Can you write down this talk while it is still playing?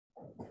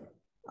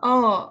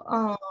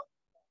Oh,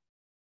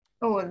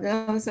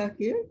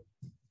 Nagasaki.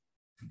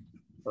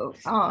 Go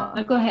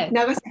ahead.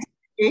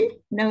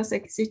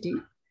 Nagasaki City.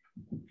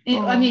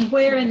 I mean,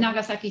 where in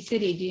Nagasaki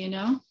City, do you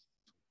know?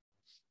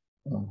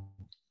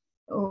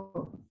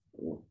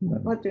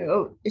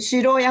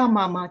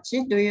 Shiroyama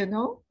Machi, do you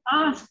know?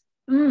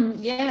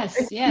 Yes,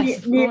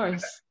 of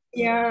course.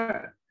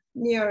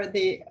 Near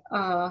the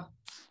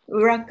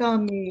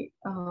Urakami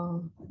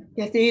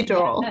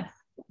Cathedral. Yes.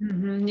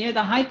 Near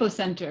the Hypo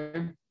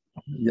Center.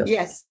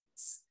 Yes.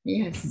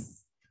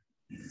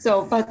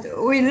 So, but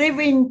we live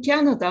in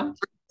Canada,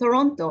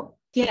 Toronto,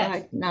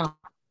 right now.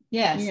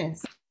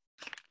 Yes.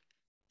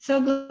 So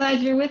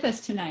glad you're with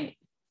us tonight.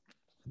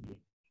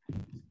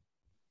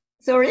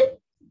 Sorry?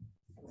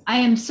 I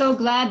am so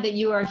glad that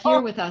you are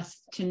here with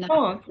us tonight.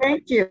 Oh,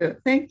 thank you.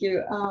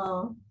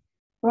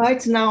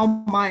 Right now,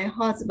 my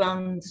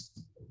husband,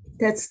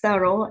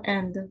 Tetsutaro,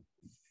 and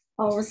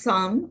our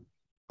son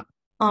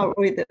are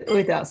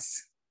with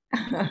us.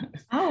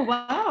 Oh,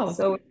 wow.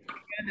 So,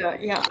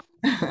 yeah.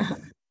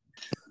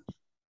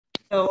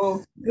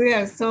 So we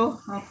are so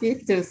happy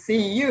to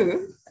see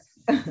you,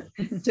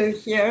 to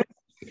hear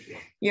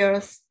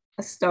your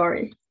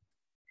story.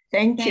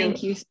 Thank you.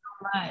 Thank you so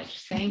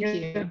much. Thank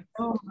you.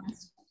 So much.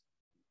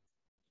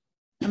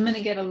 I'm going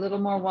to get a little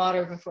more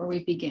water before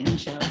we begin,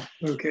 Joe.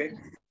 Okay.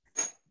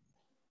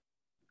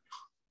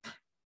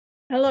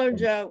 Hello,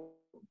 Joe.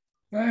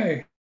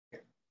 Hi.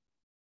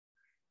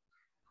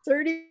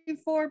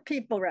 34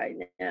 people right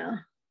now.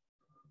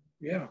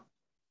 Yeah.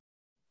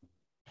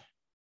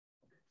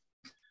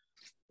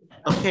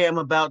 Okay, I'm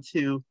about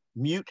to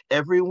mute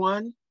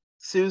everyone.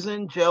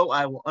 Susan, Joe,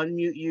 I will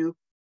unmute you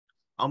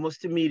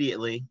almost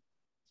immediately.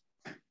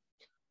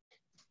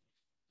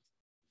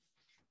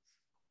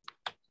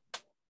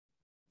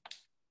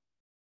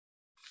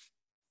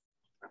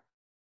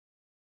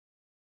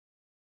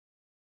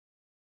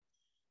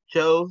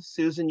 Joe,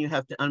 Susan, you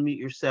have to unmute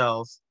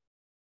yourselves.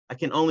 I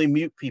can only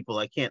mute people.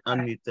 I can't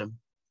unmute them.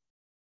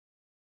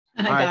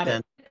 I got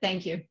it.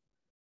 Thank you.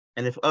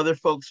 And if other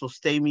folks will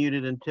stay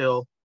muted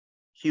until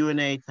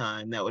Q&A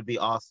time, that would be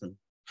awesome.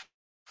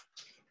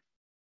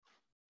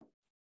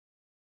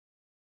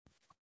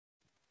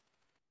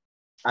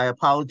 I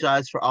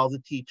apologize to all the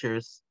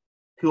teachers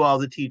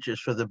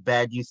for the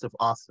bad use of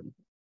awesome.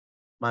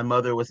 My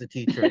mother was a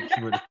teacher and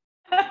she would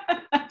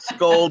have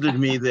scolded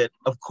me that,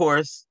 of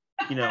course,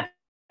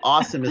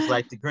 awesome is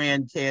like the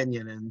Grand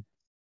Canyon and,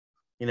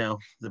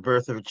 the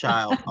birth of a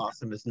child.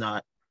 Awesome is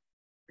not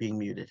being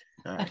muted.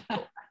 All right.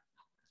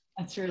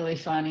 That's really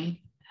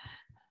funny.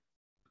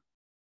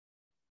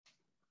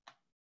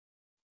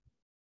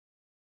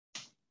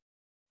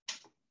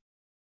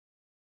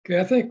 Okay,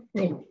 I think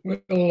we'll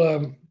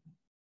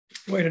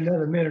wait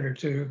another minute or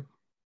two,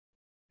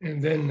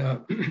 and then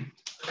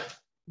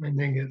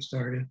get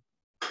started.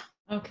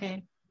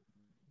 Okay.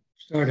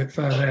 Start at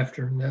 5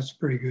 after, and that's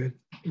pretty good.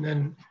 And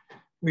then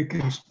we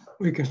can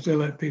still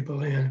let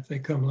people in if they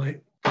come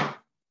late.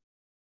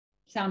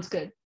 Sounds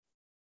good.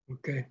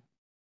 Okay.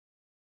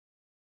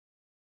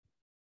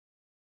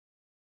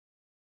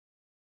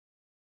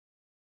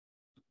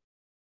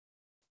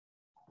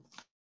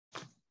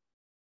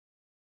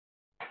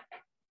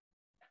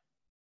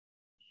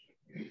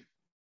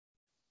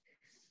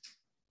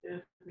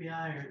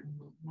 FBI or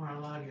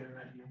Mar-a-Lago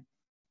right now.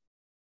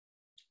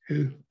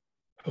 Who?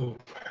 Oh.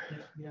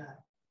 Yeah.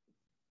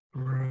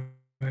 Right.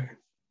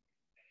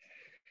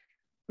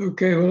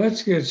 Okay, well,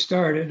 let's get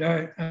started.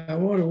 I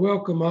want to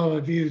welcome all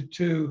of you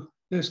to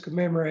this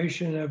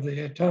commemoration of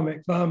the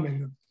atomic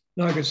bombing of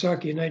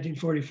Nagasaki in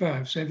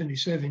 1945,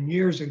 77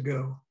 years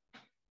ago.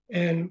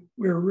 And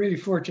we're really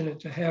fortunate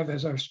to have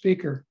as our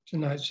speaker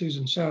tonight,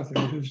 Susan Southard,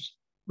 who's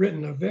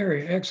written a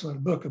very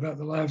excellent book about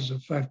the lives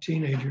of 5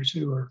 teenagers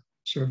who are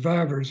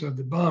survivors of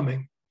the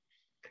bombing.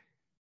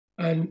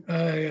 And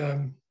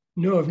I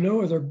know of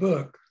no other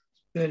book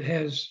that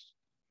has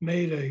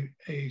made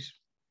a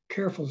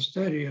careful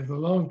study of the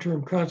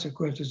long-term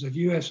consequences of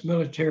US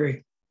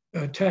military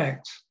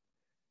attacks.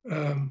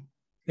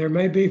 There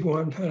may be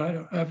one,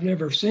 but I've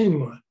never seen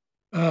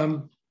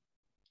one.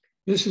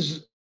 This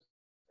is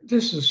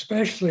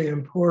especially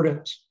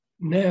important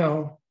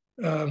now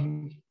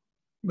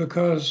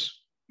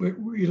because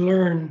we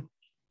learn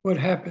what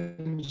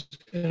happens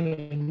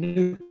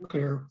in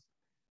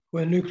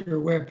when nuclear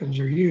weapons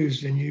are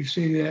used, and you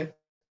see that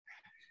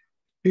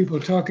people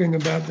talking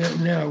about that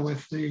now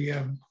with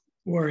the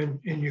war in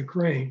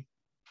Ukraine.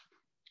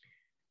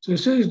 So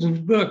Susan's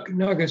book,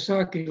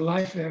 Nagasaki,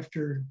 Life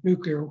After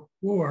Nuclear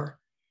War,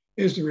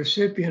 is the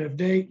recipient of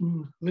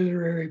Dayton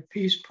Literary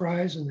Peace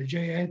Prize and the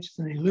J.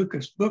 Anthony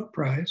Lucas Book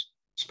Prize,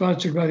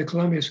 sponsored by the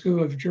Columbia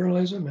School of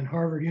Journalism and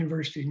Harvard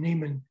University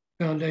Nieman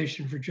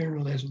Foundation for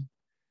Journalism.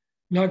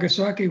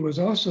 Nagasaki was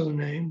also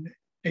named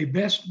a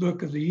Best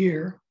Book of the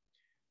Year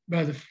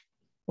by the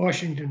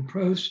Washington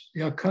Post,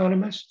 The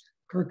Economist,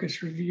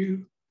 Kirkus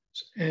Review,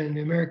 and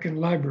the American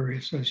Library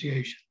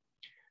Association.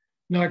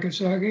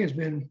 Nagasaki has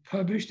been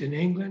published in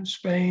England,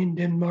 Spain,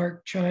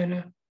 Denmark,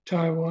 China,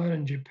 Taiwan,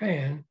 and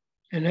Japan,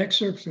 and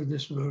excerpts of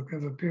this book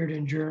have appeared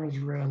in journals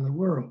around the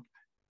world.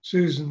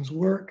 Susan's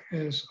work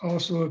has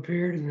also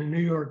appeared in the New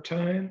York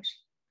Times,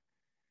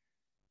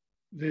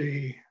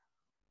 the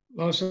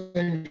Los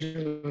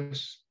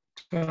Angeles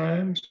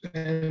Times,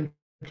 and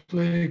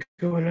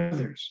Politico, and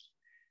others.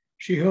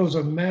 She holds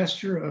a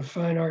Master of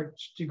Fine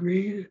Arts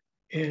degree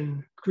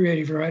in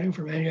creative writing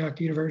from Antioch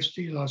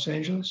University, Los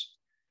Angeles,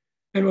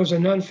 and was a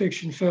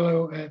nonfiction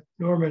fellow at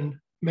Norman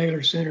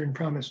Mailer Center in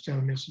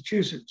Provincetown,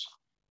 Massachusetts.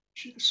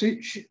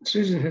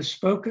 Susan has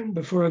spoken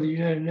before the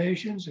United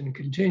Nations and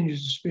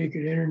continues to speak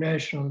at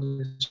international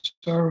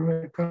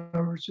disarmament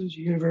conferences,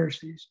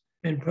 universities,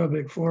 and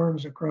public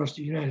forums across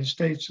the United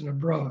States and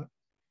abroad.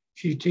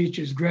 She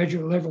teaches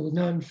graduate level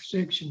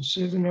nonfiction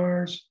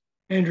seminars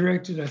and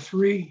directed a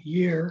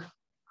 3-year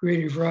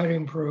creative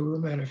writing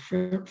program at a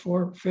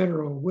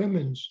federal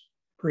women's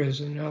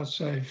prison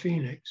outside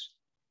Phoenix.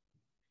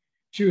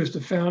 She was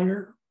the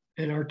founder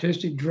and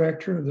artistic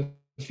director of the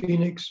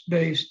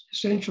Phoenix-based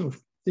Essential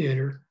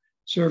Theater,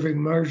 serving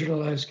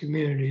marginalized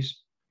communities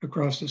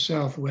across the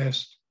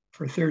Southwest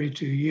for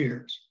 32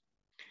 years.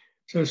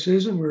 So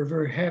Susan, we're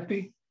very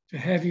happy to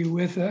have you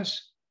with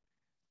us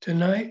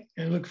tonight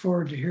and look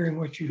forward to hearing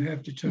what you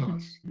have to tell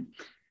us.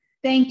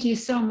 Thank you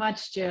so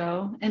much,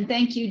 Joe. And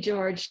thank you,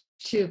 George,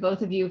 to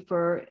both of you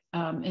for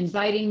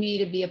inviting me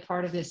to be a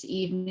part of this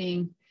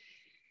evening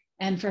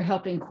and for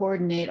helping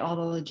coordinate all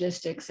the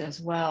logistics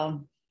as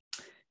well.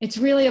 It's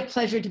really a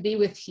pleasure to be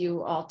with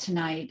you all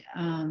tonight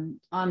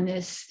on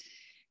this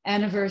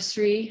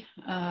anniversary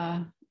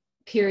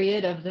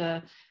period of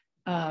the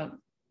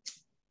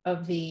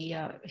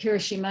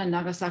Hiroshima and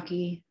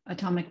Nagasaki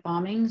atomic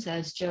bombings.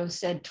 As Joe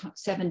said,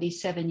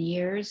 77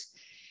 years.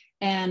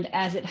 And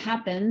as it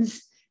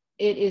happens,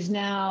 it is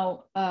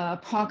now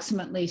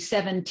approximately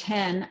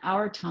 7:10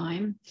 our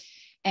time.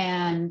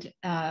 And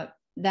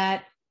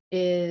that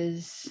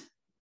is,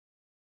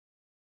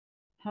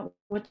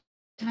 what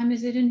time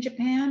is it in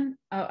Japan?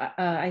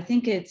 I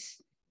think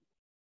it's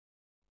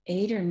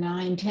 8 or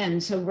 9,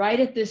 10. So right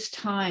at this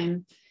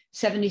time,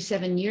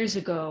 77 years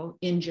ago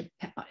in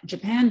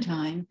Japan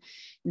time,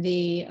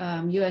 the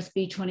US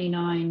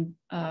B-29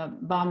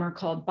 bomber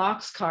called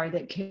Boxcar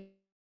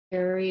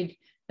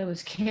that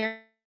was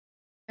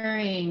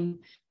carrying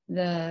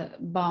the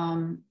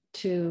bomb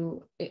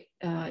to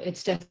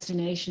its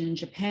destination in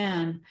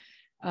Japan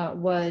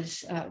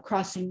was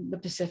crossing the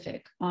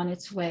Pacific on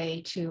its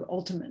way to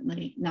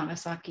ultimately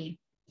Nagasaki.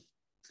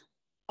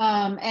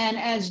 And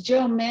as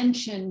Joe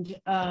mentioned,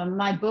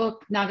 my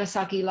book,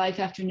 Nagasaki, Life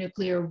After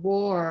Nuclear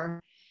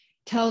War,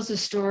 tells the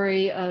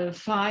story of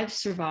 5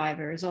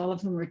 survivors, all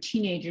of whom were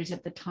teenagers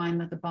at the time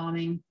of the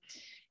bombing.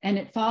 And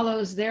it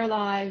follows their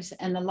lives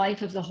and the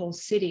life of the whole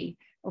city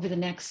over the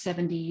next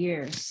 70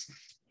 years.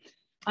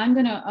 I'm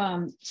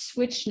gonna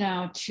switch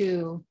now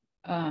to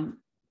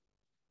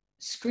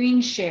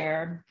screen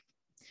share.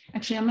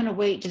 Actually, I'm gonna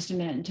wait just a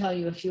minute and tell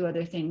you a few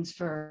other things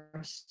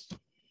first.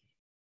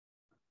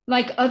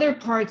 Like other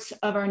parts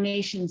of our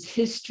nation's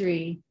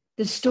history,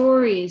 the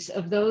stories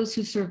of those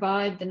who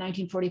survived the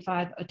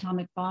 1945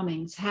 atomic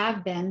bombings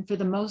have been, for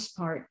the most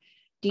part,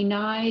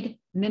 denied,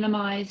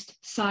 minimized,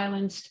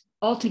 silenced,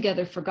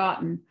 altogether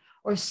forgotten,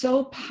 or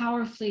so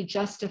powerfully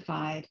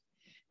justified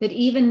that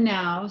even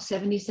now,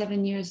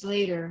 77 years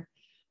later,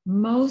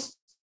 most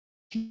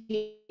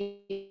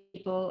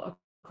people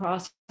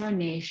across our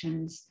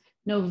nations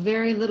know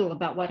very little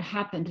about what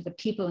happened to the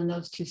people in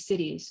those 2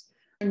 cities.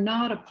 They're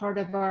not a part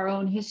of our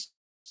own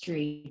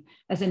history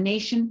as a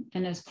nation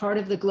and as part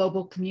of the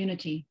global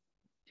community.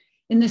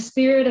 In the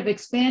spirit of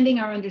expanding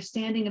our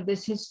understanding of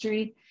this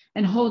history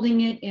and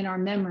holding it in our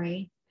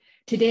memory,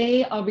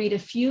 today I'll read a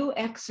few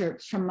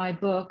excerpts from my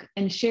book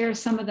and share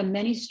some of the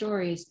many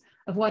stories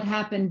of what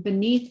happened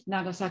beneath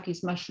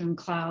Nagasaki's mushroom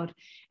cloud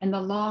and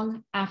the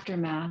long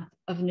aftermath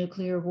of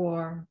nuclear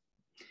war.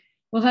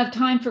 We'll have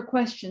time for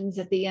questions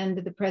at the end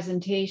of the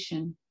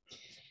presentation.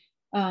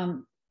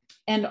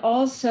 And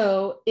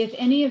also, if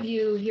any of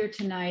you here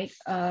tonight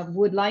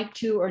would like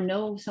to, or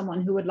know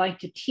someone who would like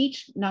to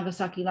teach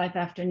Nagasaki Life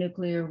After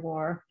Nuclear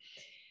War,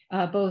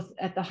 both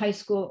at the high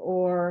school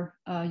or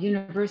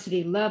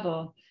university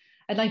level,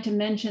 I'd like to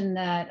mention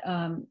that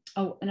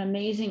an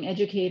amazing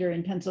educator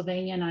in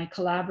Pennsylvania and I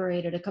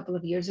collaborated a couple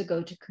of years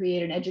ago to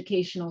create an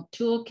educational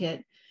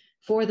toolkit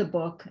for the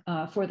book,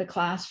 for the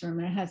classroom.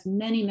 And it has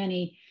many,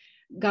 many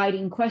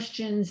guiding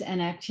questions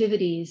and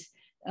activities,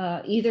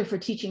 either for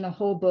teaching the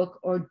whole book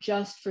or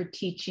just for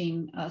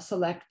teaching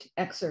select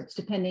excerpts,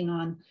 depending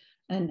on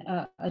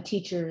a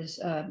teacher's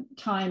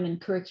time and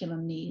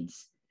curriculum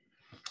needs.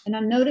 And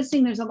I'm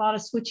noticing there's a lot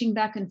of switching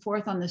back and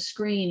forth on the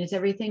screen. Is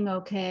everything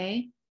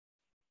okay?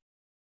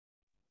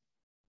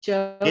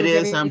 Joe, it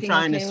is. I'm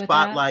trying to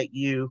spotlight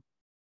you,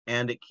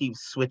 and it keeps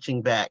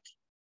switching back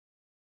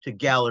to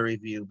gallery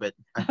view, but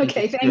I think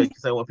it's good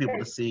because I want people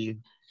to see you.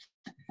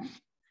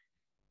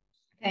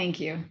 Thank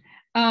you.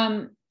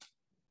 I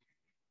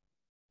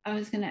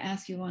was going to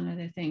ask you one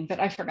other thing, but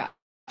I forgot.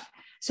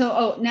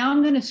 So, now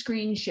I'm going to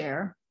screen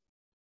share.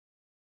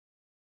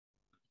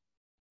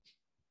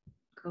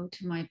 go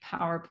to my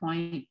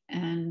PowerPoint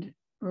and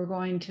we're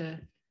going to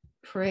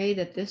pray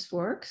that this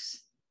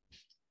works.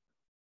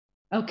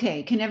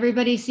 Okay, can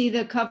everybody see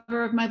the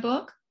cover of my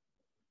book?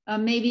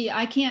 Maybe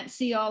I can't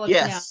see all of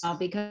Yes, it now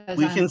because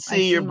we can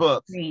see your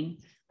book. Screen.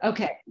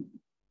 Okay,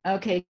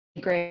 okay,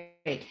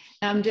 great.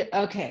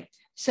 Okay,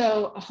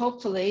 so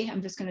hopefully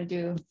I'm just going to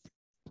do,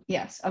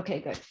 yes, okay,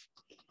 good.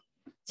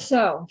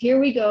 So here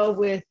we go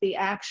with the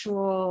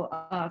actual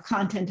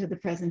content of the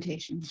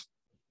presentation.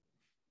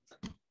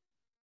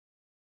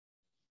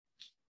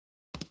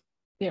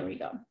 There we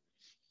go.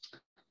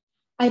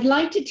 I'd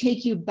like to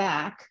take you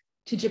back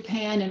to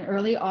Japan in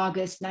early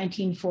August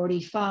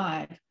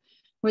 1945,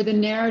 where the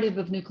narrative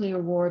of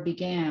nuclear war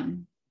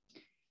began.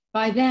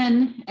 By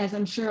then, as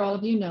I'm sure all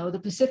of you know, the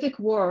Pacific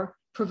War,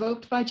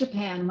 provoked by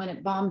Japan when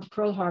it bombed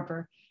Pearl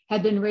Harbor,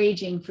 had been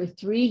raging for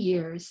 3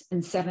 years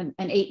and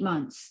 8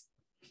 months.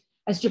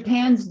 As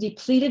Japan's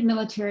depleted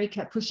military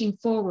kept pushing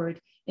forward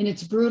in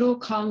its brutal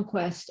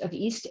conquest of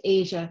East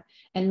Asia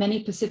and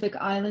many Pacific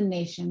Island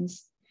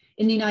nations,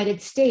 in the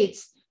United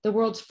States, the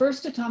world's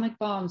first atomic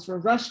bombs were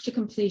rushed to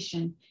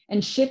completion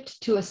and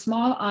shipped to a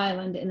small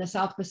island in the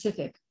South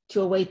Pacific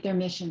to await their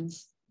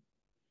missions.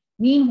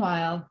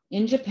 Meanwhile,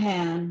 in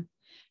Japan,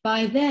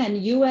 by then,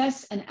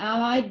 US and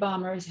Allied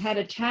bombers had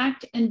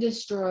attacked and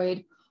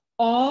destroyed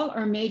all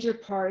or major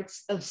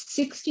parts of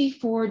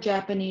 64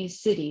 Japanese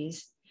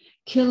cities,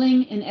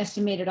 killing an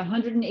estimated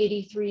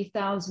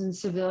 183,000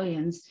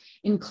 civilians,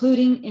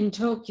 including in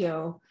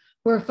Tokyo,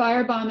 where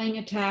firebombing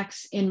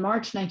attacks in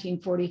March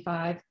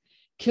 1945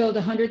 killed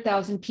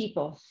 100,000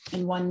 people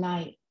in one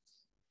night.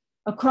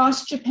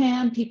 Across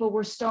Japan, people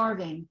were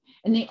starving,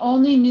 and the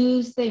only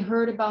news they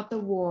heard about the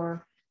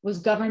war was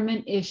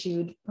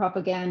government-issued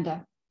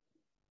propaganda.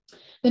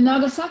 The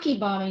Nagasaki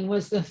bombing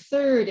was the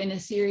third in a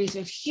series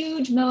of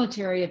huge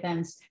military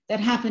events that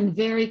happened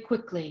very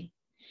quickly.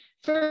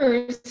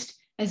 First,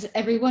 as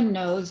everyone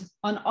knows,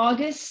 on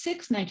August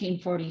 6,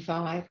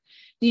 1945,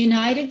 the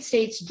United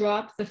States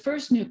dropped the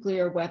first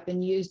nuclear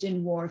weapon used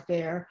in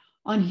warfare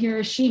on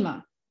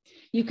Hiroshima.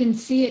 You can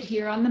see it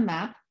here on the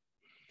map.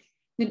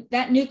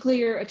 That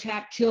nuclear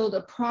attack killed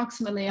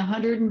approximately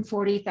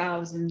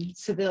 140,000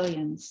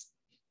 civilians.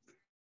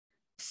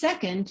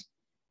 Second,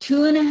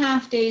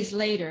 2.5 days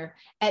later,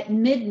 at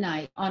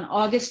midnight on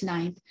August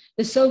 9th,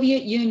 the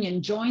Soviet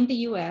Union joined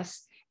the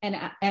US and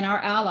our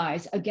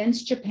allies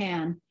against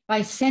Japan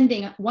by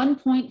sending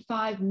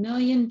 1.5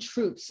 million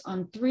troops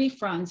on 3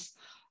 fronts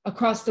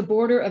across the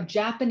border of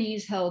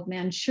Japanese-held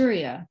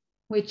Manchuria,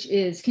 which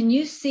is, can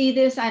you see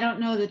this? I don't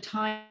know the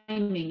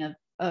timing of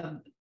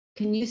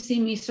can you see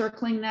me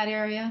circling that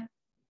area?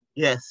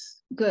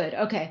 Yes. Good,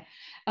 okay.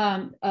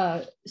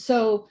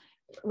 So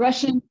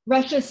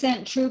Russia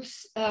sent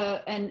troops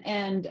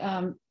and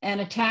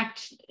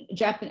attacked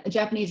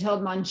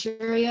Japanese-held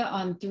Manchuria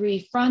on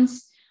 3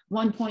 fronts,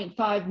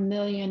 1.5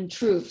 million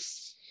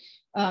troops.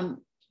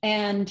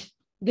 And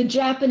the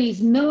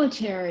Japanese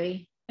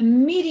military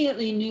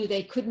immediately knew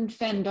they couldn't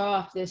fend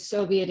off this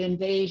Soviet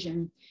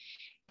invasion,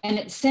 and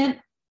it sent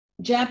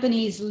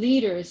Japanese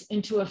leaders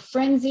into a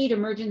frenzied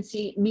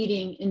emergency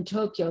meeting in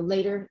Tokyo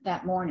later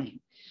that morning.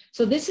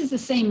 So this is the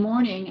same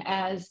morning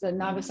as the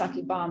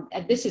Nagasaki bomb.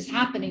 And this is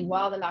happening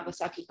while the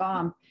Nagasaki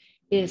bomb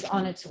is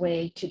on its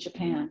way to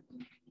Japan.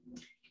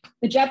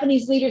 The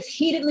Japanese leaders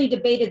heatedly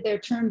debated their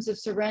terms of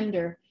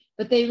surrender,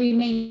 but they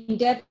remained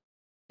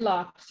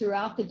deadlocked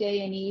throughout the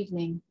day and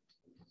evening.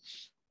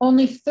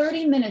 Only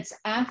 30 minutes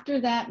after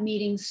that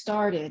meeting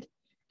started,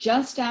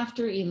 just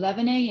after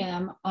 11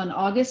 a.m. on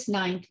August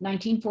 9th,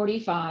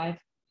 1945,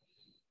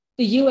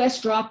 the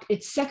US dropped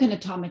its second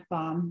atomic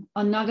bomb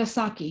on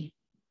Nagasaki.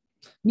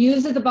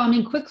 News of the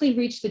bombing quickly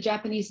reached the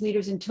Japanese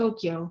leaders in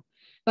Tokyo,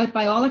 but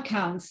by all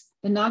accounts,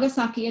 the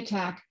Nagasaki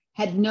attack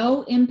had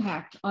no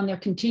impact on their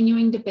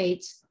continuing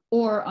debates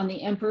or on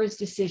the emperor's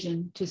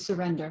decision to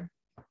surrender.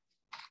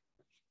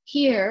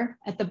 Here,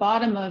 at the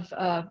bottom of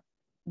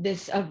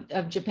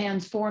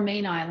Japan's 4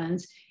 main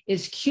islands,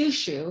 is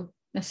Kyushu,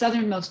 the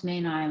southernmost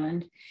main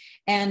island,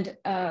 and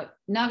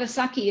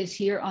Nagasaki is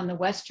here on the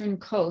western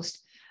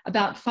coast,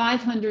 about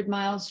 500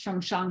 miles from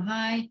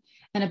Shanghai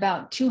and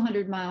about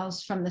 200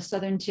 miles from the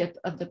southern tip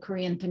of the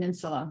Korean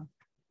peninsula.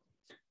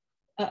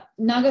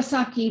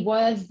 Nagasaki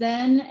was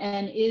then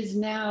and is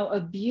now a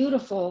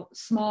beautiful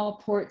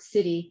small port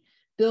city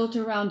built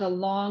around a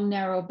long,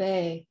 narrow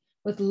bay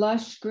with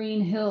lush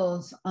green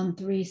hills on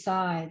 3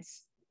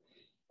 sides.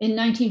 In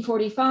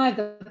 1945,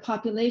 the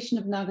population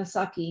of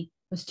Nagasaki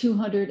was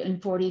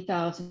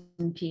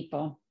 240,000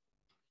 people.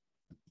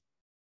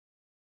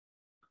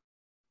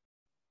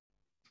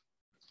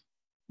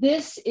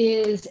 This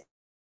is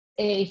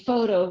a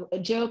photo.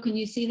 Joe, can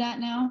you see that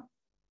now?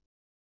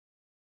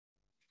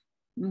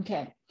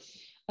 Okay.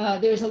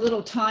 There's a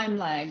little time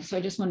lag, so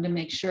I just wanted to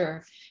make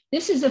sure.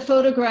 This is a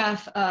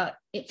photograph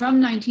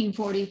from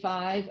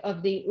 1945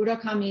 of the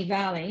Urakami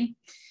Valley.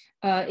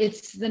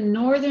 It's the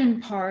northern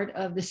part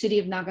of the city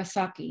of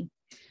Nagasaki.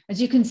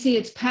 As you can see,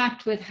 it's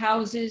packed with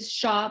houses,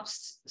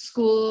 shops,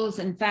 schools,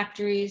 and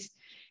factories.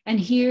 And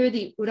here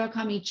the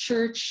Urakami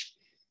Church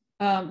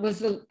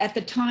was at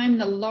the time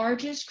the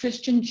largest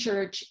Christian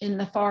church in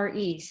the Far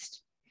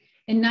East.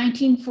 In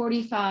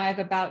 1945,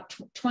 about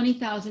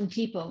 20,000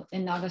 people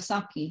in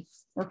Nagasaki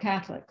were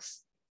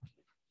Catholics.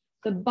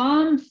 The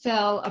bomb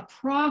fell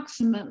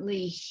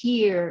approximately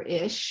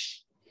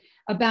here-ish,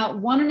 about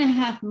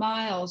 1.5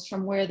 miles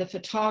from where the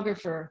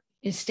photographer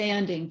is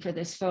standing for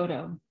this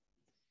photo.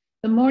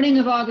 The morning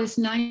of August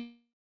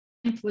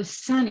 9th was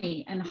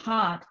sunny and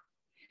hot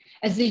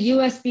as the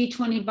US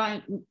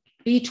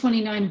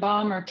B-29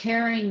 bomber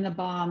carrying the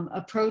bomb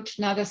approached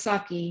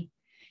Nagasaki.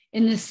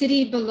 In the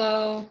city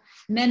below,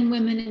 men,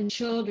 women, and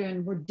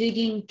children were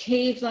digging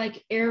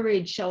cave-like air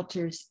raid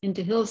shelters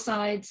into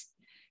hillsides,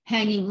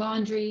 hanging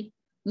laundry,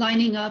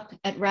 lining up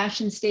at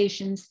ration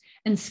stations,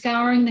 and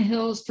scouring the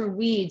hills for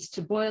weeds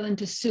to boil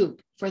into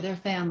soup for their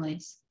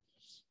families.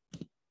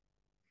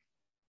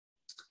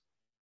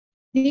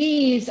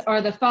 These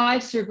are the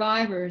 5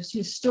 survivors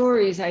whose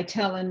stories I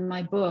tell in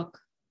my book.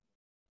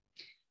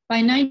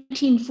 By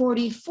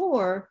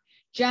 1944,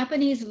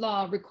 Japanese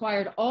law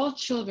required all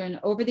children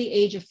over the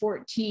age of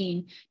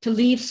 14 to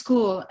leave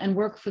school and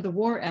work for the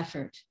war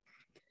effort.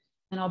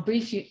 And I'll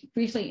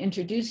briefly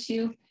introduce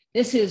you.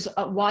 This is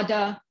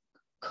Wada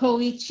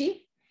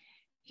Koichi.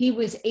 He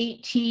was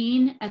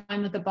 18 at the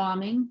time of the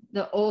bombing,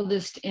 the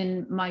oldest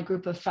in my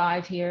group of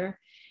 5 here,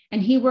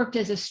 and he worked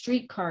as a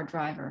streetcar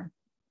driver.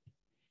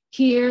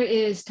 Here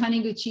is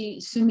Taniguchi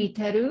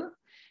Sumiteru.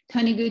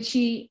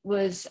 Taniguchi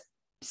was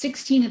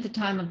 16 at the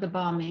time of the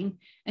bombing,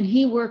 and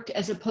he worked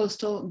as a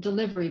postal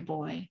delivery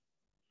boy.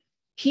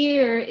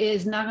 Here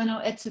is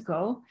Nagano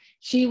Etsuko.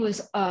 She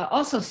was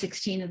also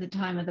 16 at the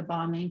time of the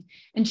bombing,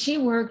 and she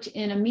worked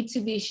in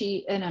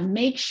a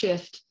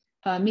makeshift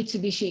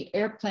Mitsubishi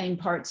airplane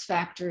parts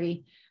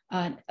factory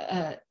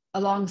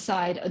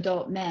alongside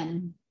adult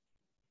men.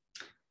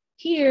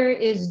 Here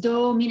is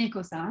Do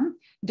Mineko-san.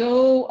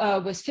 Do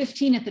was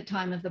 15 at the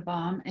time of the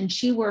bomb, and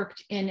she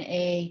worked in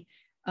a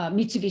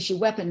Mitsubishi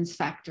weapons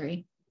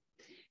factory.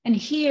 And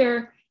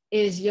here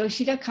is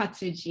Yoshida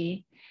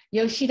Katsuji.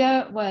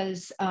 Yoshida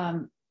was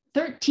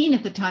 13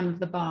 at the time of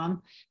the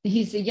bomb.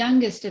 He's the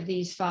youngest of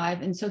these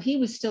 5, and so he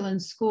was still in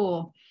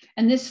school.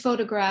 And this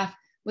photograph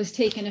was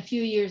taken a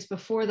few years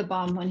before the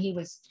bomb when he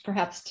was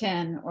perhaps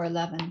 10 or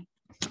 11.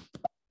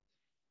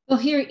 We'll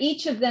hear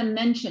each of them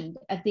mentioned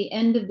at the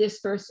end of this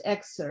first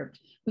excerpt,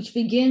 which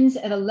begins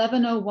at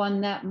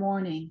 11:01 that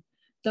morning,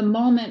 the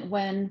moment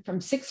when, from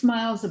 6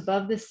 miles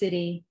above the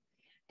city,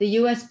 the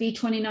US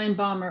B-29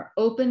 bomber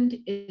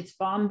opened its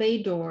bomb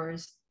bay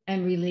doors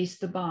and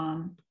released the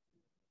bomb.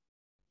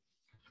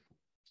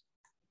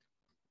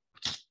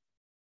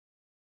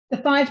 The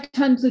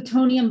 5-ton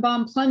plutonium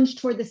bomb plunged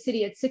toward the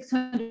city at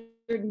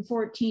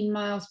 614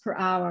 miles per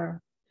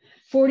hour.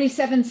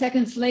 47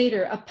 seconds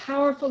later, a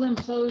powerful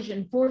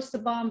implosion forced the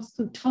bomb's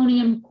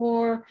plutonium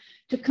core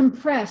to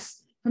compress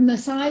from the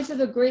size of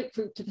a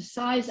grapefruit to the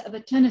size of a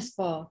tennis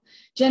ball,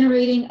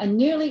 generating a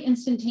nearly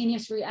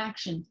instantaneous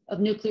reaction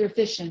of nuclear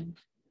fission.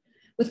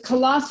 With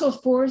colossal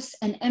force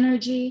and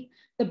energy,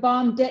 the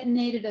bomb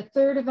detonated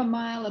 1/3 of a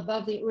mile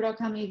above the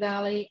Urakami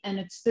Valley and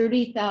its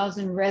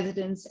 30,000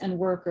 residents and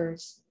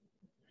workers.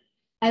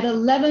 At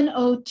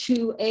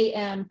 11:02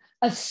 a.m.,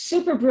 a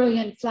super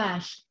brilliant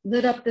flash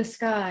lit up the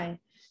sky,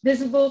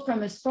 visible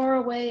from as far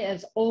away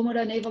as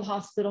Omura Naval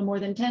Hospital, more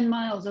than 10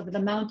 miles over the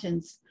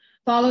mountains,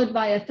 followed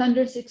by a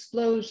thunderous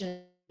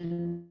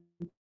explosion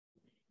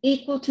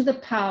equal to the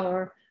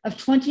power of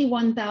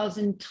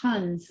 21,000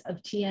 tons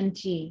of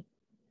TNT.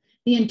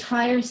 The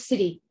entire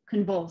city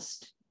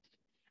convulsed.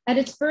 At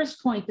its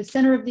burst point, the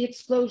center of the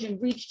explosion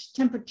reached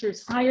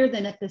temperatures higher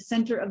than at the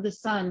center of the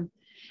sun,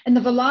 and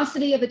the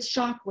velocity of its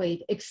shock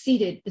wave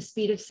exceeded the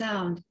speed of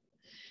sound.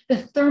 The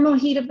thermal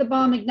heat of the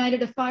bomb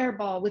ignited a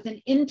fireball with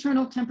an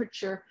internal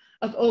temperature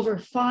of over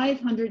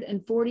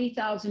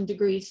 540,000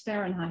 degrees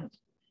Fahrenheit.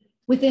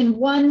 Within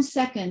 1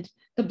 second,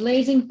 the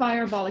blazing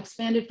fireball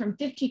expanded from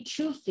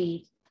 52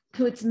 feet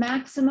to its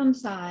maximum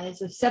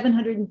size of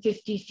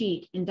 750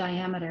 feet in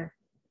diameter.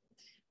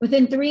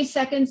 Within 3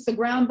 seconds, the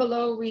ground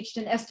below reached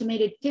an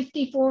estimated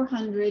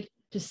 5,400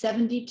 to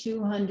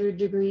 7,200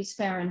 degrees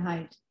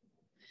Fahrenheit.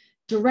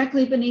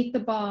 Directly beneath the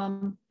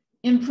bomb,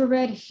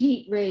 infrared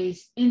heat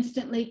rays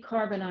instantly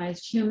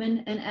carbonized human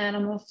and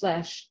animal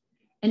flesh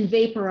and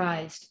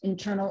vaporized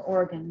internal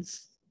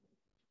organs.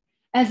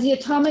 As the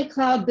atomic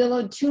cloud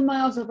billowed 2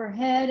 miles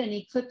overhead and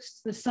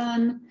eclipsed the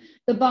sun,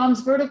 the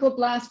bomb's vertical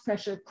blast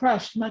pressure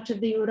crushed much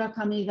of the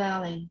Urakami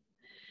Valley.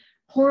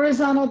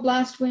 Horizontal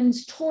blast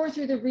winds tore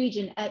through the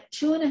region at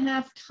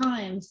 2.5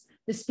 times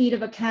the speed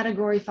of a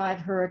Category 5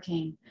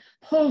 hurricane,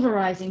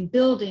 pulverizing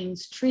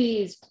buildings,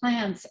 trees,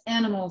 plants,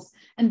 animals,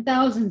 and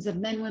thousands of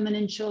men, women,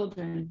 and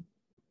children.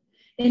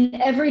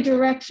 In every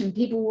direction,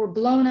 people were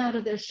blown out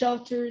of their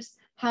shelters,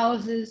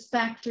 houses,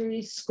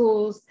 factories,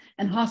 schools,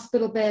 and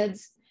hospital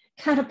beds,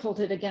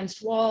 catapulted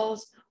against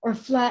walls, or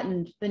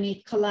flattened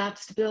beneath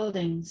collapsed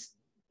buildings.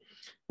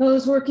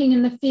 Those working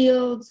in the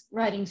fields,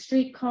 riding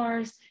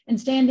streetcars, and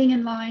standing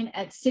in line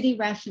at city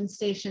ration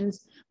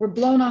stations were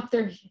blown off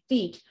their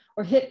feet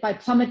or hit by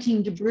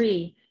plummeting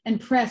debris and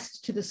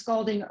pressed to the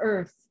scalding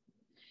earth.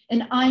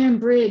 An iron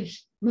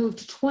bridge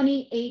moved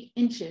 28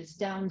 inches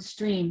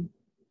downstream.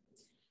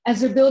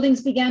 As their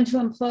buildings began to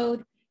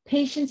implode,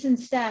 patients and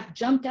staff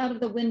jumped out of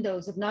the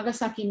windows of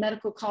Nagasaki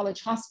Medical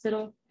College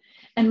Hospital,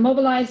 and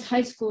mobilized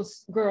high school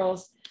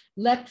girls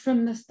leapt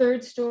from the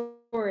third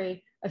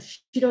story of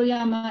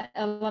Shiroyama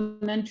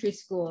Elementary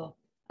School,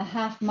 a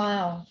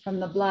half-mile from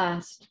the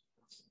blast.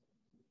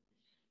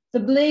 The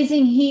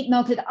blazing heat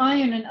melted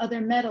iron and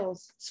other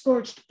metals,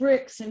 scorched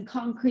bricks and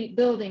concrete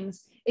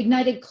buildings,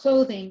 ignited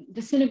clothing,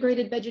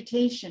 disintegrated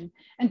vegetation,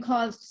 and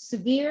caused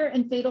severe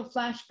and fatal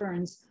flash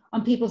burns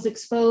on people's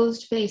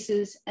exposed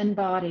faces and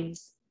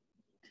bodies.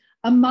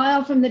 A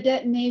mile from the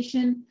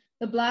detonation,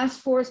 the blast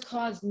force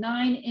caused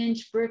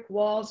 9-inch brick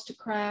walls to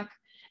crack,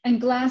 and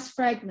glass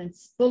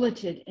fragments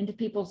bulleted into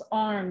people's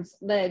arms,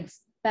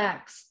 legs,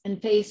 backs,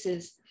 and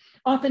faces,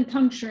 often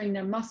puncturing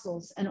their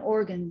muscles and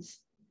organs.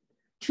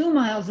 2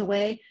 miles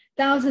away,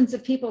 thousands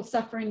of people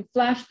suffering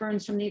flash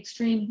burns from the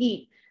extreme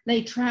heat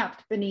lay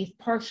trapped beneath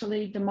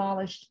partially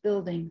demolished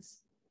buildings.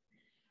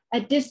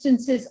 At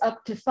distances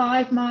up to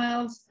 5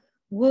 miles,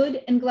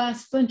 wood and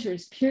glass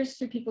splinters pierced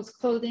through people's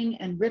clothing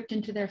and ripped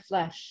into their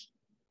flesh.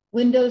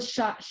 Windows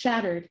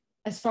shattered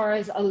as far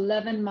as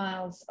 11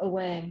 miles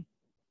away.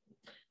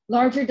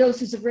 Larger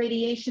doses of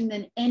radiation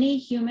than any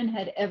human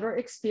had ever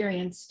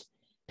experienced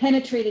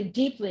penetrated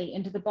deeply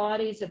into the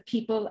bodies of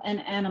people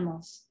and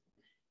animals.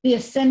 The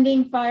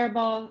ascending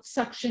fireball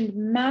suctioned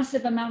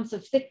massive amounts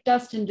of thick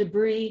dust and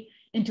debris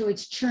into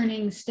its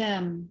churning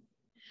stem.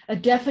 A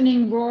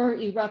deafening roar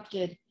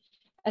erupted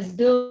as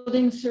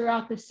buildings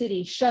throughout the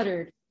city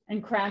shuddered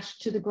and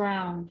crashed to the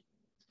ground.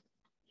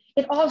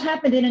 It all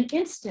happened in an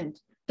instant,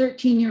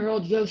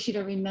 13-year-old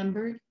Yoshida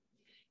remembered.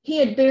 He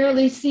had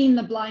barely seen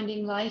the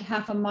blinding light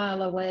half a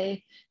mile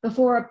away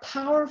before a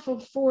powerful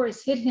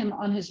force hit him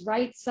on his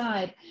right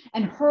side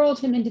and hurled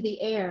him into the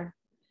air.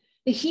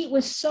 The heat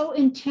was so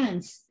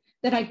intense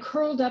that I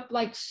curled up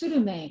like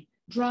surume,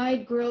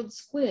 dried grilled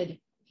squid,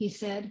 he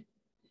said.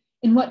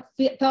 In what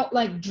felt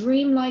like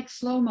dreamlike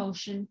slow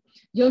motion,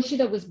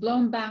 Yoshida was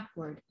blown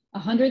backward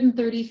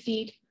 130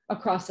 feet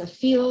across a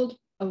field,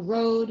 a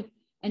road,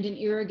 and an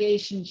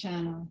irrigation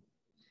channel,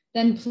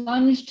 then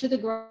plunged to the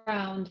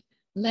ground,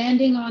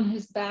 landing on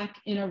his back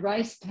in a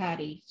rice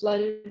paddy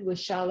flooded with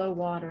shallow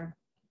water.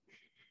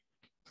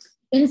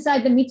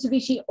 Inside the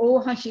Mitsubishi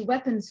Ohashi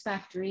weapons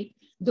factory,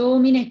 Do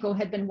Mineko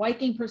had been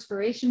wiping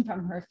perspiration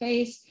from her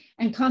face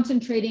and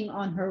concentrating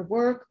on her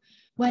work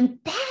when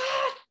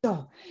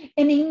patto,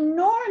 an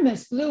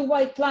enormous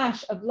blue-white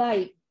flash of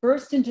light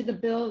burst into the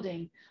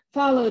building,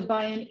 followed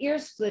by an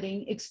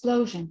ear-splitting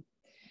explosion.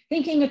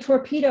 Thinking a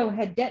torpedo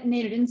had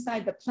detonated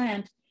inside the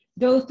plant,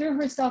 Do threw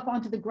herself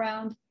onto the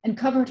ground and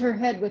covered her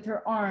head with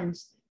her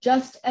arms,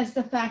 just as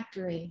the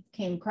factory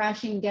came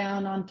crashing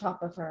down on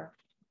top of her.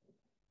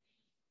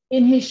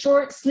 In his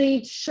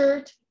short-sleeved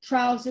shirt,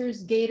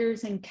 trousers,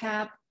 gaiters, and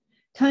cap,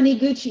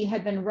 Taniguchi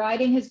had been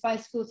riding his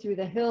bicycle through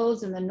the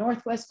hills in the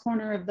northwest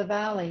corner of the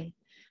valley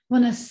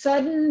when a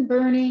sudden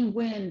burning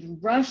wind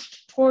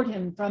rushed toward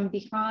him from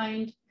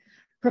behind,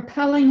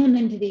 propelling him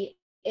into the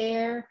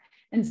air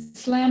and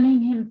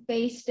slamming him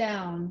face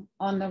down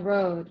on the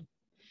road.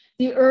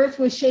 The earth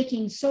was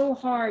shaking so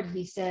hard,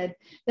 he said,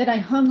 that I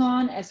hung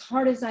on as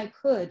hard as I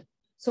could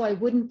so I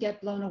wouldn't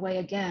get blown away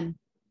again.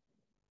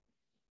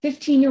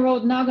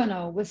 15-year-old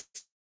Nagano was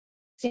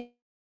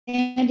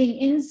standing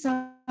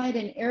inside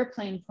an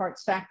airplane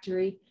parts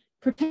factory,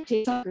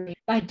 protected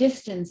by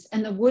distance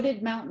and the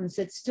wooded mountains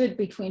that stood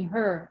between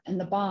her and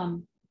the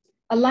bomb.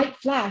 A light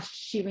flashed,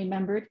 she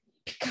remembered.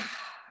 Pika!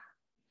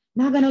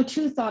 Nagano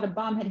too thought a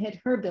bomb had hit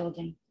her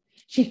building.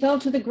 She fell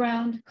to the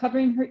ground,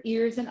 covering her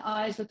ears and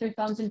eyes with her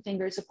thumbs and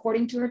fingers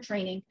according to her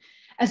training,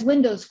 as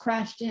windows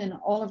crashed in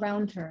all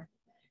around her.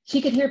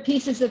 She could hear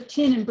pieces of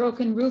tin and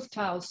broken roof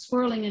tiles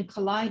swirling and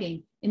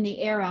colliding in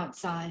the air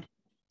outside.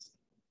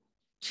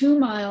 2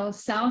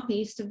 miles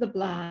southeast of the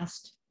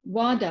blast,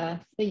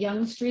 Wada, the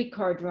young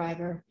streetcar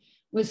driver,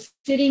 was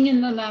sitting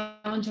in the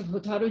lounge of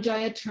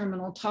Hotarujaya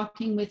Terminal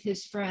talking with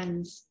his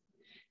friends.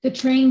 The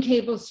train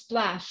cables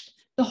splashed.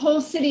 The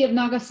whole city of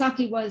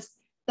Nagasaki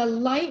the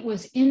light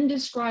was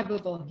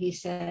indescribable, he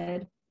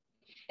said.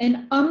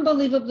 An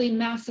unbelievably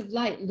massive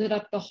light lit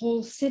up the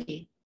whole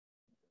city.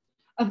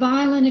 A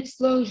violent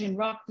explosion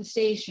rocked the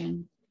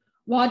station.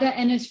 Wada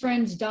and his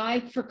friends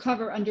dived for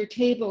cover under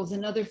tables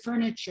and other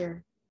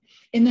furniture.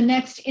 In the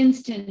next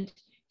instant,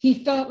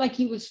 he felt like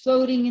he was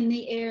floating in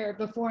the air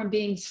before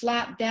being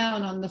slapped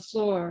down on the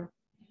floor.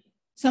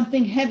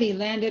 Something heavy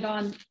landed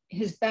on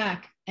his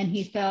back and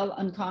he fell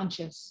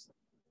unconscious.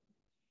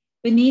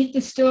 Beneath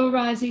the still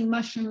rising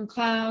mushroom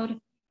cloud,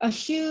 a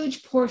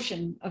huge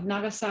portion of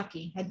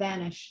Nagasaki had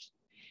vanished.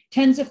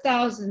 Tens of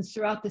thousands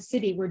throughout the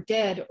city were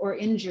dead or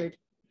injured.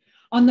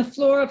 On the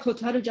floor of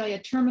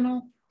Hotarujaya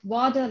Terminal,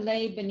 Wada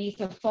lay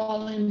beneath a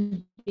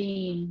fallen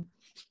beam.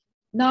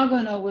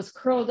 Nagano was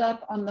curled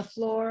up on the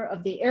floor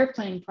of the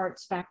airplane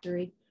parts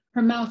factory,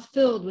 her mouth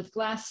filled with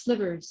glass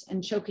slivers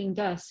and choking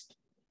dust.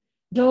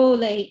 Do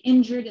lay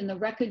injured in the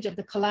wreckage of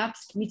the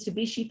collapsed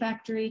Mitsubishi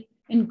factory,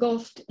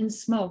 engulfed in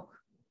smoke.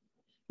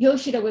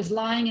 Yoshida was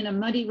lying in a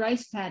muddy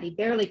rice paddy,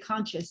 barely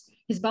conscious,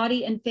 his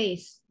body and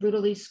face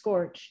brutally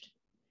scorched.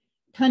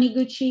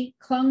 Taniguchi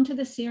clung to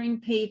the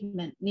searing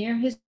pavement near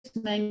his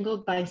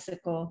mangled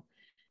bicycle,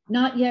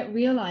 not yet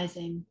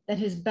realizing that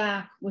his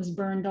back was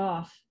burned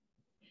off.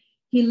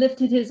 He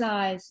lifted his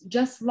eyes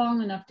just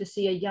long enough to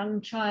see a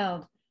young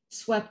child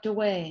swept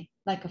away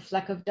like a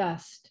fleck of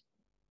dust.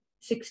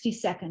 60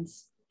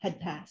 seconds had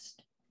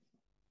passed.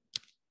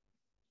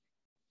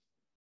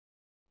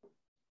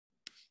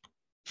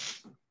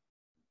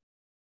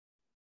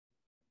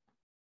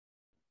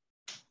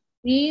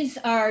 These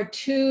are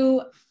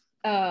two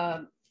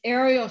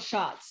aerial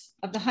shots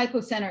of the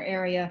hypocenter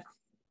area.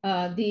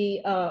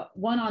 The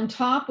one on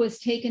top was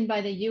taken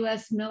by the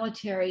US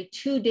military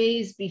 2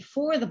 days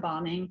before the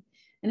bombing.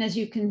 And as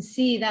you can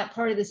see, that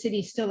part of the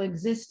city still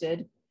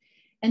existed.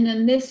 And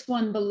then this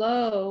one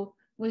below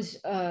was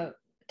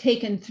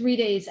taken 3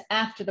 days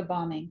after the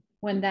bombing,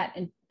 when that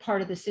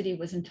part of the city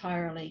was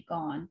entirely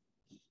gone.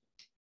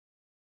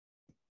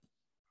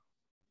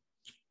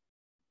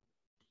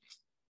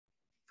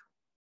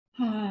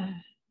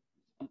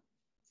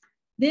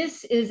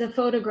 This is a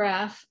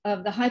photograph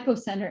of the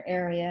hypocenter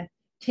area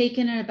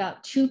taken at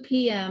about 2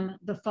 p.m.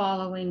 the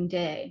following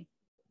day.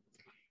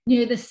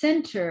 Near the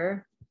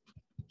center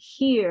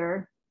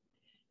here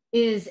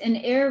is an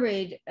air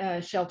raid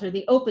shelter,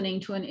 the opening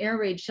to an air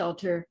raid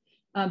shelter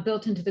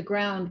built into the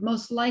ground,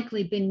 most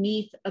likely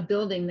beneath a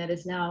building that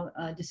is now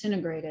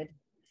disintegrated.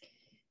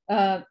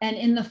 And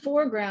in the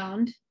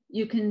foreground,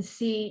 you can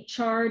see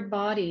charred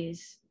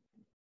bodies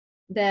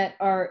that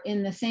are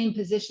in the same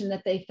position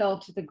that they fell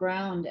to the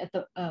ground at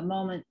the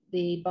moment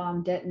the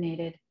bomb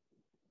detonated.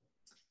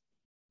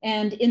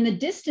 And in the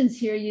distance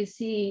here, you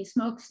see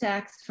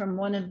smokestacks from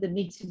one of the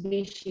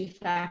Mitsubishi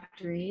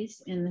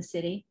factories in the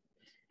city.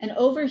 And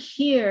over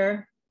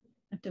here,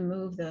 I have to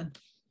move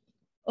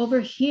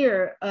over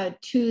here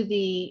to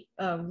the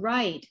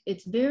right,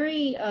 it's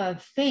very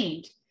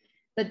faint,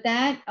 but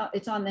that,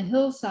 it's on the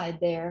hillside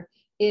there,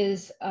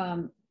 is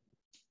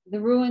the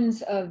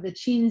ruins of the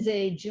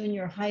Chinsei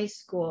Junior High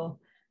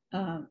School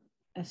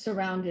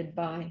surrounded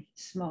by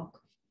smoke.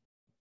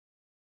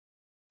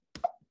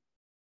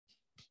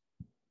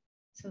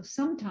 So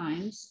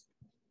sometimes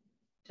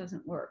it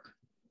doesn't work.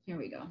 Here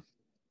we go.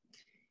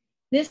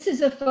 This is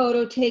a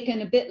photo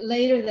taken a bit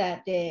later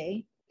that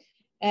day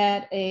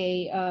at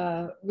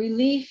a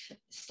relief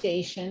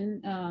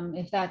station,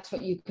 if that's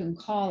what you can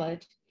call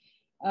it,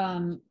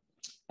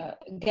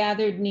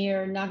 gathered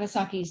near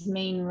Nagasaki's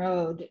main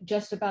road,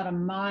 just about a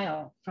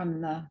mile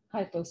from the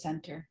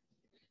hypocenter.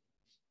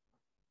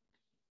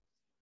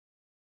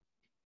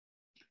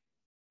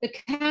 The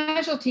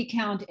casualty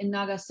count in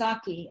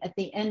Nagasaki at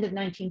the end of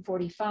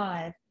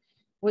 1945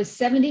 was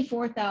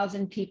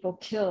 74,000 people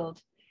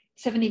killed,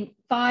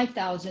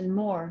 75,000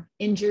 more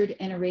injured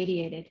and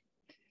irradiated.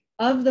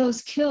 Of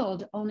those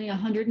killed, only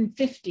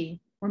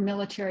 150 were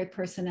military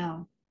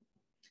personnel.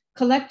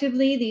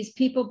 Collectively, these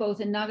people,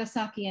 both in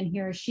Nagasaki and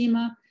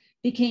Hiroshima,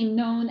 became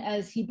known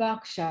as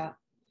hibakusha,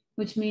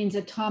 which means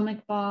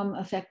atomic bomb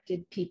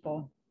affected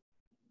people.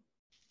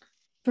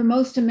 For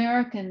most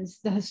Americans,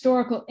 the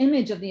historical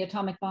image of the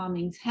atomic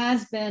bombings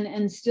has been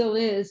and still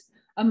is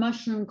a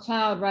mushroom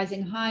cloud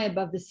rising high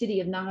above the city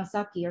of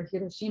Nagasaki or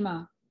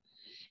Hiroshima,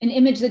 an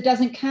image that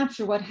doesn't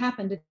capture what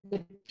happened to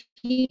the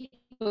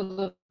people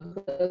of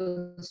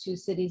those two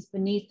cities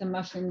beneath the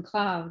mushroom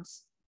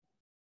clouds.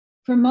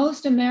 For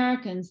most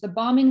Americans, the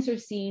bombings are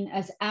seen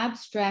as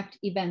abstract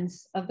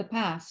events of the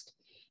past,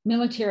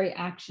 military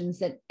actions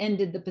that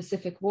ended the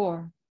Pacific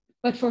War.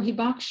 But for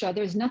hibakusha,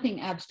 there's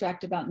nothing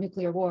abstract about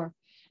nuclear war.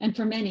 And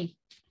for many,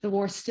 the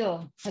war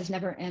still has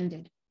never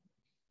ended.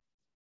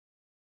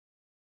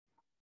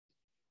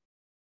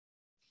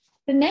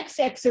 The next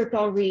excerpt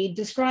I'll read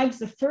describes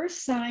the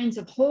first signs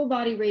of whole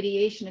body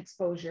radiation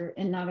exposure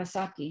in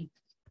Nagasaki.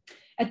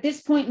 At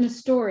this point in the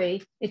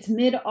story, it's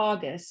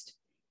mid-August.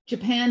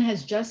 Japan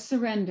has just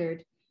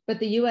surrendered, but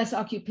the US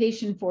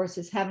occupation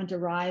forces haven't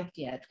arrived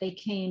yet. They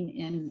came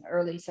in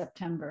early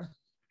September,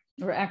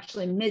 or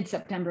actually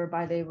mid-September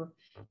by the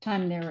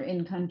time they were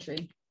in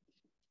country.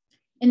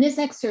 In this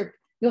excerpt,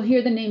 you'll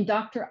hear the name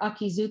Dr.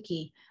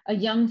 Akizuki, a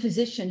young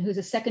physician who's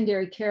a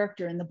secondary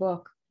character in the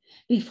book.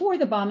 Before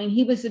the bombing,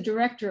 he was the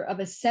director of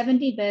a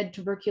 70-bed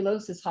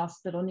tuberculosis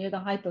hospital near the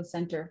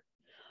hypocenter.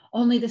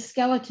 Only the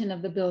skeleton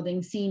of the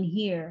building seen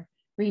here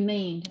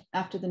remained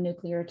after the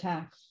nuclear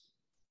attack.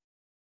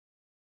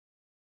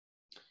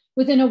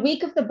 Within a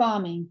week of the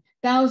bombing,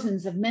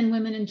 thousands of men,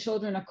 women, and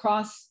children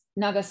across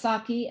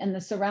Nagasaki and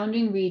the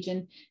surrounding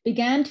region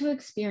began to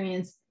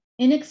experience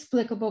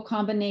inexplicable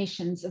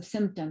combinations of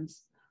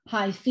symptoms: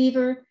 high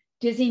fever,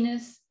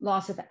 dizziness,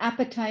 loss of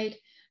appetite,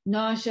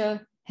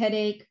 nausea,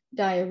 headache,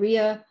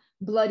 diarrhea,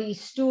 bloody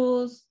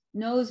stools,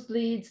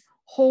 nosebleeds,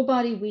 whole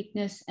body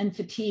weakness, and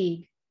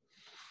fatigue.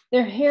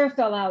 Their hair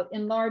fell out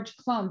in large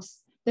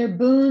clumps. Their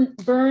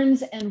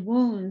burns and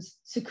wounds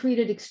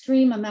secreted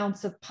extreme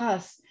amounts of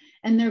pus,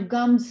 and their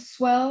gums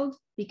swelled,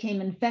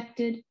 became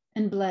infected,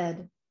 and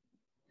bled.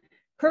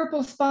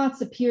 Purple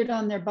spots appeared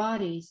on their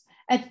bodies,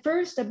 at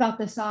first about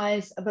the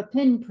size of a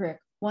pinprick,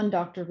 one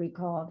doctor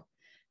recalled,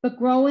 but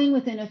growing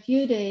within a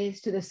few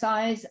days to the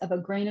size of a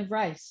grain of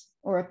rice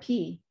or a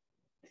pea.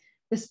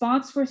 The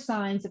spots were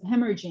signs of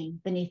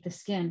hemorrhaging beneath the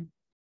skin.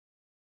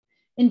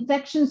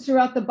 Infections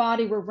throughout the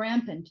body were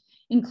rampant,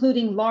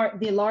 including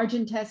the large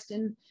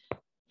intestine,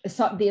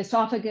 the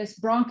esophagus,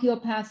 bronchial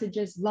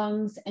passages,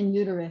 lungs, and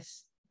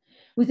uterus.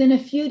 Within a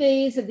few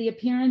days of the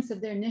appearance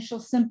of their initial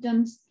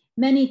symptoms,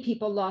 many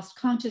people lost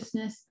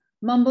consciousness,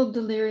 mumbled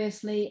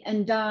deliriously,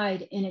 and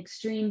died in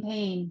extreme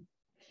pain.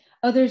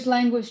 Others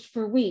languished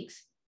for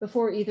weeks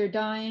before either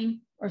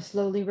dying or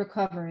slowly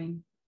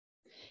recovering.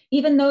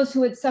 Even those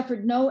who had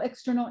suffered no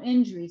external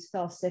injuries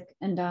fell sick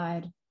and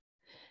died.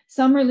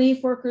 Some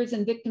relief workers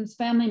and victims'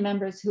 family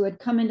members who had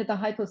come into the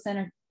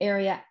hypocenter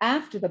area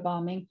after the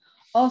bombing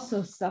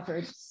also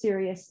suffered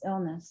serious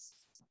illness.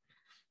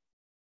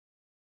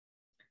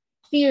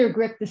 Fear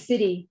gripped the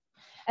city.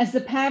 As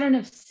the pattern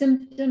of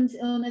symptoms,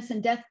 illness,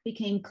 and death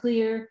became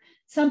clear,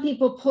 some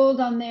people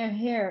pulled on their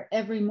hair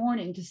every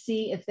morning to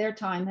see if their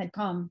time had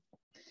come.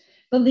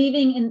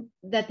 Believing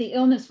that the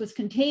illness was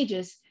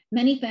contagious,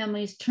 many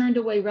families turned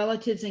away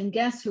relatives and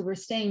guests who were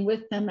staying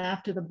with them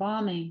after the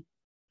bombing.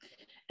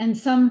 And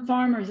some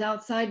farmers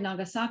outside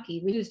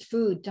Nagasaki refused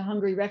food to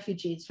hungry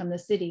refugees from the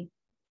city.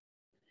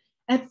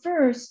 At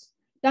first,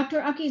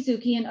 Dr.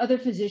 Akizuki and other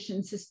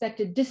physicians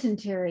suspected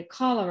dysentery,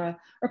 cholera,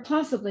 or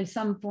possibly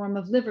some form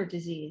of liver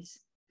disease.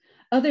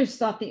 Others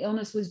thought the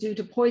illness was due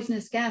to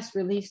poisonous gas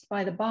released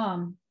by the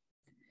bomb.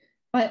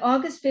 By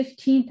August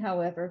 15th,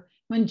 however,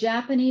 when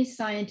Japanese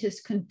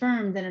scientists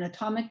confirmed that an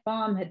atomic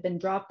bomb had been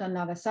dropped on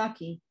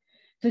Nagasaki,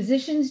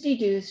 physicians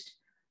deduced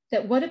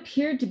that what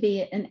appeared to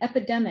be an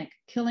epidemic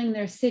killing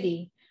their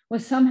city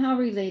was somehow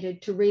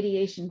related to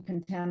radiation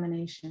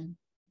contamination.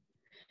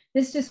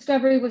 This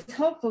discovery was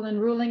helpful in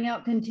ruling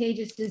out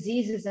contagious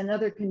diseases and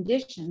other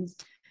conditions,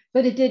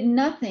 but it did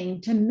nothing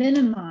to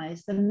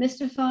minimize the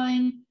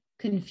mystifying,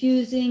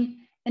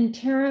 confusing, and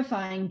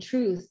terrifying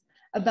truth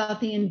about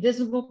the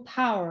invisible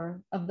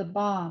power of the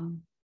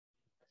bomb.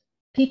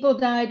 People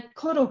died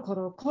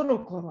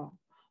koro,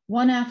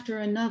 one after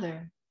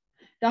another.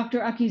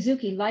 Dr.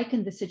 Akizuki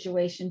likened the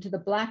situation to the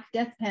Black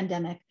Death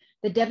pandemic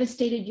that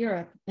devastated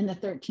Europe in the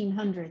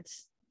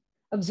 1300s.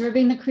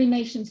 Observing the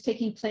cremations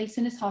taking place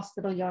in his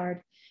hospital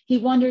yard, he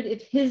wondered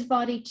if his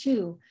body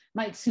too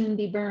might soon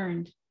be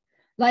burned.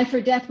 Life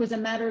or death was a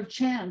matter of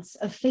chance,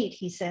 of fate,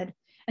 he said,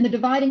 and the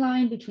dividing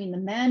line between the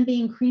man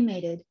being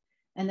cremated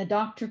and the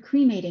doctor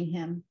cremating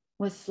him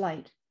was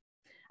slight.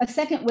 A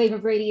second wave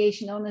of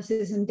radiation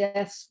illnesses and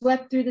deaths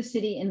swept through the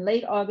city in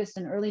late August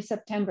and early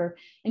September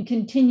and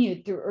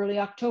continued through early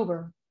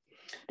October.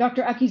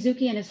 Dr.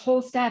 Akizuki and his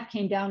whole staff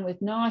came down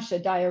with nausea,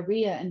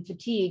 diarrhea, and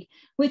fatigue,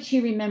 which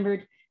he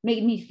remembered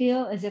made me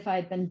feel as if I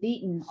had been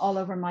beaten all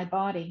over my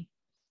body.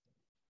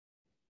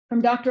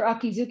 From Dr.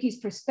 Akizuki's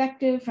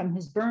perspective, from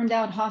his burned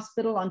out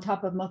hospital on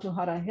top of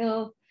Motohara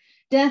Hill,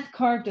 death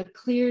carved a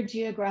clear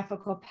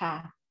geographical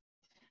path.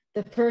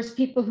 The first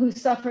people who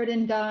suffered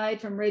and died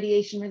from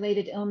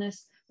radiation-related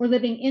illness were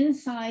living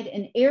inside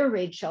an air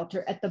raid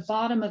shelter at the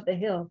bottom of the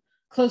hill,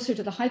 closer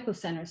to the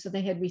hypocenter, so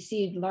they had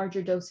received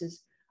larger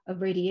doses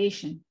of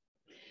radiation.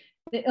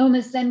 The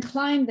illness then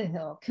climbed the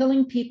hill,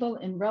 killing people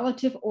in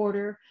relative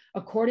order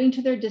according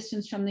to their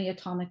distance from the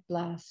atomic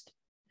blast.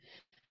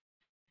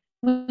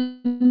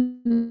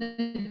 When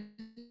the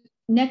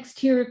next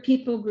tier of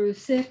people grew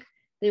sick,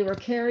 they were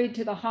carried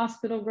to the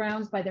hospital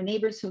grounds by their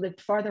neighbors who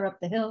lived farther up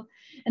the hill,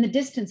 and the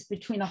distance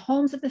between the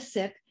homes of the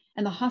sick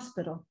and the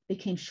hospital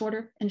became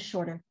shorter and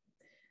shorter.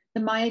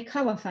 The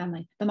Maekawa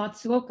family, the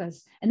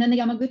Matsuokas, and then the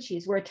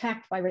Yamaguchis were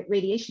attacked by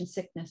radiation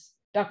sickness,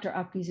 Dr.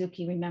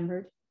 Akizuki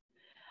remembered.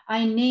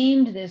 I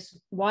named this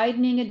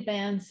widening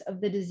advance of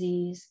the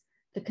disease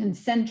the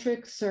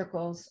concentric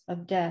circles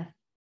of death.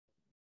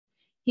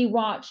 He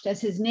watched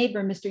as his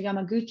neighbor, Mr.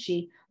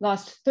 Yamaguchi,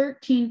 lost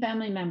 13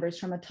 family members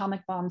from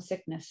atomic bomb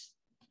sickness.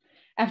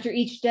 After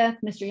each death,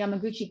 Mr.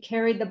 Yamaguchi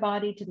carried the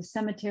body to the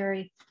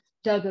cemetery,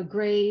 dug a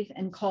grave,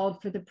 and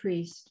called for the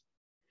priest.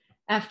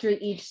 After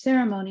each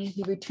ceremony,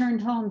 he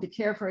returned home to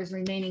care for his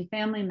remaining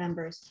family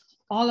members,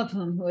 all of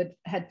whom who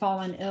had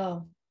fallen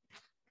ill.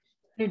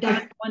 They're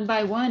dying one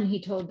by one,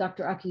 he told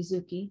Dr.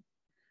 Akizuki.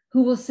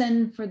 Who will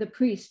send for the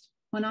priest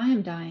when I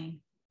am dying?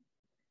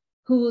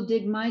 Who will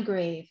dig my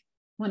grave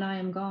when I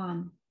am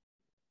gone?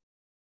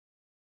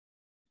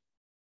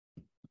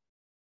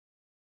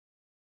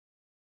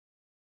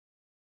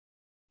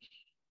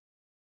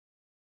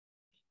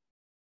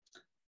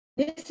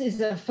 This is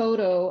a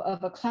photo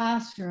of a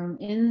classroom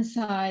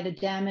inside a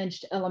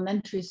damaged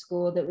elementary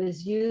school that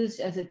was used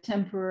as a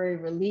temporary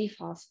relief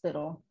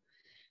hospital.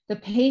 The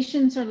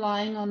patients are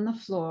lying on the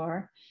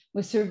floor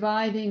with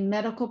surviving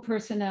medical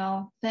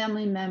personnel,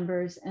 family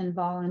members, and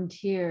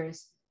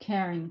volunteers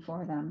caring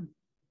for them.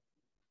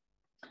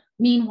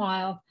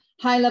 Meanwhile,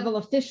 high-level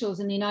officials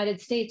in the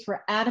United States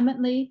were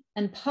adamantly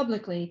and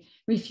publicly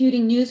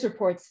refuting news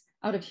reports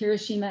out of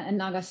Hiroshima and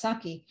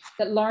Nagasaki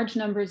that large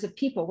numbers of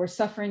people were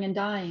suffering and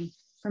dying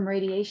from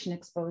radiation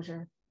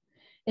exposure.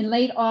 In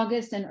late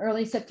August and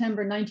early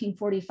September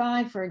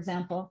 1945, for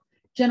example,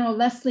 General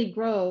Leslie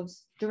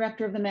Groves,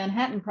 director of the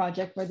Manhattan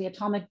Project where the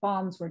atomic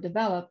bombs were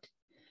developed,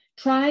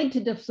 tried to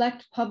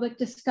deflect public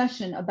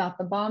discussion about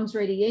the bomb's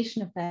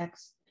radiation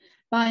effects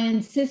by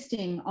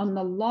insisting on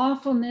the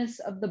lawfulness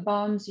of the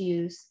bomb's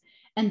use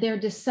and their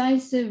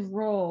decisive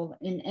role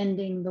in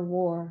ending the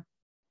war.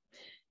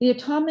 The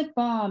atomic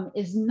bomb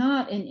is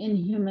not an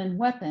inhuman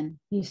weapon,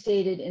 he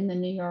stated in the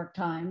New York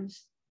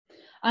Times.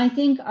 I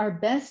think our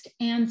best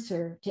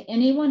answer to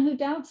anyone who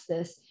doubts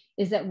this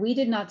is that we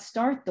did not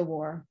start the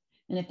war,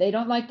 and if they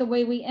don't like the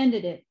way we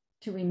ended it,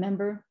 to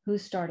remember who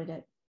started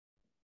it.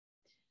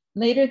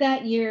 Later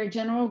that year,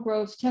 General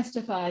Groves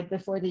testified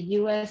before the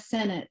US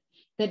Senate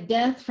that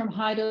death from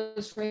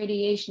high-dose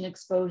radiation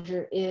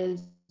exposure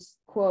is,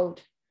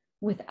 quote,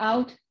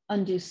 without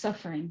undue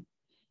suffering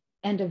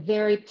and a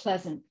very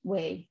pleasant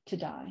way to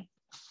die.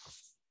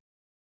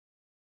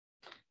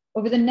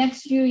 Over the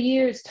next few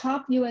years,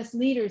 top US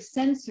leaders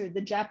censored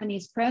the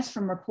Japanese press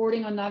from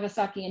reporting on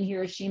Nagasaki and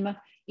Hiroshima,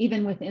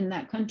 even within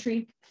that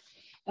country.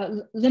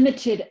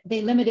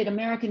 They limited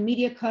American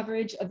media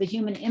coverage of the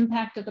human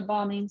impact of the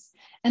bombings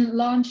and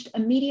launched a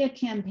media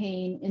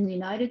campaign in the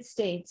United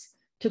States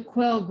to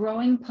quell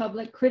growing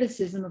public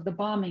criticism of the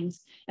bombings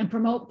and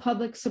promote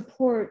public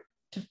support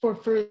for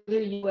further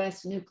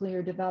US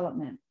nuclear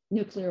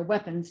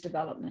weapons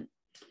development.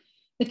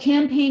 The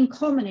campaign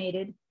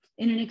culminated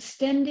in an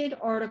extended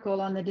article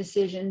on the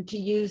decision to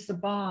use the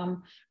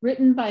bomb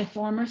written by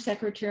former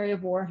Secretary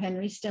of War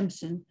Henry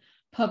Stimson,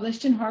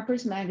 published in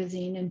Harper's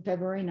Magazine in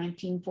February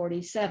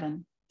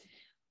 1947.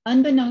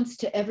 Unbeknownst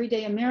to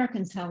everyday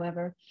Americans,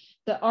 however,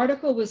 the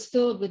article was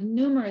filled with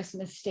numerous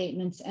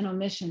misstatements and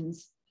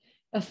omissions,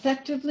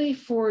 effectively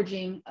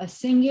forging a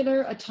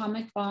singular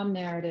atomic bomb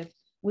narrative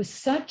with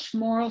such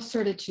moral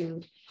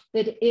certitude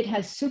that it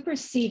has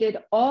superseded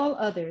all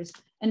others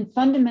and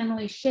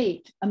fundamentally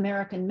shaped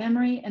American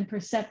memory and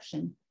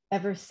perception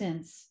ever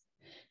since.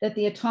 That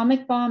the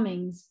atomic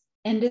bombings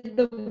ended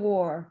the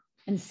war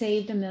and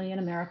saved 1 million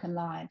American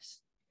lives.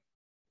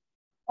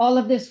 All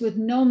of this with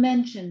no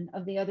mention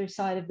of the other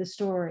side of the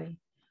story.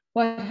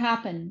 What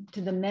happened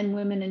to the men,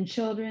 women, and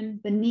children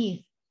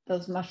beneath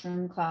those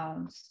mushroom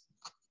clouds?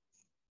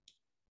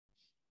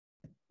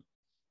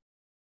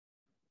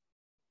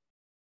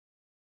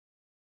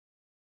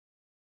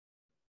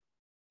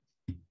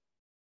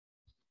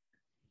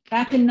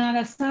 Back in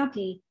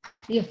Nagasaki,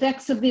 the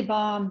effects of the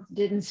bomb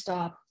didn't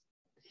stop.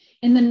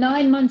 In the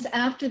 9 months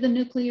after the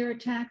nuclear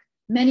attack,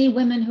 many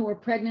women who were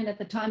pregnant at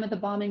the time of the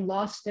bombing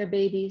lost their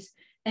babies,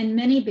 and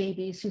many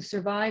babies who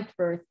survived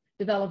birth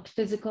developed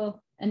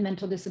physical and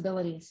mental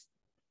disabilities.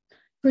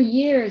 For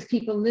years,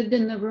 people lived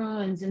in the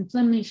ruins in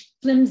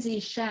flimsy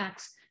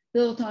shacks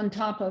built on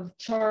top of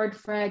charred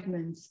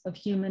fragments of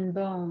human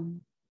bone,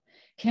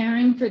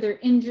 caring for their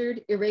injured,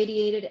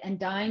 irradiated, and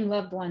dying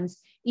loved ones,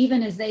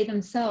 even as they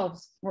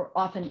themselves were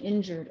often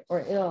injured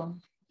or ill.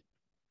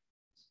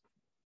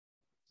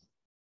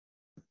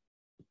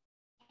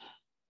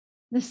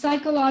 The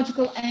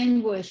psychological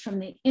anguish from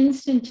the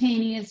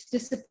instantaneous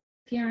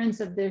disappearance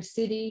of their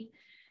city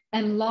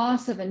and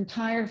loss of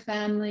entire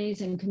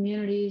families and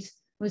communities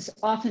was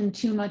often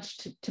too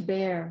much to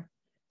bear.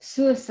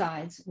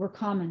 Suicides were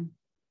common.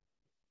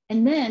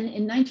 And then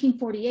in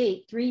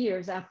 1948, 3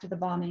 years after the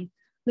bombing,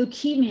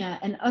 leukemia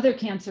and other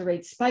cancer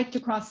rates spiked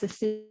across the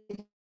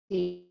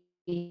city,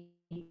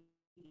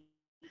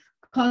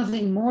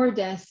 causing more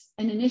deaths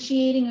and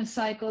initiating a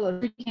cycle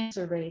of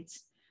cancer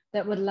rates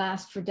that would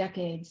last for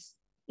decades.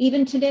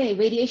 Even today,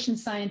 radiation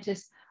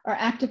scientists are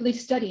actively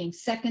studying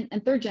second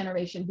and third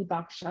generation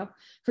hibakusha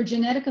for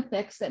genetic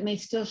effects that may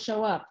still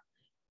show up,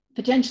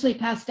 potentially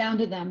passed down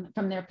to them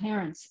from their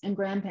parents and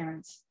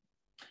grandparents,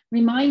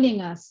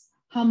 reminding us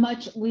how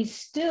much we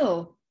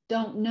still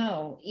don't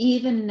know,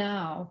 even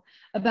now,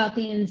 about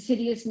the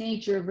insidious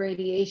nature of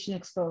radiation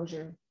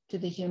exposure to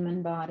the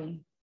human body.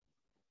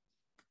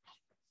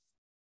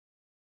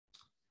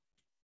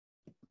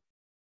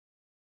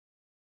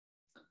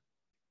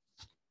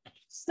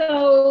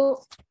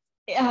 So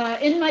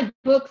in my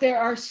book, there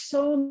are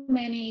so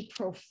many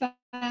profound,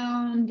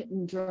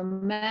 and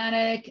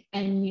dramatic,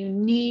 and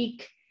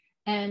unique,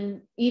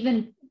 and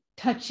even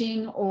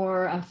touching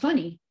or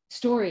funny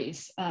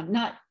stories.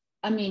 Not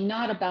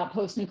about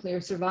post-nuclear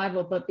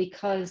survival, but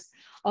because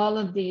all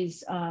of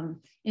these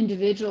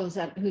individuals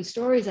whose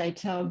stories I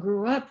tell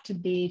grew up to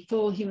be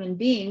full human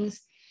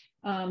beings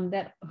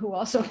who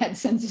also had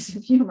senses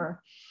of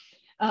humor.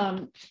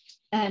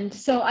 And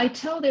so I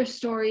tell their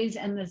stories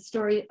and the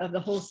story of the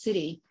whole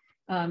city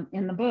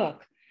in the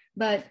book,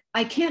 but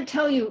I can't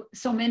tell you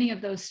so many of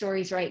those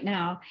stories right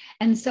now.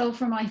 And so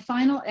for my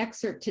final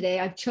excerpt today,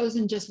 I've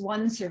chosen just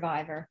one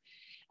survivor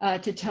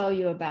to tell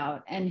you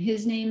about, and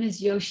his name is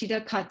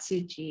Yoshida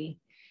Katsuji.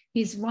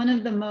 He's one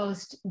of the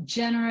most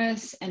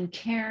generous and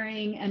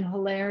caring and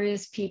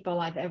hilarious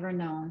people I've ever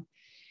known,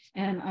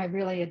 and I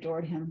really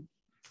adored him.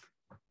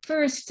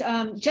 First,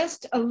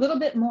 just a little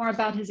bit more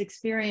about his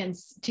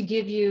experience to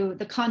give you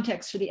the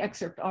context for the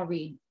excerpt I'll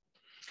read.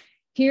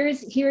 Here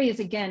he is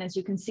again, as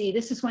you can see.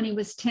 This is when he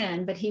was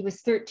 10, but he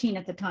was 13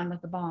 at the time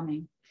of the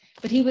bombing.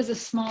 But he was a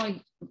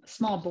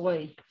small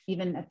boy,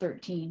 even at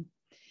 13.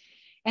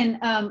 And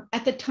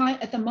at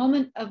the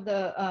moment of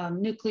the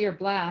nuclear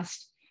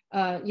blast,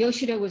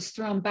 Yoshida was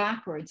thrown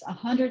backwards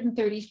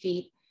 130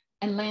 feet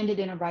and landed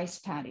in a rice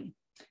paddy.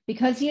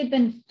 Because he had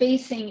been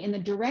facing in the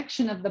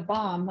direction of the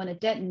bomb when it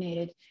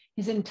detonated,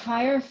 his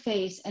entire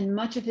face and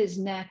much of his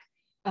neck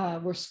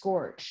were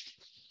scorched.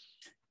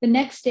 The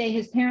next day,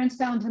 his parents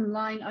found him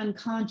lying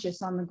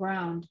unconscious on the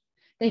ground.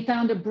 They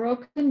found a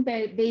broken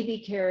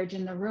baby carriage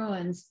in the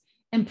ruins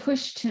and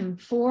pushed him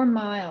 4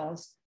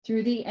 miles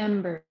through the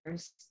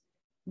embers,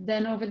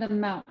 then over the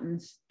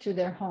mountains to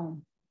their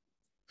home.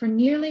 For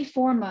nearly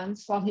 4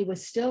 months, while he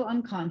was still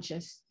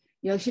unconscious,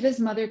 Yoshida's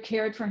mother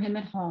cared for him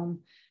at home,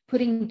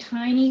 putting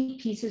tiny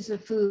pieces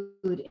of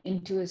food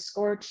into his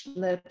scorched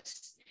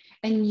lips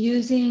and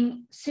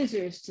using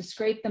scissors to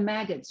scrape the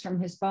maggots from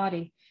his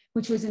body,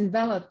 which was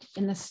enveloped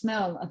in the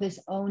smell of his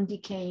own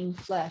decaying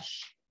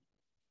flesh.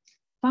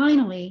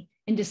 Finally,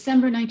 in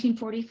December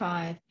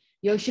 1945,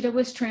 Yoshida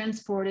was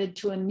transported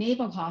to a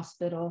naval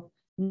hospital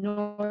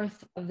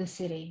north of the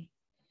city.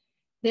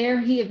 There,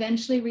 he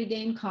eventually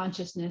regained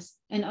consciousness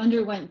and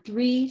underwent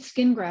 3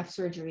 skin graft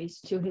surgeries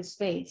to his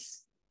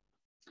face.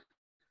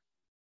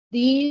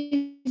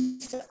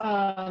 These,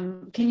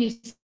 can you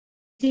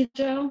see,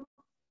 Joe?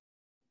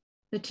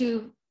 The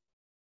 2,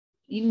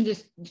 you can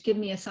just give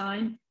me a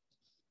sign.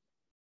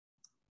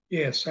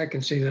 Yes, I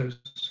can see those.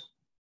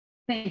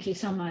 Thank you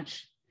so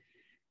much.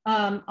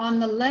 On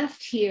the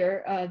left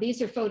here,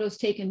 these are photos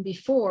taken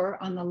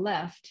before, on the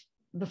left,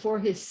 before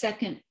his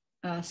second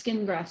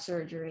skin graft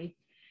surgery.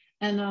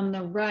 And on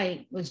the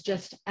right was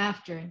just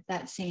after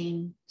that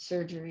same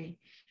surgery.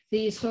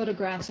 These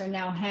photographs are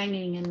now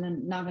hanging in the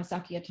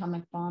Nagasaki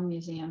Atomic Bomb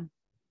Museum.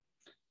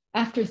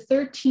 After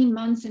 13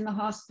 months in the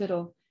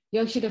hospital,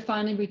 Yoshida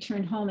finally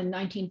returned home in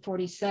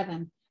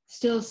 1947,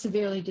 still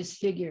severely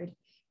disfigured.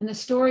 And the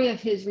story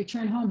of his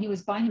return home, he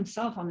was by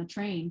himself on the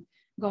train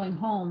going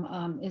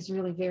home, is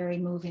really very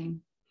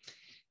moving.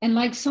 And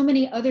like so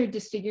many other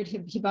disfigured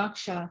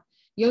hibakusha,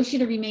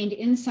 Yoshida remained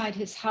inside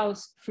his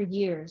house for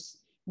years,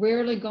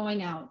 rarely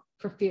going out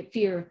for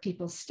fear of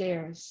people's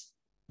stares.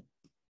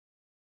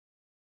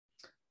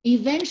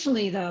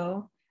 Eventually,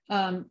 though,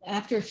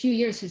 after a few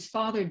years, his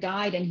father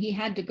died and he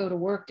had to go to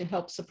work to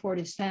help support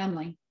his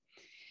family.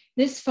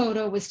 This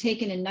photo was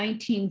taken in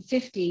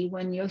 1950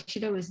 when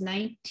Yoshida was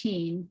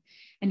 19,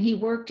 and he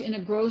worked in a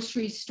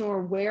grocery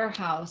store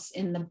warehouse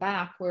in the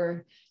back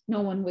where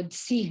no one would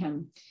see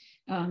him.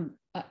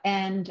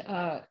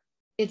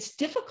 It's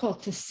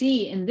difficult to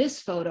see in this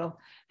photo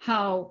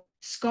how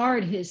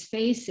scarred his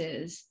face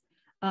is,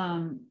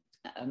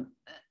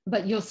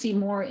 but you'll see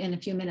more in a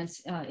few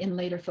minutes in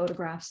later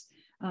photographs.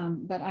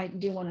 But I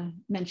do want to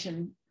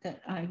mention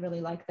that I really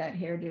like that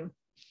hairdo.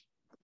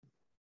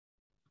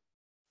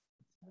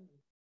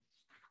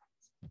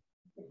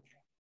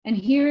 And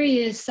here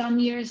he is some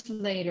years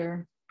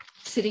later,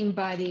 sitting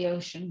by the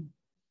ocean.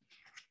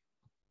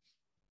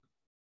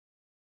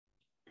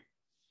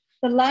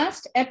 The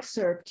last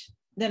excerpt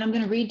that I'm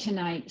going to read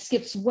tonight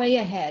skips way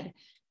ahead,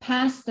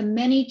 past the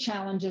many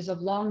challenges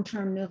of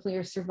long-term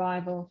nuclear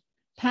survival,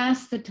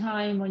 past the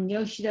time when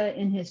Yoshida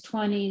in his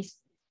 20s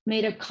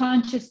made a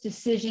conscious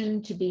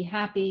decision to be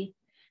happy,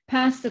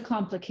 past the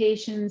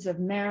complications of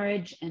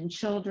marriage and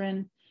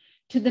children,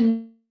 to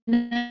the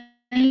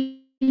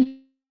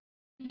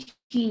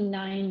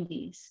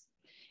 1990s.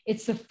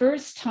 It's the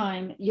first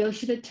time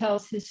Yoshida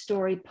tells his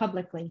story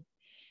publicly,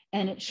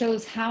 and it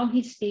shows how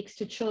he speaks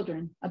to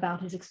children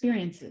about his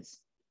experiences.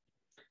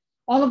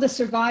 All of the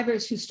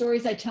survivors whose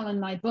stories I tell in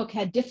my book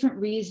had different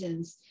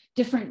reasons,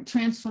 different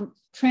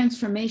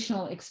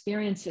transformational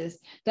experiences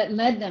that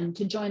led them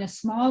to join a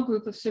small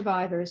group of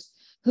survivors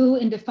who,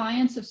 in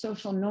defiance of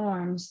social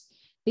norms,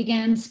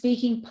 began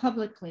speaking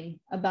publicly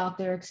about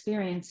their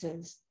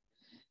experiences.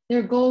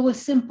 Their goal was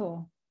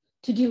simple: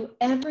 to do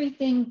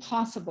everything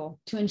possible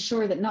to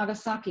ensure that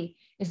Nagasaki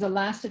is the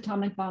last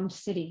atomic bomb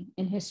city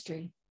in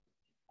history.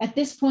 At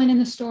this point in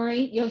the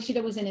story,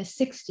 Yoshida was in his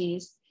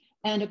 60s,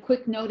 and a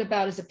quick note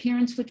about his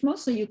appearance, which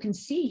mostly you can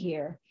see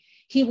here.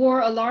 He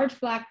wore a large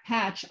black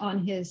patch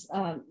on his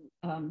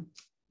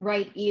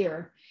right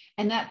ear,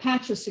 and that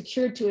patch was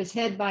secured to his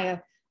head by an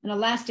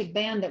elastic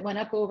band that went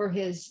up over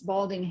his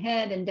balding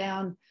head and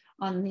down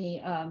on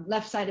the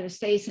left side of his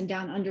face and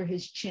down under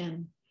his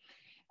chin.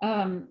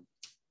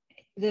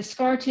 The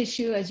scar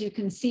tissue, as you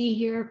can see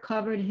here,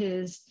 covered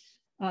his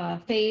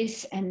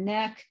face and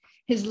neck.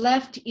 His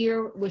left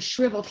ear was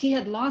shriveled. He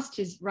had lost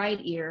his right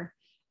ear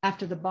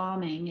after the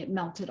bombing. It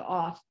melted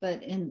off,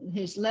 but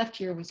his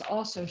left ear was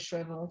also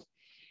shriveled.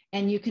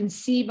 And you can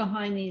see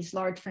behind these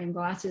large frame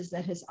glasses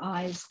that his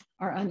eyes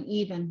are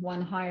uneven,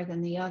 one higher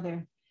than the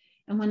other.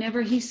 And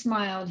whenever he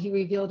smiled, he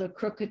revealed a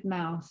crooked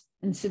mouth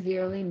and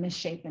severely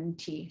misshapen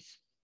teeth.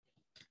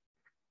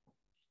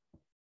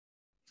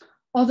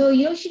 Although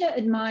Yoshida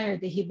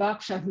admired the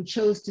hibakusha who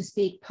chose to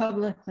speak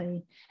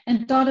publicly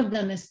and thought of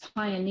them as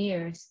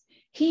pioneers,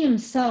 he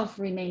himself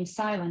remained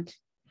silent.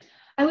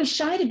 I was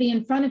shy to be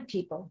in front of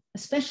people,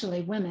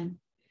 especially women.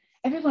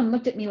 Everyone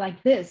looked at me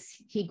like this,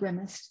 he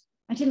grimaced.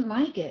 I didn't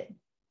like it.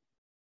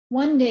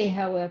 One day,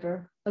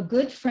 however, a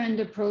good friend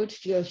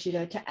approached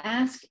Yoshida to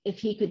ask if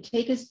he could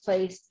take his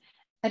place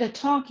at a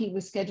talk he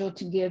was scheduled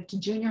to give to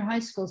junior high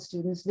school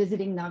students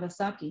visiting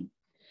Nagasaki.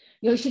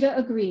 Yoshida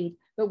agreed,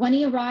 but when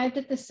he arrived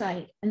at the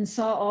site and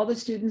saw all the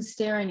students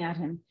staring at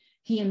him,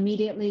 he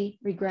immediately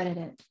regretted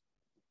it.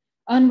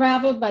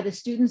 Unraveled by the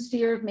students'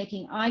 fear of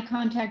making eye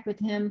contact with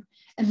him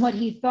and what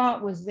he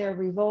thought was their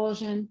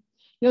revulsion,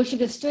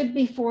 Yoshida stood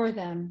before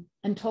them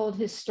and told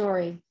his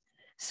story.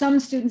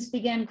 Some students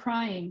began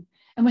crying,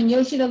 and when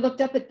Yoshida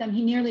looked up at them,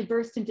 he nearly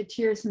burst into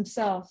tears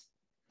himself.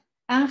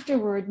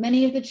 Afterward,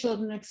 many of the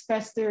children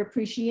expressed their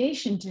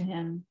appreciation to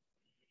him.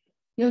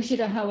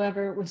 Yoshida,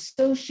 however, was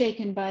so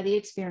shaken by the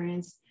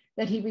experience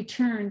that he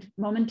returned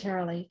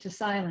momentarily to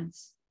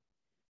silence,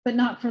 but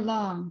not for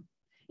long.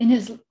 In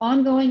his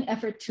ongoing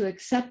effort to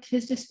accept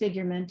his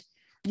disfigurement,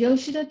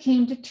 Yoshida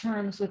came to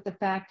terms with the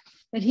fact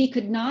that he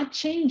could not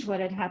change what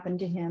had happened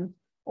to him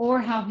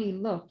or how he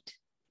looked,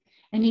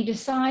 and he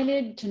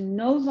decided to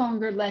no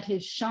longer let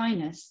his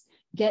shyness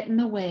get in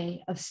the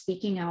way of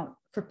speaking out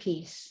for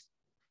peace.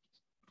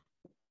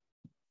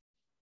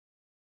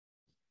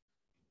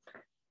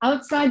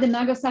 Outside the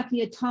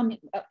Nagasaki atomic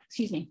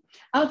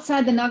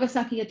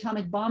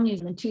bomb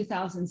museum in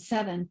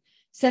 2007,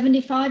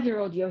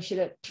 75-year-old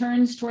Yoshida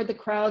turns toward the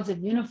crowds of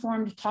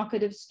uniformed,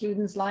 talkative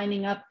students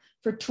lining up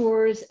for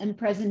tours and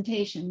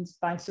presentations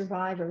by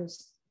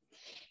survivors.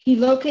 He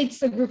locates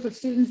the group of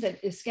students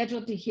that is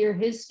scheduled to hear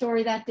his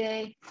story that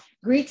day,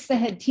 greets the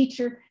head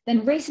teacher,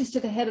 then races to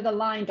the head of the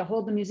line to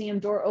hold the museum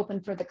door open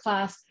for the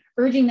class,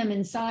 urging them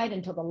inside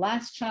until the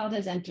last child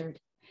has entered.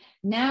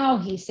 Now,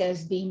 he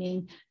says,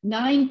 beaming,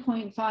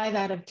 9.5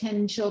 out of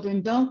 10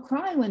 children don't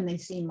cry when they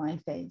see my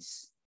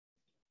face.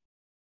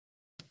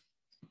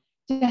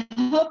 To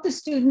help the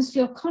students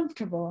feel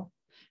comfortable,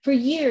 for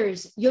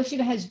years,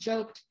 Yoshida has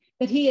joked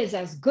that he is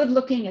as good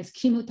looking as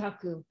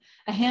Kimutaku,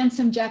 a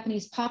handsome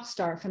Japanese pop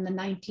star from the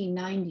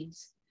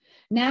 1990s.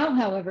 Now,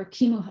 however,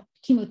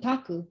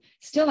 Kimutaku,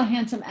 still a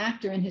handsome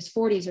actor in his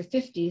 40s or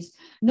 50s,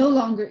 no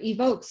longer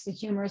evokes the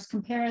humorous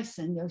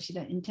comparison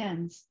Yoshida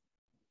intends.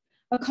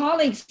 A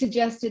colleague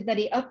suggested that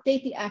he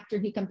update the actor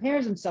he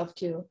compares himself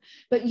to,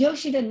 but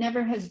Yoshida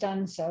never has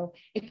done so,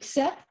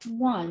 except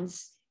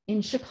once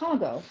in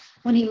Chicago,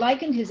 when he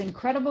likened his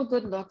incredible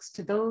good looks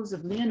to those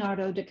of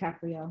Leonardo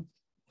DiCaprio.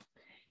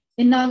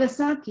 In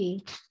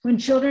Nagasaki, when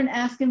children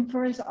ask him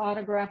for his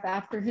autograph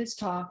after his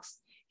talks,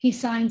 he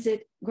signs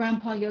it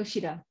Grandpa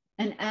Yoshida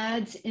and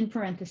adds in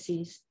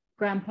parentheses,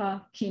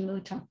 Grandpa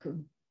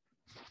Kimutaku.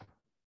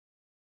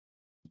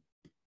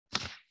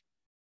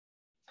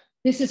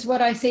 This is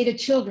what I say to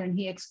children,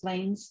 he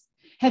explains.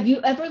 Have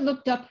you ever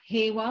looked up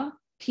Heiwa,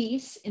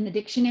 peace, in the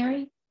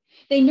dictionary?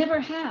 They never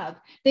have.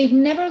 They've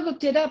never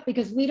looked it up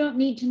because we don't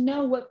need to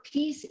know what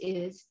peace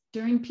is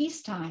during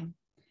peacetime.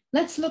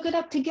 Let's look it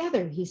up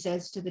together, he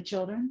says to the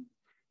children.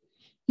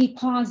 He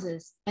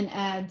pauses and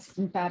adds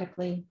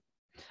emphatically,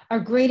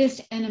 our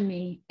greatest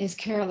enemy is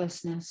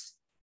carelessness.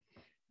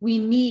 We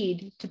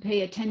need to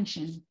pay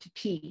attention to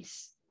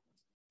peace.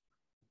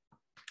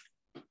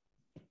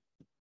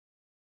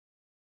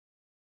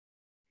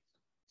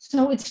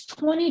 So it's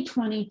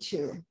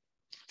 2022,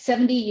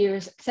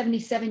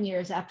 77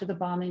 years after the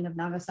bombing of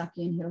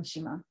Nagasaki and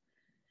Hiroshima.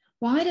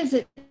 Why does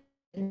it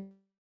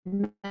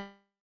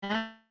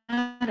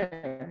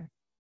matter?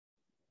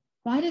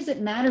 Why does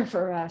it matter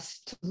for us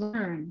to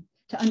learn,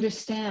 to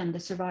understand the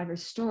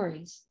survivors'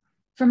 stories?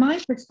 From my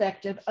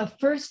perspective, a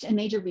first and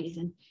major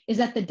reason is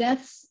that the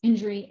deaths,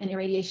 injury, and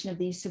irradiation of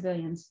these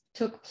civilians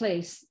took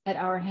place at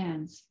our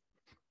hands.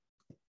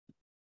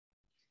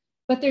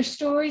 But their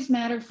stories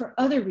matter for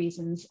other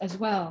reasons as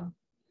well.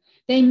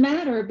 They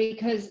matter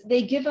because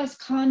they give us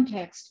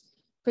context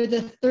for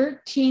the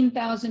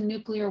 13,000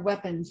 nuclear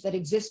weapons that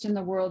exist in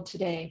the world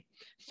today,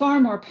 far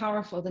more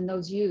powerful than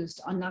those used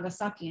on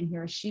Nagasaki and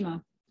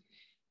Hiroshima.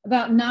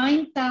 About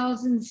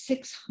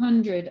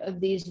 9,600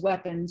 of these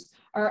weapons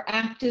are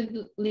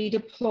actively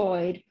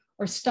deployed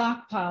or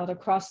stockpiled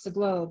across the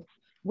globe,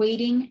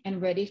 waiting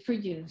and ready for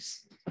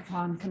use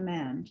upon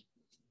command.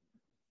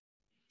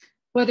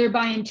 Whether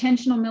by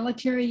intentional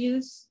military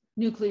use,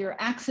 nuclear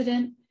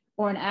accident,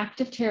 or an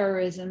act of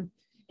terrorism,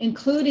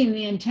 including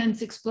the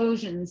intense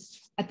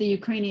explosions at the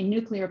Ukrainian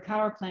nuclear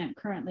power plant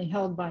currently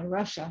held by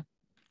Russia.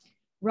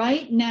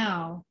 Right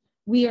now,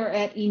 we are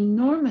at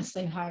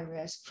enormously high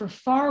risk for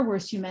far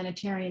worse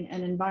humanitarian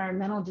and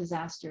environmental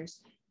disasters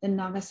than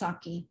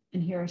Nagasaki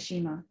and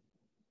Hiroshima.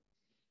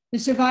 The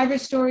survivor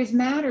stories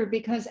matter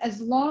because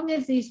as long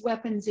as these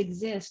weapons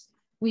exist,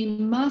 we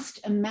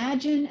must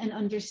imagine and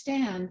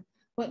understand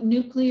what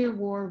nuclear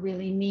war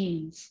really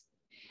means.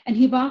 And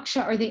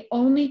hibakusha are the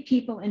only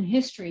people in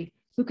history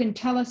who can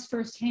tell us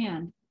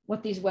firsthand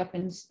what these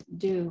weapons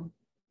do.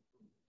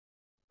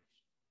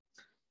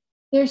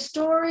 Their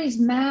stories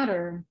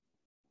matter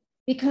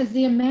because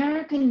the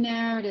American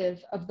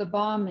narrative of the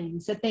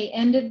bombings, that they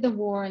ended the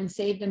war and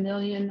saved 1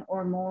 million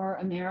or more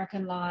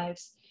American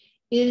lives,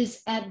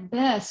 is at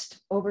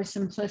best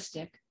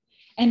oversimplistic.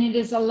 And it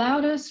has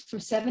allowed us for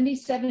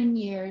 77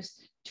 years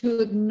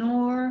to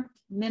ignore,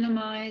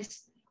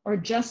 minimize, or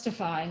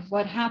justify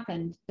what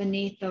happened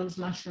beneath those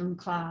mushroom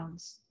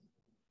clouds.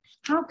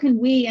 How can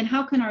we and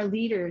how can our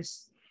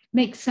leaders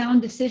make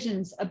sound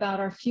decisions about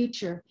our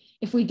future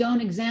if we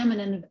don't examine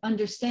and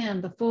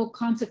understand the full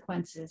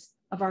consequences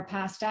of our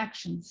past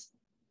actions?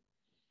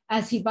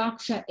 As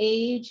Hibakusha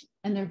age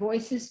and their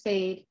voices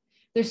fade,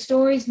 their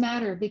stories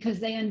matter because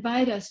they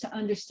invite us to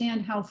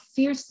understand how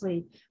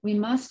fiercely we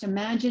must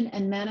imagine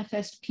and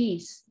manifest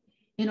peace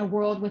in a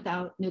world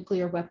without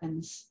nuclear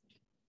weapons.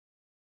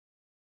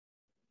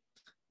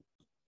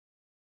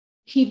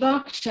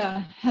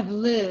 Hibakusha have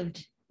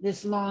lived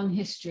this long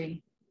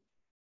history.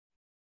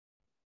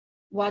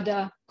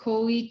 Wada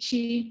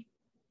Koichi,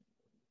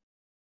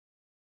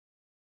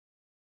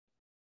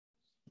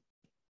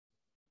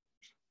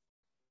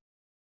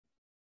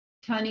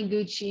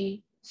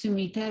 Taniguchi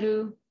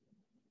Sumiteru,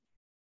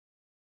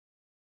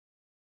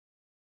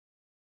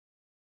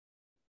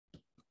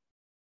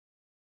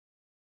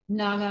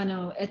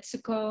 Nagano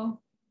Etsuko,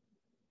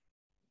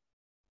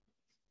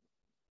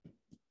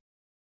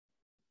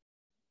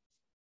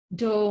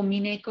 Do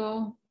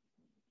Mineko,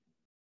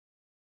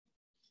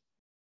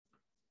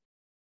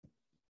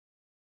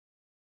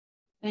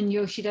 and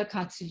Yoshida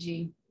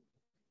Katsuji.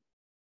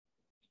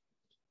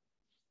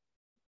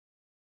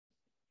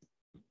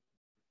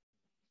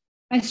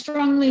 I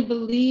strongly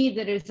believe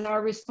that it is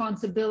our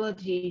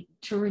responsibility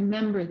to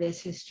remember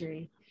this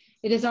history.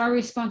 It is our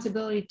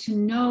responsibility to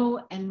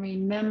know and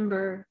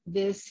remember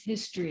this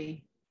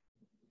history.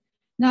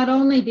 Not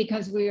only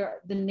because we are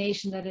the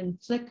nation that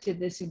inflicted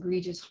this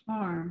egregious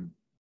harm,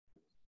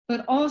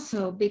 but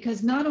also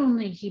because not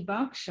only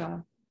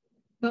Hibakusha,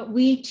 but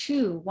we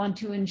too want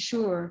to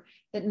ensure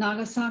that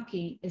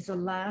Nagasaki is the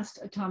last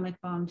atomic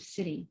bombed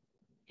city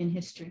in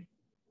history.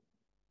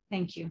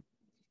 Thank you.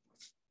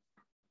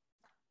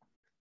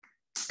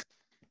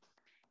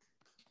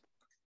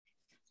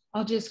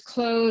 I'll just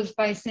close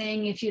by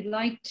saying, if you'd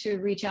like to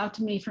reach out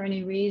to me for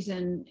any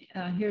reason,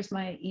 here's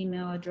my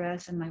email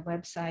address and my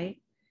website.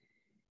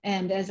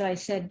 And as I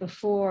said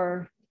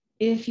before,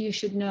 if you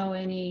should know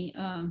any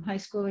high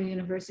school or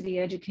university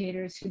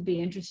educators who'd be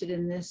interested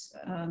in this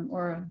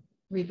or a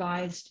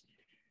revised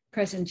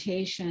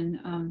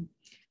presentation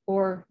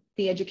or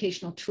the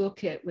educational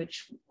toolkit,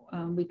 which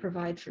we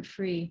provide for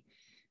free,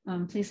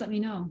 please let me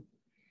know.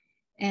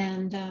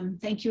 And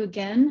thank you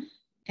again.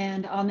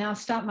 And I'll now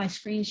stop my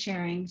screen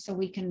sharing so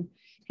we can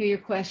hear your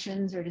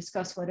questions or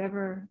discuss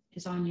whatever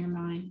is on your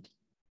mind.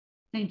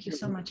 Thank you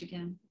so much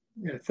again.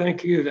 Yeah,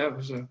 thank you. That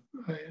was an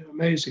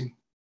amazing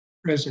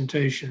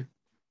presentation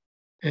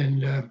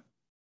and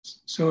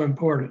so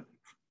important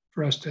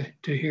for us to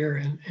hear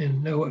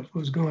and know what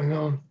was going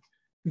on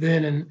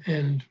then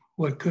and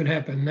what could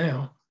happen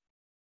now.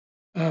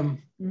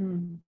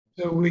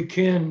 So we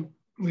can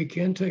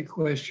take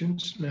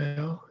questions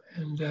now.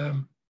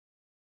 And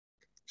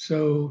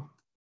so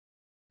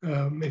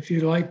if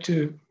you'd like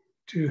to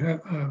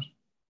have a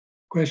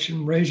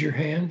question, raise your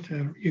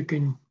hand. You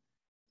can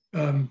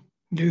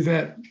do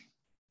that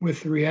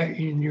with your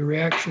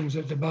reactions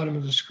at the bottom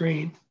of the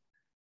screen.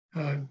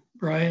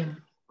 Brian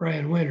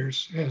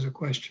Winters has a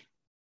question.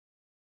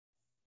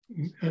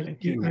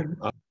 Thank you.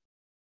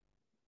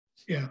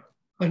 Yeah,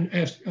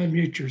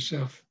 unmute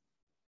yourself,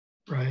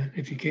 Brian,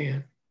 if you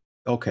can.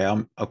 Okay,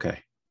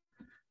 okay.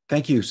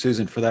 Thank you,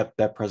 Susan, for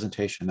that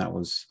presentation. That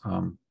was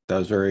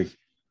very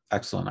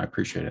excellent. I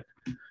appreciate it.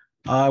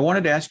 I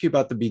wanted to ask you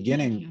about the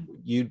beginning.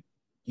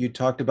 You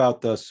talked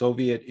about the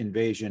Soviet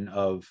invasion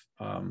of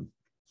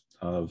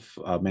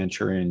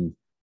Manchurian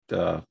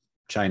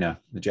China,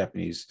 the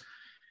Japanese.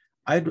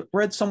 I'd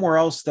read somewhere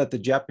else that the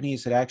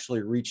Japanese had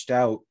actually reached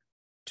out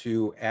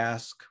to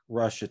ask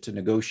Russia to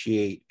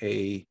negotiate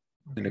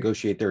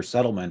their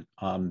settlement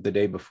the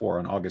day before,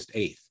 on August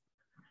 8th.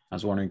 I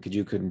was wondering, could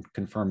you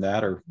confirm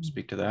that or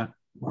speak to that?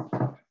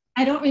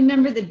 I don't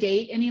remember the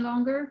date any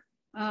longer.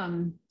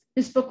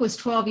 This book was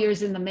 12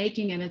 years in the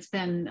making, and it's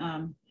been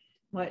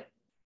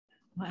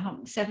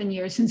 7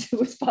 years since it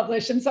was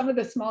published. And some of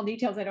the small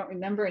details I don't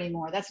remember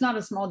anymore. That's not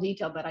a small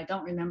detail, but I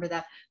don't remember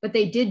that. But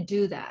they did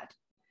do that.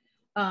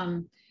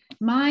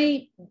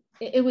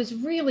 It was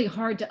really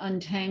hard to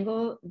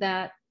untangle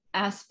that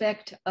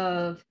aspect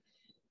of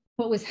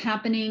what was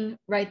happening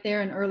right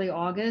there in early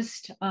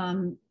August.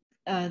 From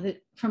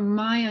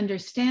my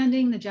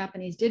understanding, the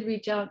Japanese did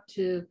reach out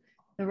to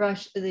the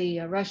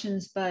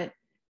Russians, but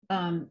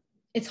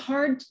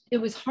it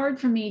was hard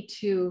for me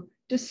to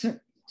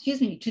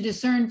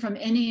discern from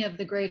any of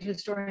the great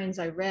historians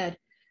I read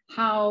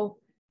how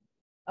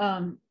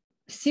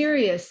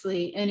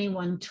seriously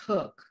anyone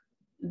took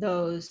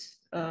those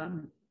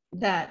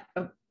that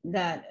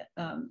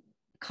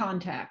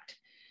contact.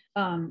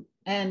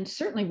 And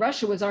certainly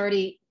Russia was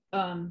already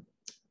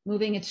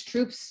moving its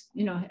troops,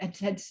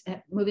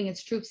 moving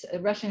its troops.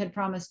 Russia had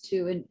promised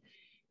to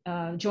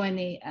join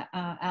the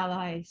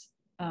Allies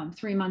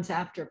 3 months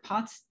after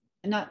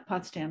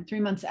 3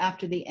 months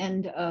after the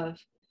end of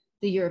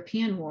the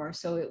European War.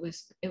 So it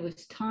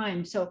was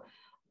time. So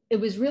it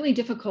was really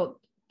difficult.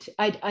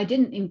 I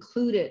didn't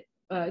include it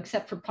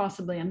except for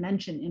possibly a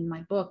mention in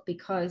my book,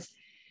 because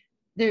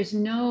there's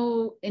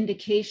no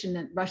indication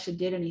that Russia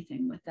did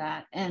anything with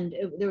that. And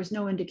there was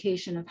no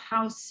indication of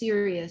how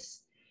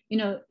serious,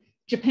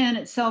 Japan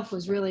itself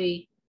was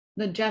really,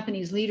 the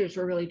Japanese leaders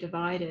were really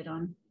divided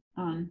on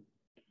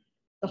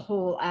the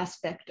whole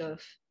aspect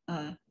of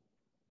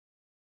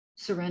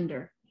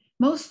surrender.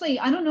 Mostly,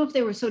 I don't know if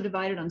they were so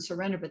divided on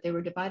surrender, but they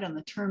were divided on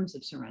the terms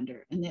of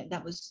surrender. And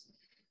that was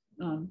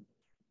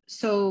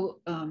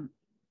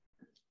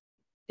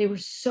they were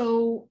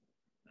so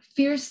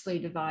fiercely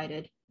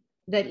divided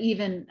that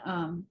even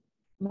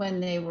when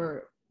they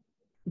were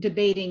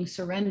debating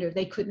surrender,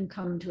 they couldn't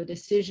come to a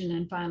decision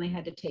and finally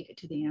had to take it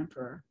to the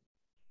emperor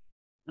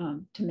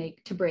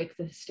to break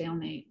the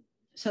stalemate.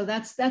 So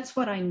that's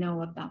what I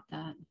know about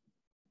that.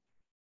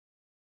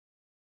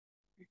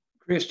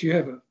 Chris, do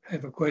you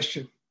have a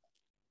question?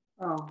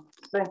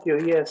 Thank you.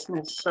 Yes,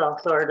 Ms.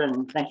 Southard,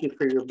 and thank you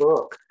for your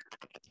book.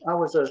 I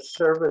was a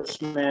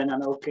serviceman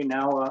in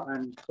Okinawa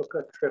and took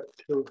a trip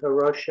to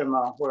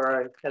Hiroshima,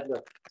 where I had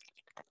the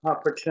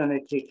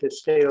opportunity to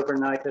stay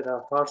overnight at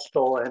a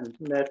hostel and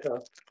met a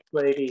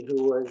lady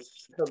who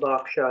was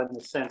hibakusha in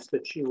the sense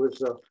that she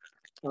was a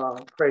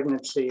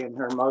pregnancy in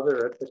her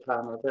mother at the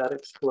time of that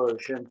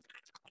explosion.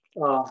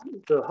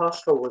 The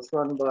hostel was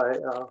run by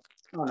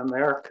an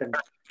American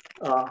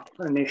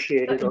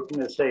initiated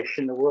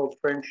organization, the World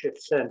Friendship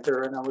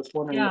Center, and I was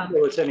wondering if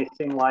there was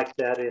anything like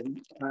that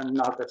in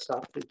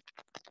Nagasaki.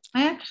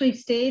 I actually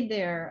stayed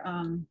there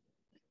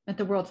at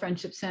the World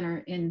Friendship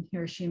Center in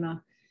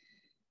Hiroshima.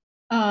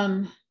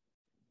 Not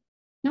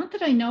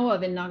that I know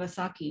of in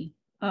Nagasaki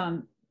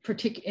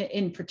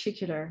in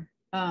particular.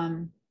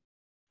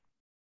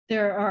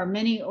 There are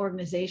many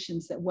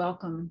organizations that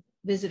welcome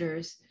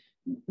visitors,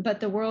 but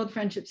the World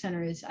Friendship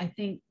Center is, I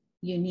think,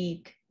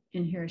 unique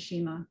in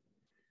Hiroshima.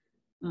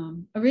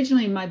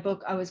 Originally in my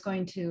book, I was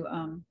going to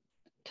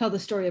tell the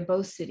story of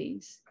both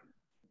cities.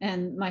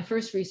 And my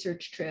first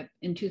research trip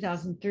in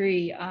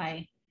 2003,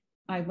 I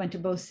went to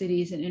both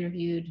cities and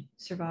interviewed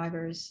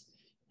survivors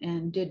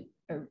and did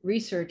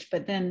research.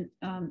 But then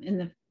in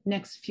the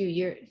next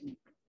year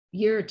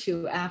or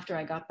two after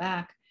I got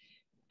back,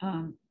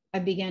 I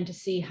began to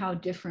see how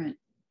different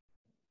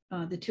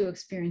the two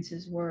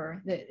experiences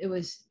were. That it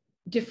was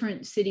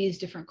different cities,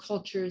 different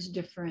cultures,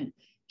 different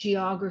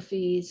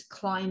geographies,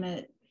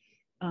 climate,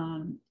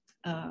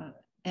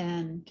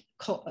 and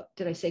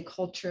did I say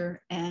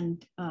culture,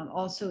 and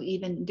also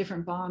even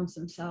different bombs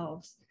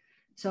themselves.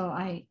 So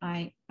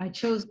I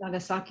chose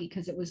Nagasaki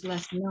because it was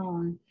less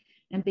known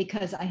and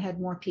because I had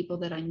more people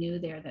that I knew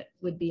there that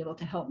would be able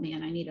to help me,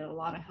 and I needed a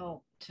lot of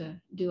help to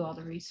do all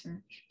the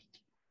research.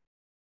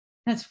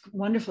 That's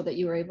wonderful that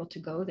you were able to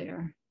go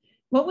there.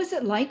 What was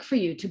it like for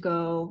you to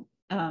go?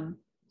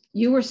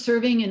 You were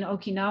serving in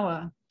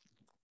Okinawa.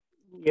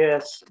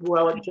 Yes,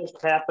 well, it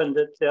just happened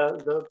that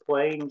the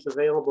planes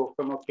available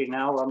from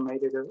Okinawa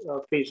made it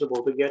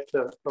feasible to get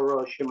to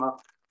Hiroshima.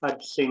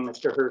 I'd seen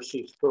Mr.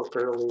 Hersey's book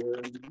earlier.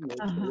 And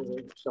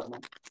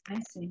I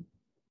see.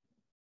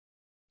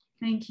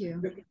 Thank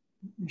you.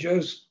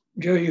 Joe,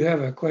 you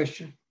have a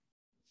question?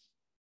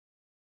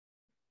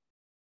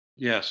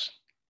 Yes.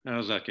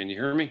 How's that? Can you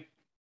hear me?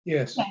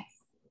 Yes.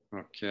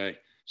 Okay.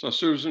 So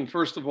Susan,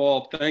 first of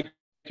all, thank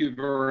you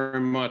very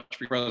much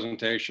for your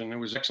presentation. It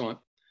was excellent.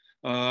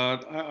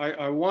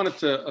 I wanted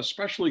to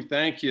especially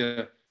thank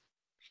you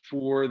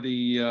for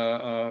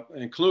the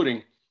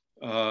including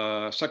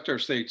Secretary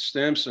of State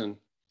Stimson,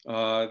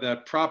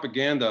 that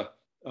propaganda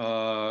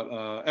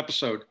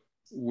episode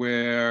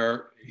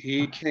where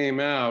he came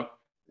out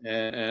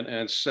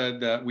and said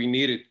that we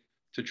needed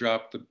to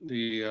drop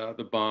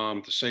the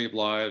bomb to save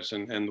lives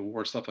and the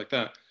war, stuff like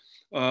that.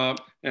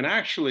 And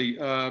actually,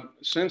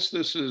 since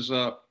this is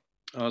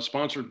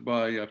sponsored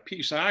by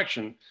Peace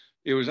Action,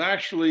 it was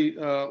actually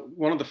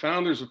one of the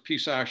founders of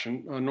Peace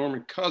Action,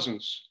 Norman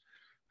Cousins,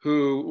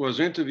 who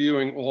was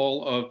interviewing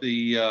all of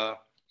the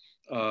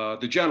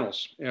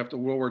generals after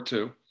World War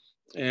II.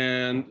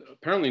 And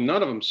apparently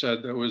none of them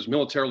said that it was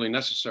militarily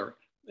necessary.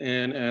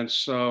 And it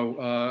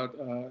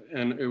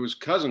was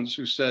Cousins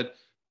who said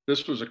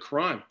this was a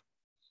crime.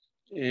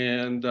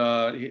 And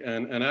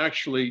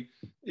actually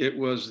it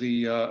was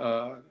the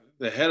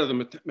head of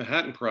the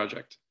Manhattan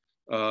Project,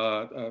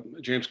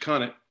 James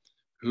Conant,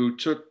 who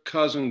took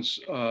Cousins'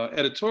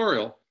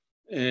 editorial,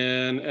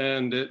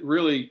 and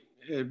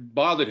it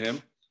bothered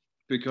him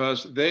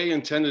because they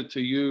intended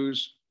to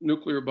use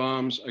nuclear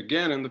bombs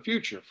again in the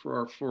future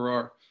for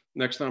our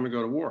next time we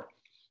go to war.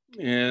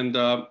 And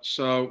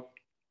so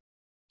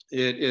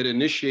it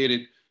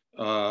initiated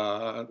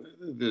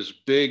this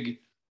big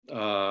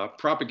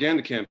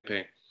propaganda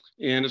campaign.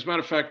 And as a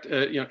matter of fact,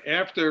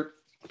 after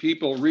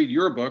people read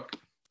your book,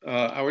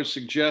 I would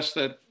suggest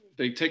that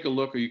they take a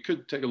look, or you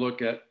could take a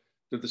look at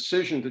the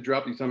decision to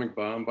drop the atomic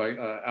bomb by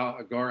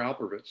Gar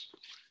Alperovitz.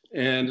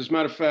 And as a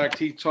matter of fact,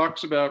 he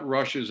talks about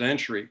Russia's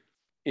entry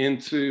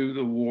into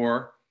the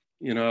war,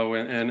 you know,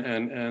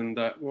 and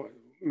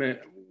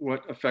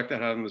what effect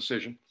that had on the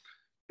decision.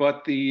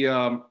 But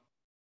the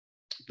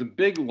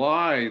big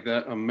lie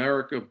that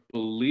America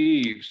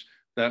believes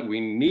that we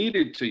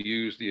needed to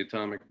use the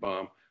atomic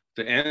bomb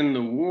to end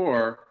the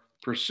war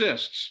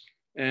persists.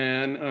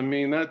 And I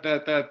mean,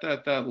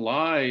 that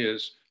lie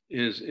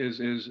is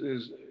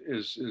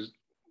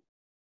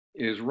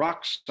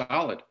rock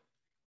solid.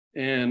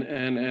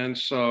 And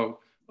so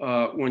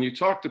when you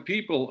talk to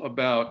people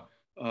about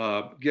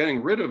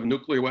getting rid of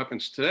nuclear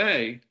weapons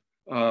today,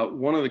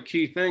 one of the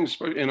key things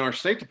in our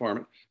State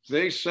Department,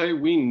 they say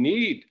we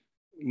need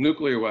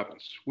nuclear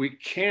weapons. We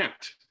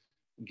can't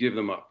give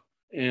them up.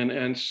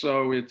 And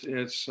so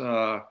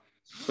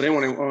but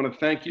anyway, I want to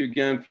thank you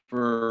again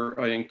for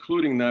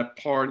including that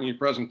part in your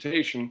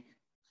presentation.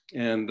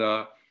 And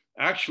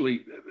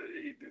actually,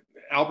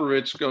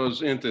 Alperovitz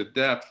goes into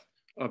depth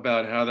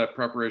about how that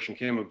preparation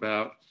came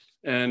about.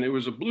 And it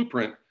was a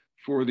blueprint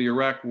for the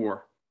Iraq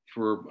War,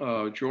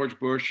 for George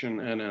Bush and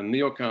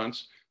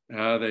neocons.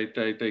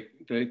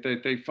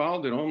 They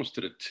followed it almost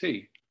to the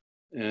T.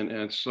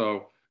 And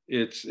so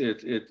it's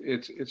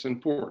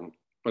important.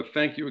 But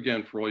thank you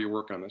again for all your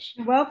work on this.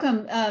 You're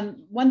welcome.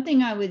 One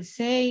thing I would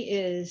say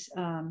is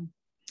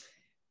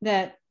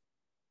that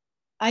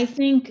I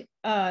think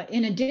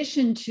in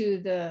addition to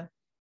the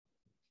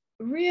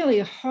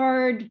really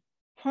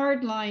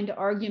hard-lined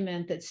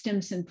argument that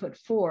Stimson put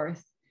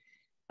forth,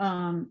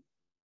 I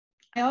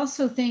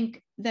also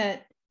think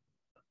that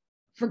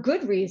for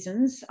good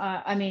reasons,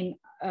 I mean,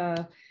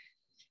 of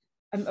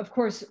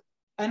course,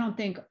 I don't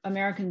think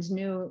Americans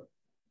knew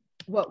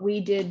what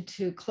we did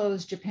to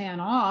close Japan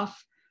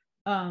off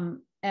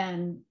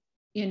and,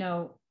 you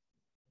know,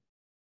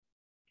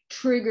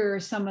 trigger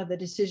some of the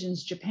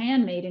decisions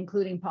Japan made,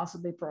 including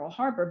possibly Pearl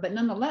Harbor. But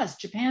nonetheless,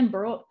 Japan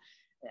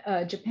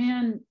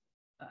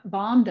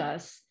bombed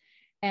us,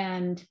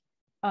 and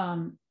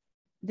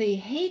the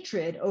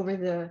hatred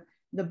over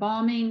the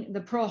bombing,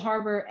 the Pearl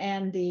Harbor,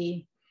 and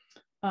the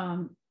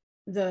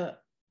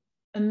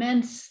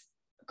immense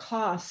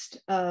cost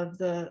of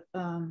the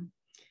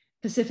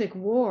Pacific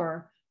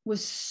War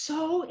was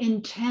so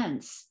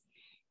intense,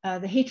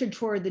 the hatred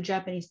toward the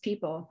Japanese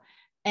people.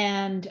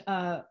 And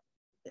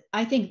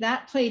I think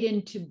that played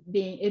into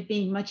it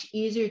being much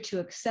easier to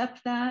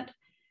accept that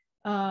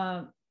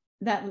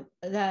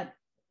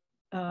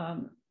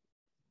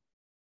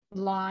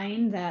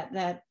line,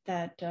 that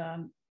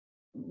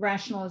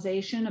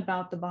rationalization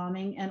about the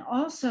bombing. And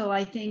also,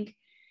 I think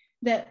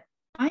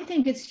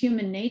it's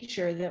human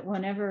nature that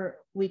whenever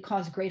we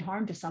cause great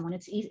harm to someone,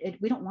 it's easy,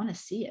 we don't want to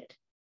see it.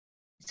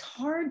 It's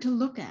hard to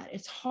look at.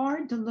 It's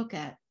hard to look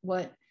at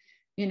what,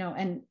 you know,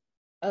 and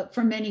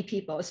for many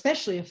people,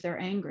 especially if they're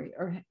angry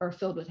or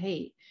filled with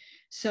hate.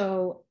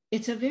 So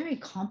it's a very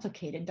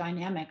complicated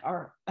dynamic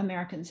our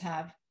Americans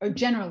have, or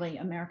generally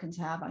Americans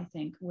have, I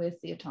think,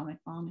 with the atomic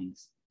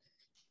bombings.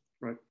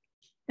 Right.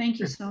 Thank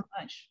you so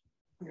much.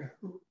 Yeah.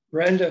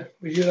 Randa,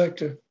 would you like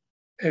to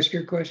ask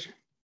your question?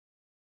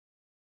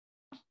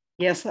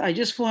 Yes, I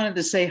just wanted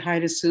to say hi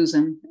to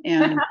Susan.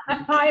 And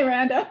hi,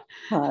 Randa.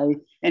 Hi.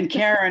 And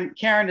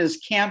Karen is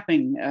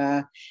camping,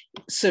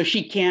 so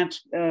she can't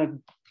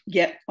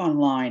get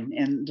online.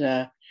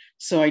 And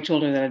so I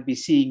told her that I'd be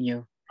seeing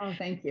you. Oh,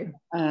 thank you.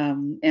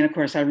 And of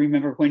course, I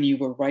remember when you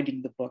were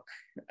writing the book.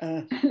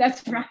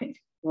 That's right.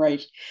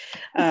 Right.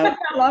 A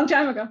long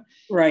time ago.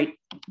 Right.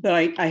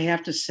 But I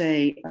have to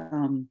say,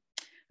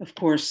 of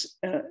course,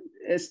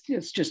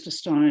 it's just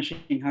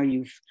astonishing how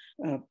you've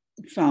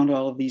found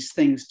all of these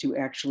things to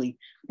actually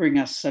bring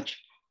us such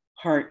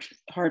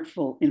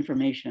heartful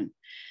information.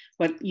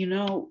 But, you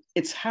know,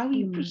 it's how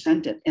you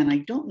present it. And I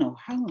don't know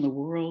how in the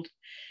world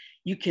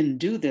you can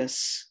do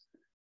this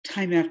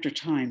time after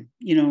time.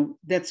 You know,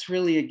 that's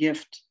really a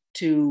gift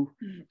to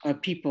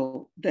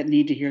people that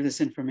need to hear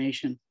this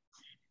information,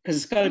 because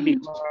it's got to be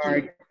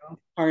hard.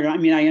 I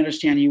mean, I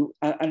understand you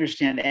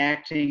understand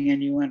acting,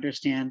 and you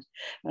understand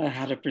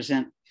how to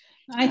present.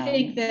 I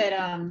think that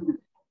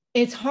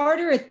it's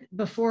harder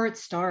before it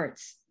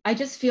starts. I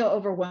just feel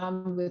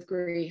overwhelmed with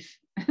grief.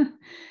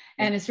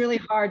 And it's really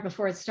hard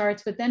before it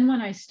starts. But then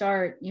when I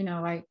start, you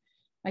know, I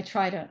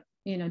try to,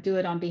 you know, do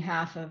it on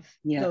behalf of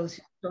those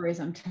stories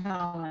I'm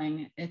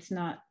telling. It's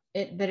not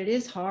it, but it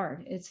is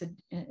hard. It's a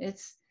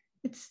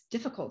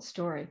difficult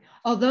story.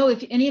 Although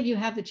if any of you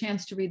have the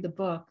chance to read the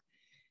book,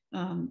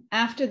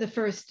 after the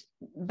first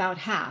about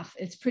half,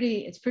 it's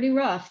pretty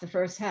rough, the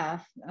first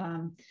half.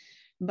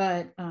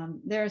 But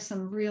there are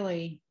some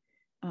really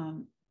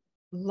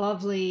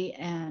lovely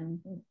and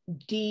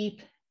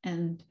deep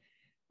and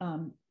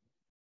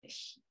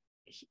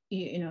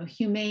you know,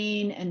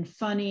 humane and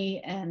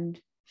funny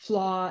and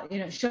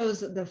it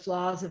shows the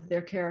flaws of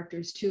their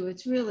characters too.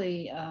 It's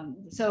really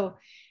so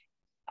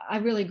I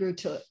really grew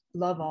to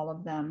love all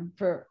of them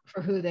for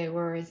who they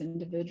were as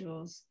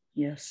individuals.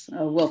 Yes.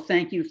 Well,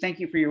 thank you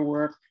for your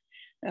work,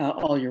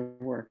 all your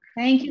work.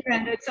 Thank you,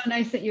 Brenda. It's so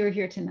nice that you were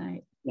here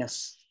tonight.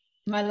 Yes.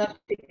 My love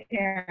to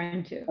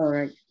Karen too. All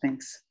right,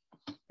 thanks.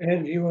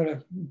 And you want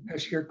to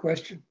ask your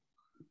question?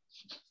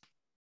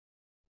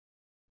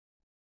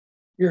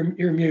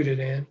 You're muted,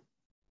 Anne.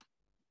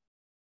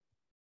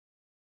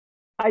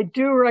 I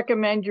do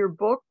recommend your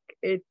book.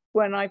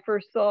 When I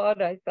first saw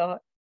it, I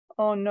thought,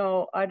 oh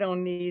no, I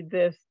don't need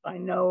this. I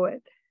know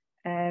it.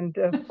 And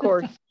of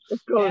course, it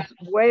goes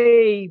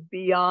way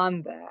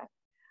beyond that.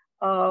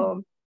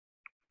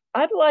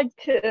 I'd like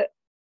to,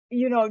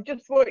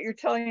 just what you're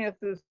telling us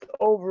is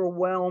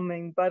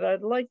overwhelming, but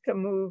I'd like to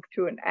move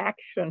to an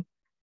action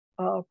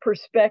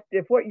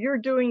perspective. What you're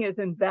doing is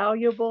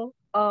invaluable.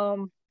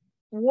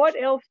 What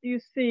else do you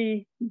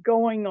see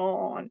going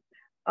on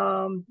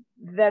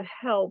that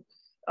helps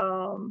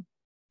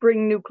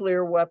bring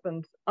nuclear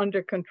weapons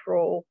under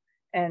control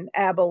and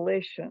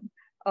abolition?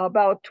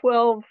 About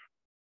 12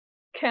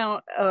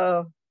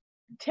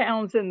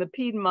 towns in the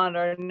Piedmont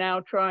are now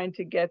trying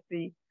to get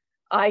the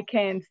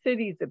ICANN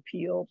Cities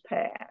Appeal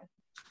passed.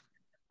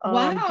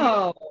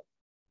 Wow.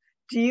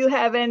 Do you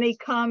have any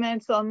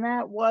comments on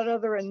that? What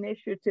other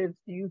initiatives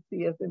do you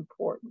see as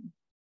important?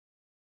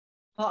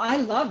 Well, I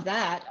love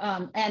that.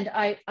 And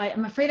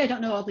I'm afraid I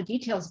don't know all the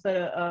details, but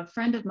a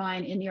friend of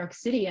mine in New York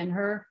City and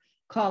her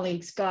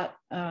colleagues got,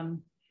 I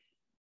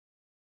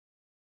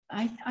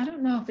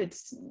don't know if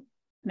it's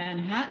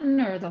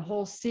Manhattan or the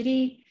whole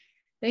city.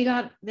 They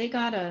got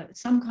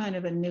some kind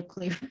of a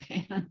nuclear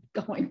ban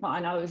going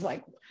on. I was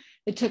like,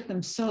 it took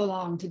them so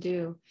long to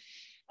do.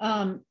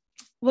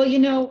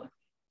 Well,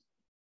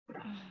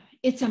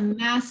 it's a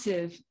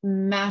massive,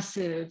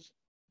 massive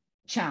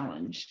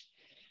challenge.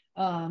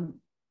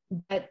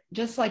 But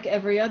just like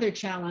every other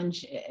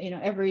challenge,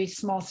 every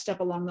small step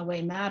along the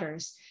way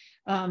matters.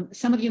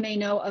 Some of you may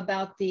know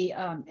about the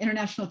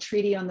International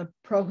Treaty on the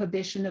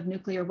Prohibition of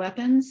Nuclear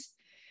Weapons.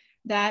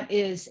 That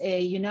is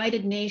a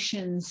United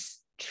Nations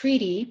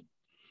treaty,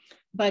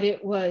 but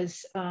it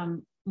was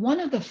one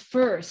of the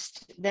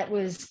first that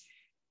was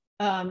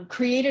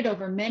created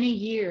over many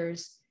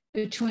years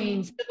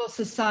between civil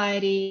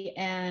society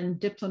and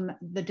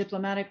the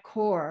diplomatic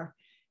corps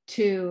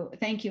to,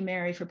 thank you,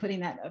 Mary, for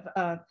putting that,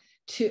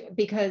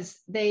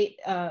 because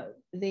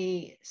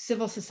the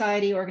civil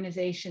society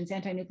organizations,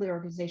 anti-nuclear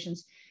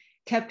organizations,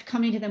 kept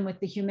coming to them with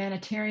the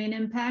humanitarian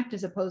impact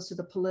as opposed to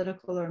the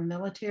political or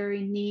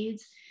military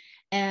needs.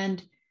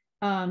 And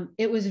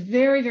it was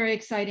very, very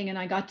exciting. And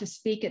I got to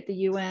speak at the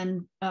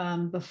UN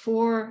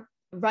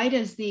right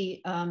as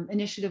the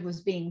initiative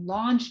was being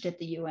launched at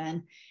the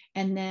UN.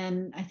 And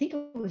then I think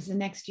it was the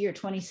next year,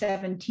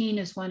 2017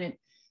 is when it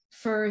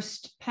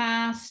first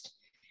passed.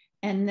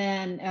 And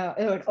then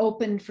it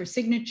opened for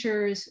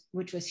signatures,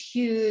 which was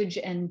huge.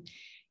 And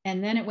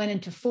then it went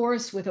into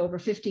force with over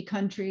 50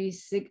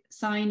 countries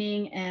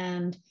signing.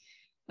 And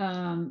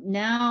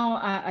now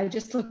I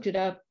just looked it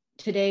up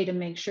today to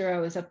make sure I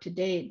was up to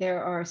date.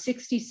 There are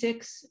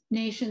 66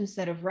 nations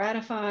that have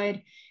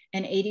ratified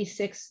and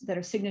 86 that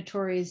are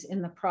signatories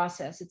in the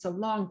process. It's a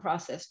long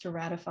process to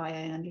ratify,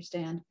 I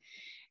understand.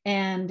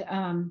 And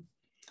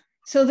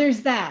so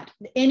there's that.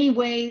 Any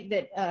way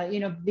that,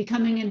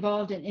 becoming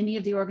involved in any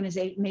of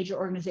the major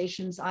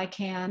organizations I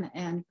can,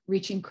 and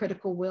reaching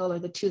critical will are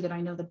the two that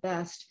I know the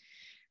best,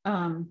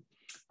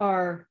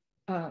 are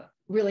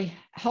really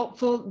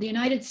helpful. The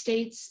United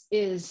States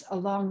is a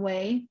long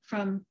way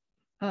from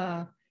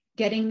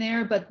getting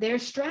there, but their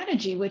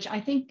strategy, which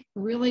I think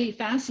really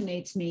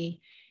fascinates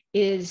me,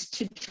 is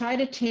to try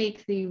to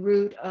take the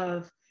route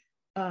of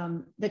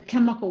the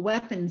chemical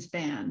weapons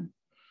ban,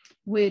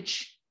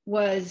 which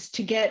was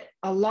to get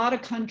a lot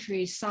of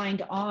countries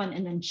signed on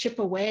and then chip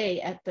away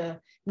at the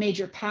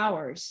major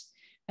powers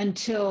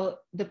until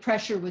the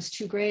pressure was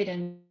too great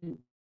and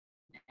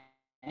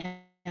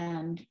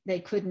they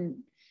couldn't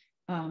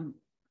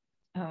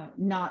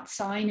not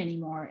sign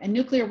anymore. And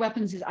nuclear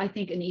weapons is, I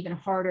think, an even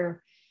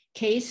harder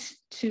case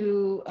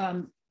to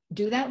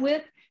do that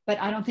with, but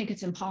I don't think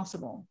it's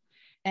impossible.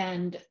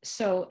 And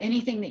so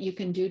anything that you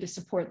can do to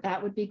support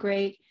that would be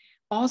great.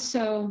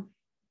 Also,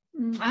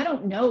 I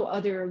don't know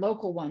other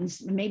local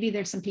ones. Maybe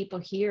there's some people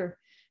here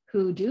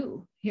who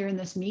do here in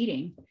this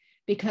meeting,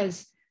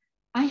 because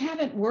I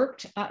haven't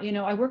worked,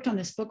 I worked on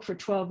this book for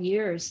 12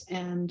 years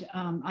and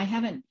I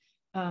haven't,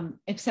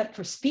 except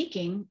for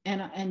speaking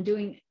and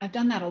doing, I've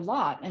done that a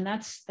lot. And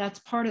that's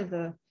part of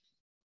the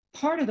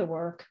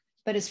work.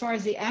 But as far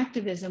as the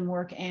activism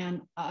work,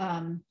 and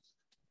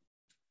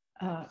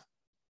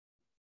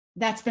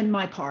that's been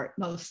my part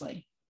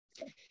mostly.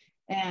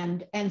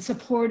 And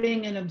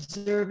supporting and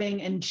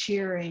observing and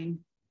cheering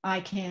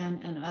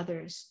ICANN and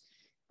others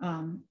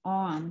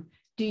on.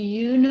 Do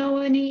you know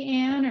any,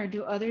 Anne, or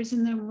do others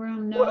in the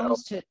room know? Well,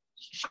 to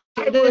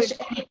share this?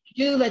 And if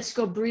you do, let's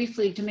go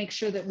briefly to make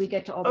sure that we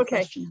get to all the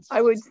questions.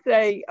 I would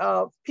say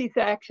Peace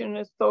Action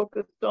is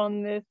focused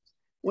on this.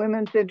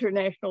 Women's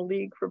International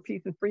League for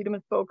Peace and Freedom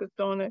is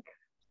focused on it.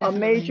 Definitely.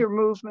 A major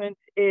movement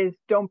is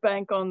Don't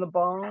Bank on the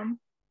Bomb.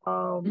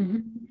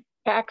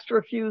 Tax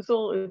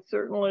refusal is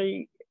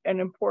certainly an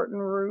important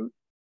route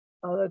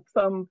that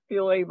some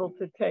feel able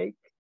to take.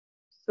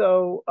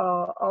 So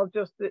I'll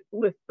just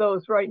list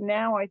those right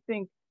now. I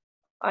think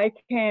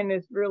ICANN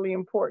is really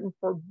important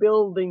for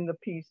building the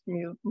peace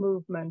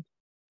movement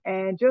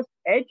and just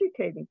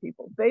educating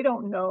people. They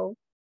don't know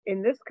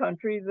in this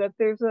country that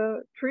there's a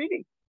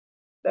treaty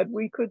that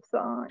we could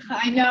sign.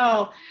 I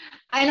know,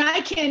 and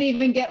I can't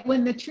even get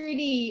when the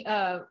treaty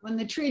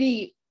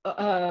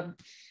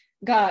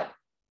got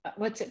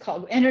what's it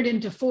called, entered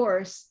into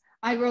force.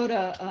 I wrote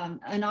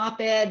an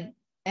op-ed,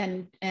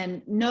 and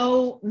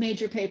no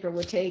major paper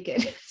would take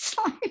it. It's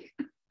like,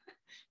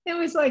 it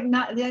was like,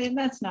 not,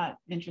 that's not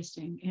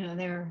interesting. You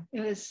know,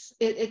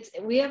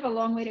 we have a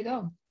long way to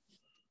go.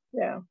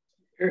 Yeah.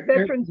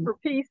 Veterans for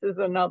Peace is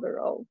another.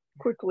 I'll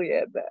quickly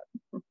add that.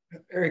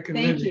 Eric and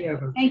Thank Lindsay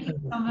you. Thank you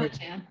so much,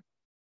 Ann.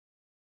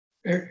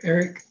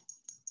 Eric,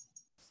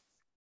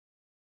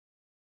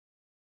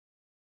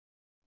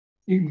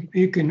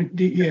 you can,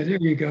 yeah, there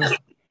you go.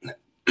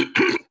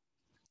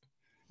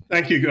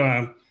 Thank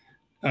you,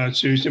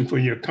 Susan, for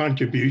your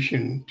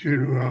contribution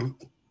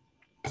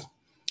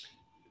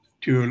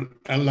to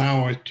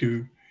allow us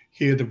to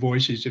hear the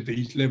voices of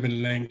these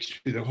living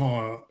links to the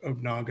horror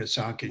of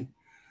Nagasaki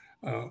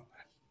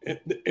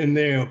and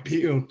their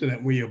appeal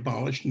that we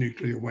abolish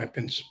nuclear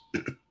weapons.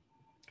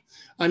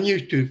 I'm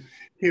used to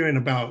hearing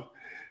about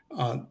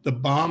the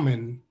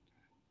bombing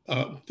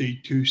of the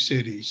two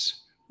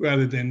cities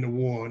rather than the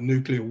war,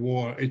 nuclear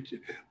war. It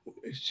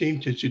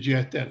seemed to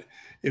suggest that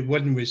it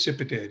wasn't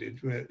reciprocated,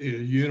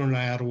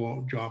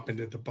 unilateral drop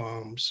into the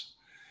bombs.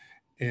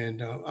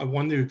 And I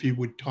wonder if you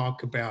would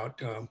talk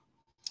about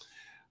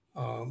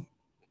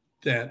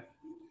that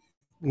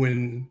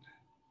when,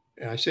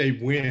 I say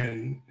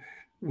when,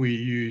 we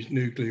use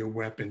nuclear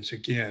weapons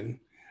again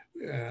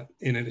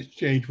in an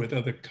exchange with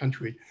other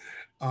country,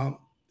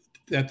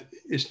 that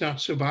it's not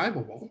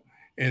survivable.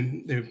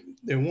 And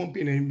there won't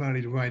be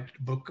anybody to write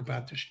a book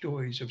about the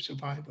stories of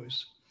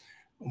survivors.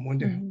 I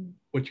wonder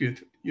what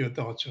your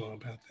thoughts are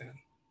about that.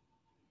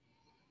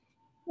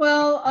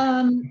 Well,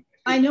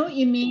 I know what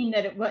you mean,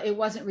 that it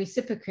wasn't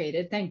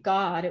reciprocated. Thank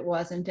God it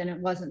wasn't, and it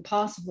wasn't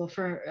possible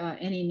for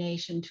any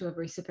nation to have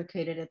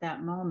reciprocated at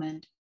that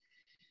moment.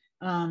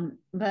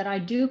 But I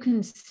do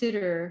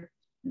consider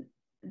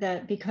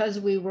that because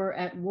we were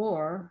at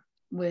war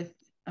with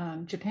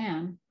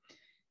Japan,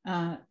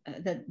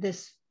 that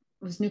this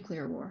was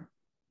nuclear war.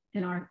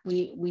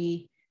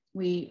 We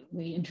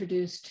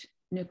introduced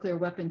nuclear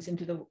weapons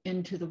into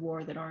the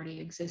war that already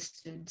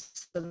existed.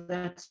 So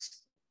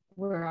that's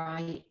where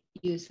I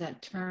use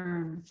that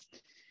term.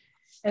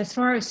 As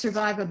far as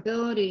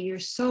survivability, you're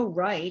so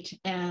right,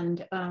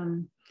 and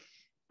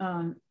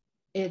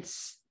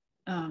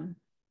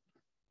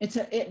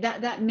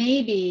that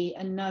may be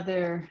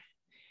another.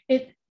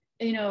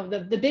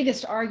 The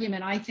biggest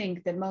argument I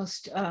think that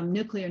most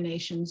nuclear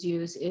nations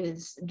use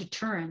is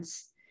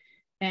deterrence,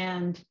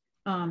 and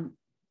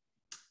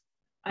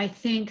I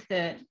think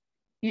that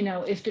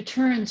if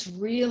deterrence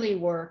really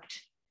worked,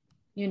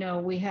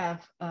 we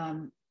have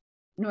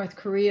North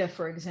Korea,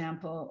 for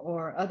example,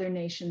 or other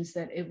nations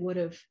that it would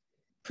have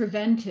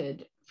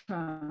prevented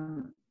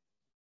from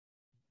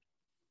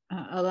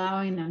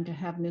allowing them to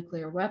have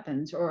nuclear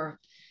weapons or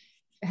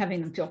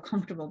having them feel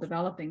comfortable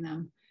developing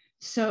them.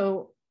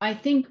 So I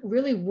think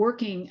really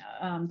working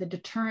the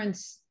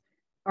deterrence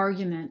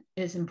argument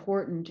is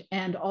important.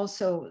 And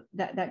also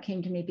that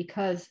came to me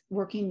because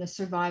working the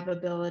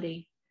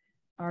survivability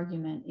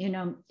argument,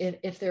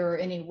 if there were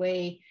any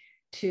way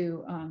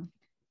to,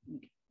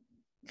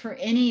 for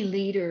any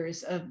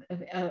leaders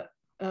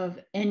of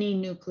any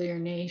nuclear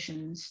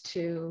nations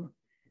to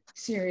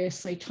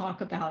seriously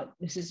talk about,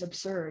 this is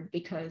absurd,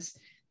 because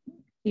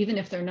even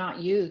if they're not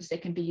used, they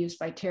can be used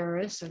by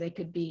terrorists, or they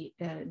could be,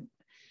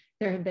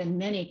 there have been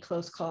many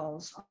close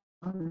calls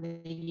on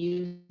the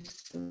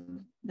use of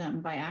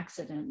them by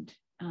accident.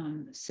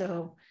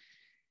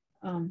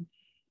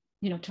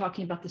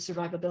 Talking about the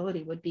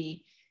survivability would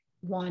be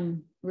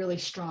one really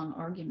strong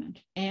argument.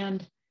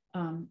 And,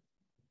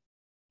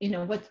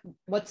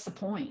 what's the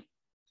point?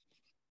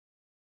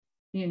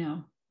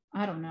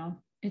 I don't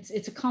know.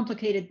 It's a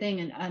complicated thing,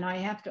 and I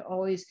have to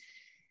always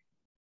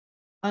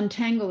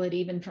untangle it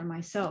even for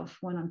myself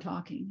when I'm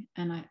talking.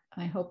 And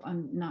I hope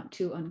I'm not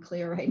too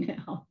unclear right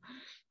now.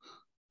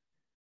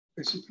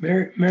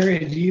 Mary,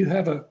 do you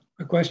have a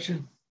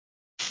question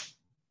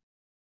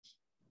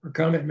or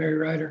comment, Mary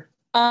Ryder?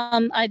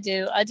 I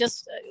do.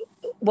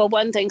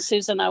 One thing,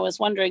 Susan, I was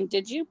wondering,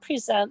 did you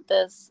present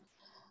this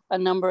a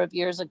number of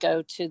years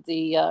ago to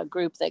the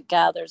group that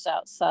gathers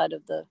outside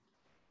of the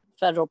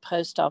Federal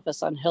Post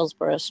Office on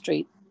Hillsborough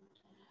Street,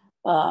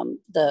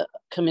 the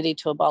Committee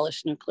to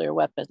Abolish Nuclear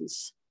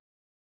Weapons?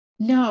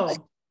 No,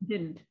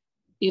 didn't.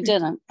 You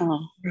didn't?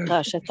 Oh,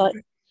 gosh, I thought.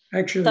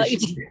 Actually,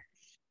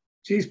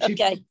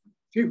 okay.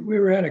 We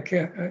were in a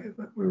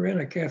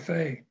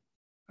cafe.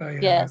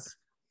 Yes.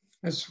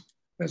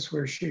 That's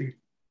where she.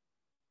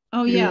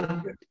 Oh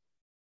yeah,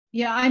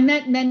 yeah. I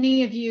met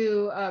many of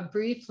you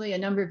briefly a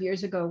number of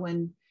years ago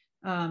when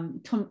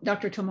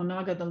Dr.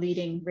 Tomonaga, the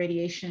leading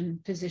radiation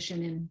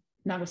physician in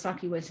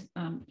Nagasaki, was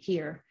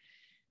here.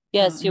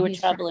 Yes, you were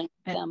traveling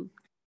with them.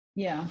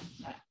 Yeah.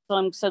 So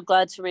I'm so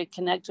glad to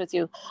reconnect with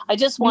you. I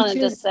just wanted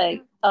to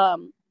say,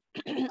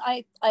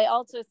 I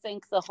also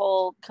think the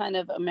whole kind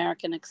of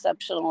American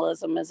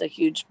exceptionalism is a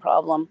huge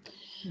problem.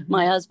 Mm-hmm.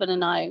 My husband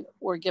and I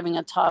were giving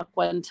a talk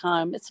one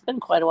time, it's been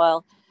quite a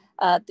while,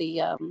 at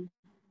the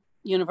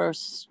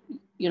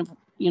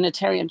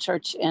Unitarian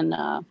Church in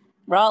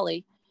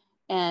Raleigh.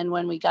 And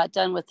when we got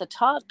done with the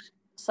talk,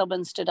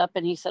 someone stood up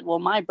and he said, well,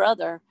 my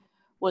brother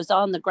was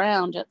on the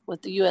ground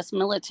with the US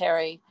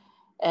military,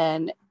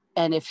 and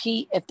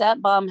if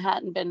that bomb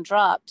hadn't been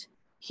dropped,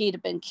 he'd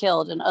have been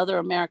killed and other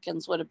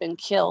Americans would have been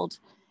killed.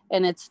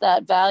 And it's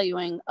that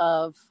valuing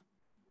of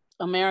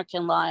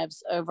American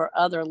lives over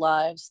other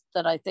lives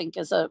that I think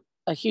is a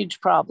huge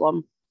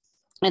problem.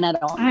 And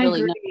I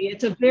really agree.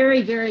 It's a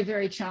very, very,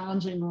 very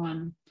challenging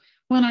one.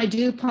 When I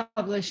do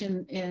publish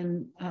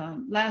in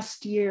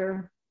last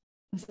year,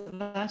 was it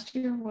last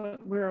year?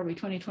 Where are we?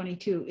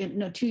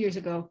 2022? 2 years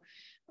ago,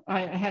 I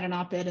had an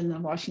op-ed in the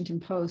Washington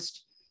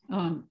Post,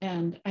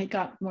 and I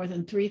got more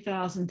than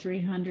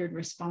 3,300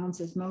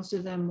 responses. Most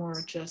of them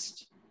were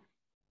just,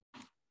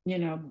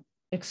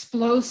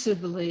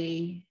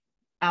 explosively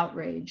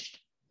outraged.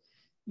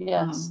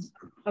 Yes.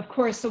 Of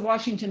course, the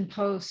Washington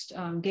Post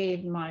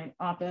gave my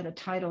op-ed a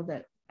title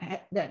that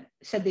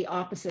said the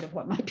opposite of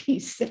what my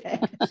piece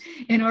said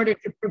in order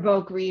to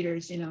provoke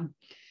readers,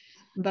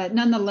 But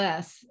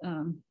nonetheless,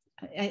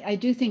 I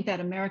do think that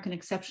American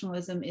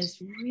exceptionalism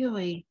is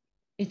really,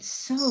 it's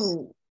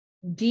so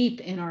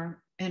deep in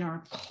our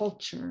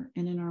culture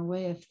and in our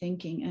way of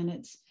thinking, and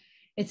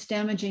it's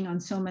damaging on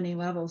so many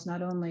levels,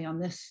 not only on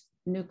this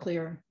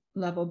nuclear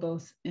level,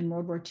 both in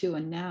World War II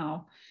and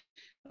now,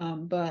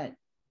 but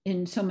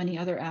in so many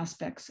other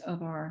aspects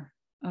of our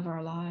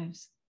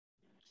lives.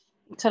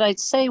 Could I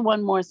say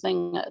one more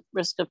thing at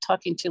risk of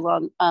talking too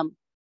long?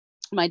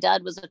 My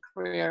dad was a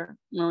career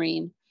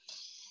Marine,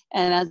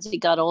 and as he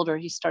got older,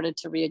 he started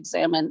to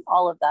re-examine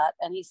all of that.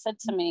 And he said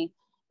to me,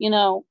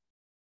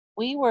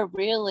 we were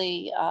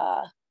really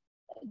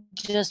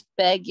just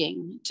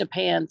begging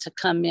Japan to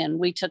come in.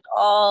 We took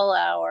all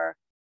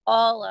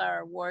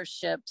our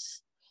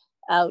warships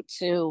out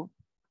to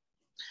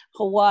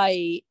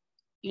Hawaii,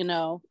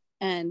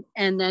 and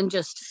then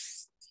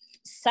just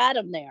sat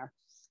them there.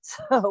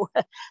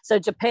 So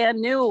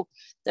Japan knew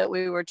that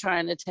we were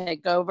trying to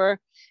take over,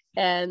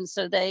 and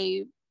so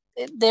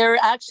their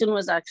action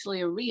was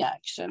actually a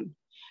reaction.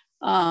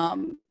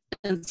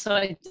 And so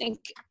I think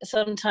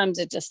sometimes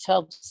it just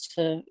helps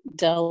to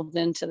delve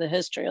into the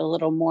history a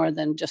little more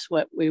than just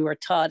what we were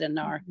taught in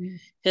our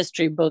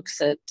history books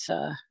at,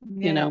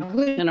 in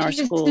our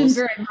schools.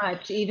 Very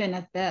much, even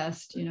at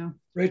best,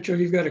 Rachel,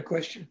 you've got a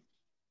question.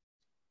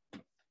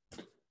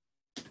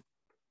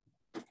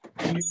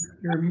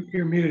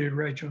 You're muted,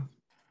 Rachel.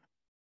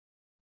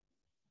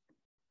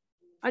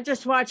 I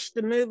just watched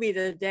the movie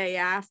the day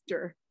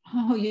after.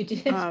 Oh, you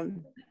did?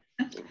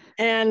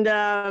 And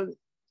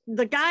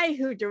the guy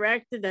who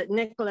directed it,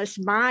 Nicholas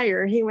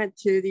Meyer, he went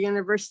to the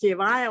University of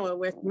Iowa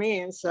with me.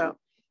 And so,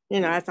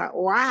 I thought,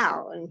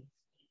 wow.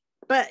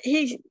 But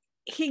he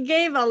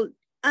gave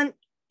in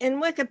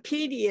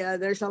Wikipedia,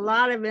 there's a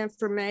lot of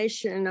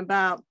information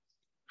about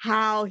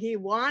how he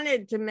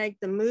wanted to make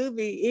the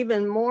movie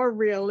even more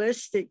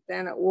realistic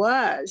than it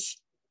was.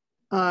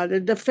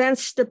 The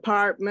Defense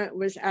Department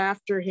was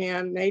after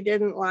him. They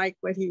didn't like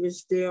what he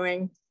was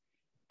doing.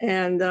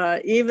 And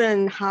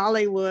even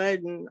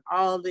Hollywood and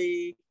all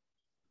the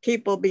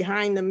people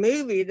behind the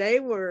movie, they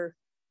were,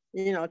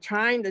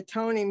 trying to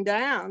tone him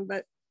down.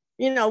 But,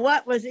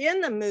 what was in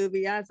the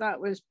movie, I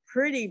thought was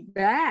pretty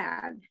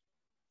bad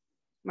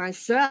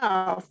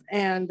myself.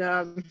 And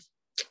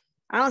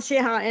I don't see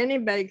how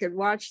anybody could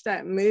watch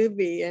that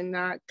movie and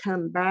not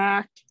come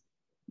back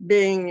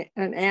being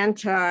an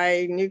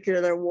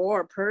anti-nuclear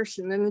war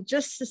person. And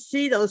just to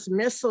see those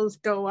missiles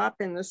go up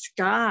in the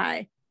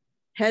sky,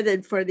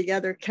 headed for the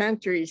other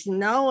countries,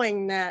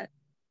 knowing that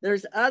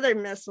there's other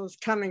missiles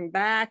coming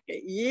back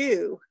at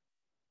you,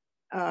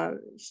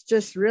 it's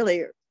just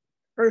really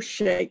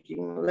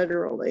earth-shaking,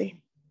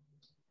 literally.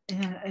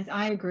 Yeah,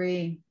 I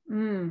agree.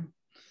 I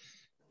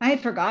had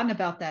forgotten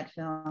about that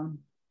film.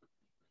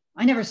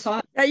 I never saw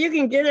it. Yeah, you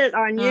can get it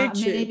on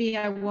YouTube. Maybe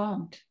I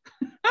won't.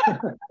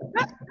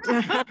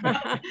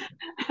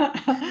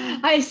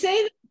 I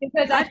say that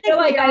because I feel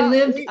like I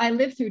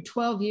lived through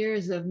 12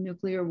 years of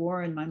nuclear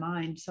war in my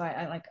mind. So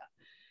I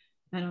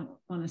don't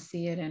want to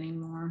see it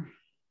anymore.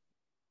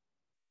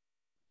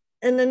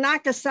 And the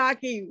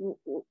Nagasaki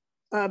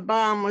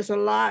bomb was a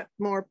lot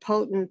more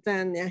potent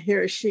than the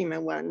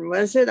Hiroshima one,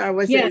 was it? Or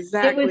was it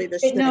exactly the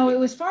same? No, it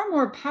was far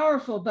more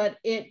powerful, but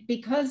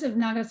because of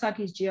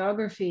Nagasaki's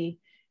geography,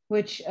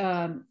 which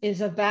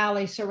is a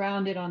valley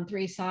surrounded on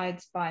three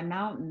sides by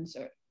mountains.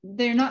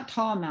 They're not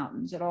tall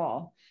mountains at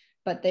all,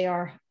 but they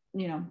are,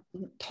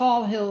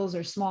 tall hills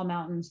or small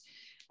mountains.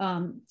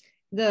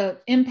 The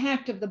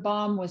impact of the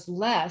bomb was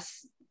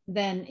less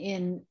than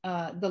in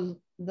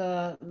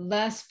the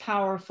less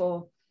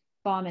powerful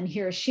bomb in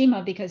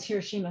Hiroshima, because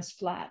Hiroshima's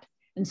flat,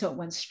 and so it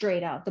went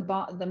straight out.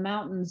 The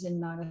mountains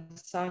in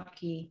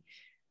Nagasaki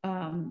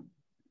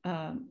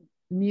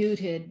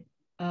muted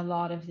a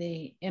lot of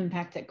the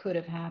impact that could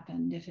have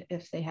happened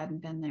if they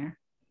hadn't been there.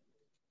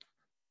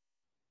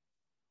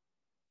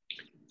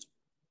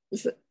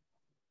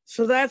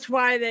 So that's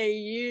why they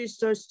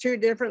used those two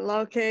different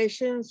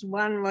locations.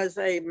 One was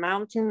a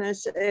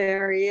mountainous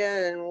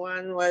area and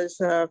one was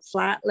a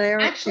flat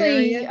area.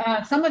 Actually,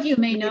 some of you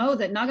may know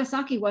that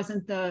Nagasaki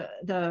wasn't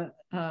the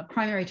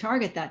primary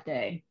target that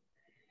day.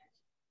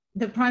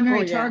 The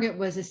primary target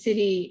was a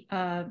city,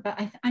 but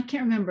I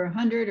can't remember,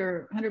 100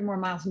 or 100 more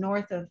miles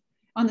north of,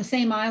 on the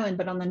same island,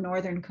 but on the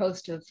northern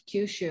coast of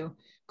Kyushu,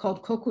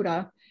 called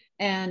Kokura.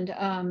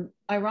 And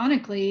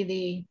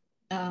ironically,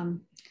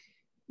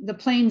 the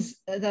planes,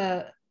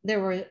 there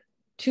were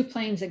two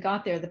planes that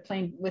got there, the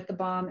plane with the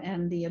bomb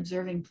and the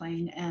observing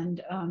plane.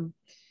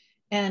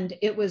 And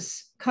it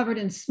was covered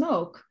in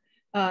smoke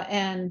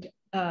and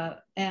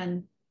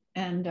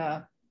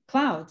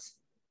clouds.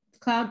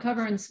 Cloud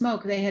cover and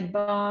smoke. They had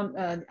bombed,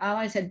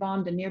 Allies had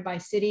bombed a nearby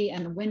city,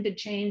 and the wind had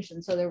changed.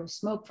 And so there was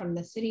smoke from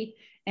the city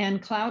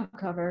and cloud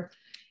cover.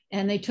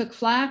 And they took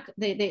flak,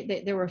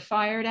 they were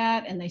fired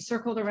at, and they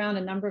circled around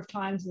a number of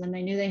times. And then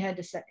they knew they had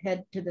to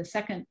head to the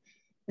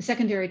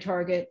secondary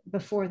target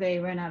before they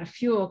ran out of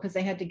fuel, because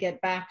they had to get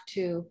back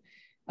to,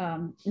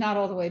 not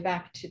all the way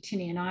back to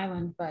Tinian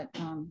Island, but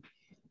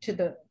to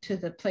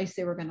the place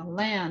they were going to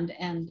land.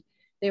 And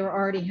they were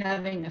already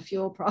having a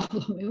fuel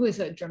problem. It was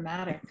a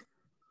dramatic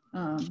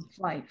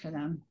flight for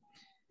them.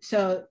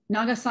 So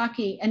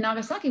Nagasaki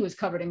was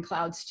covered in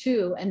clouds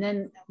too. And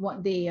then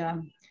what the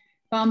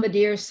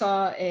bombardier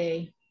saw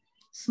a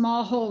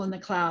small hole in the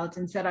clouds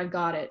and said, "I've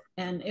got it."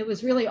 And it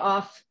was really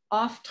off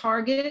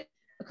target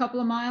a couple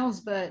of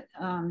miles, but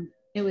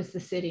it was the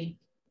city.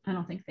 I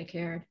don't think they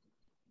cared.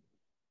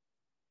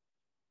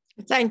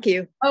 Thank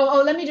you.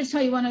 Oh, let me just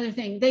tell you one other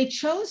thing. They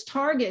chose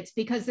targets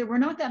because there were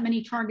not that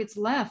many targets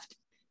left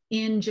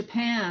in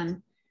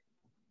Japan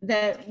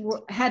that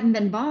hadn't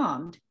been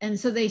bombed. And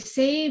so they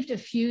saved a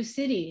few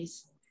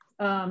cities.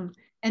 And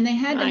they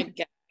had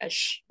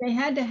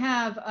to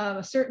have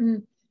a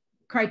certain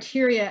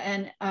criteria.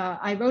 And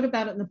I wrote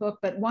about it in the book,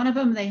 but one of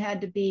them, they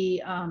had to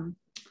be,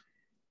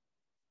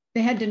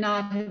 they had to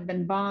not have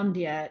been bombed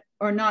yet,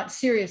 or not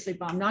seriously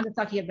bombed.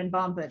 Nagasaki had been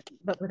bombed,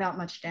 but without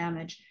much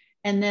damage.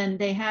 And then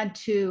they had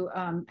to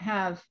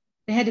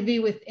be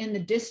within the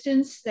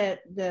distance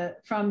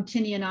from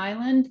Tinian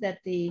Island that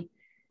the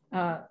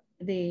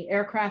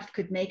aircraft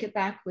could make it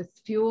back with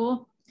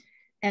fuel.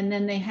 And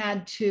then they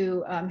had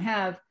to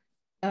have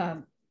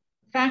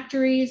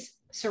factories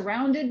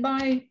surrounded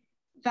by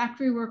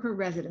factory worker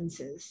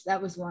residences.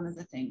 That was one of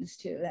the things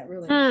too, that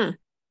really,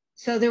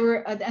 so there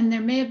were, and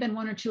there may have been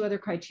one or two other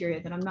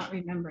criteria that I'm not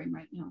remembering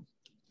right now.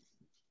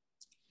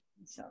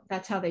 So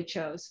that's how they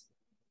chose.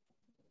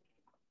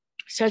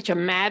 Such a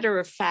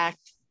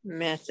matter-of-fact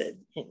method.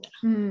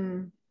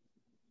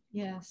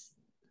 Yes.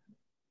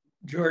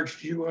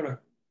 George, do you want to?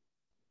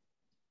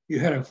 You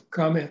had a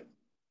comment?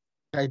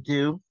 I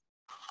do.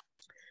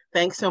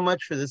 Thanks so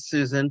much for this,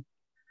 Susan.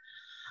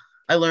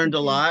 I learned a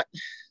lot,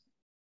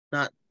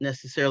 not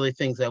necessarily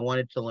things I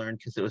wanted to learn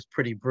because it was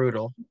pretty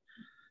brutal.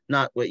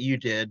 Not what you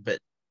did, but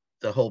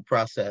the whole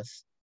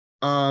process.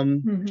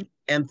 And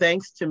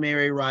thanks to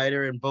Mary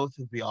Ryder and both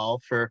of y'all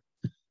for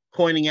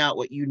pointing out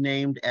what you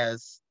named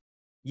as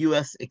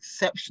U.S.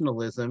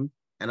 exceptionalism.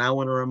 And I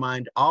want to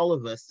remind all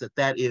of us that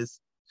that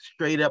is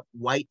straight up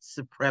white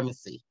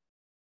supremacy.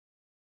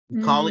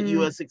 We call it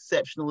U.S.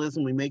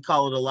 exceptionalism. We may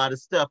call it a lot of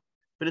stuff,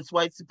 but it's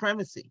white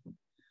supremacy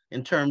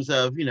in terms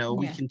of,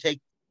 we can take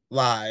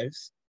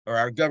lives, or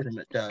our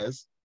government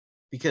does,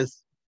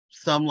 because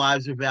some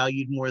lives are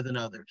valued more than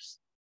others.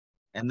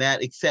 And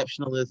that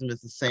exceptionalism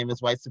is the same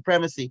as white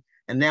supremacy.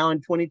 And now in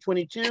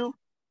 2022,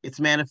 it's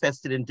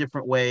manifested in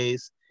different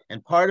ways.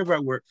 And part of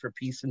our work for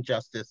peace and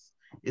justice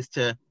is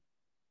to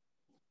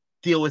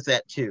deal with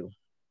that too.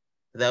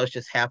 That was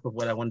just half of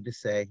what I wanted to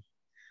say.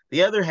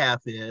 The other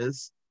half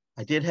is,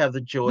 I did have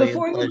the joy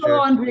Before and pleasure. you go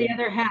on to the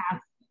other half,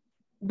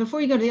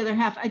 before you go to the other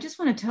half, I just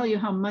want to tell you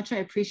how much I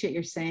appreciate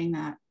your saying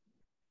that.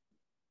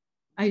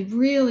 I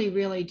really,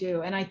 really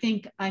do. And I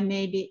think I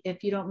may be,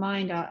 if you don't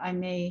mind, I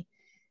may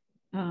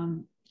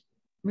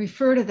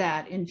refer to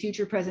that in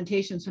future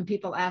presentations when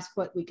people ask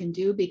what we can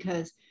do,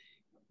 because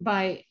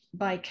by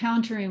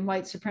countering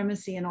white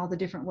supremacy in all the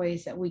different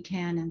ways that we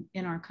can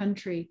in our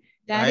country,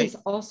 that is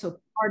also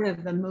part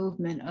of the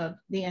movement of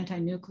the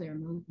anti-nuclear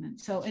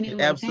movement. So anyway,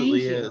 it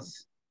absolutely thank you.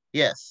 Is.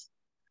 Yes,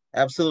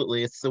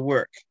 absolutely. It's the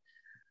work.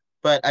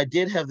 But I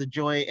did have the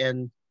joy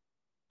and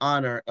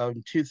honor of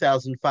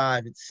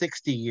 2005, it's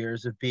 60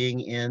 years of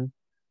being in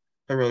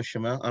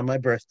Hiroshima on my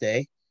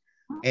birthday.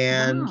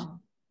 And,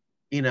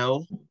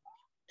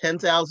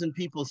 10,000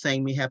 people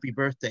sang me happy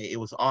birthday. It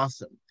was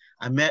awesome.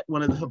 I met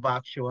one of the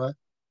hibakusha.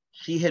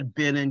 She had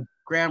been in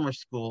grammar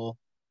school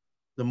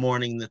the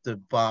morning that the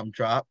bomb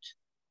dropped.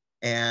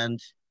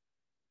 And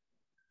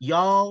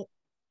y'all,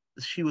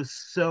 she was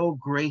so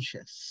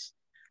gracious,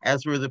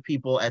 as were the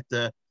people at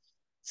the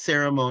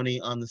ceremony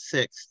on the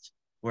 6th,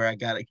 where I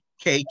got a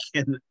cake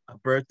and a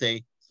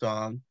birthday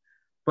song.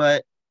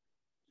 But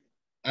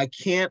I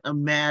can't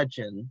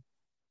imagine,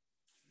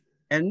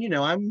 and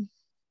I'm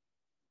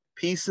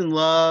peace and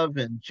love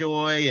and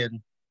joy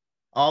and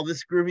all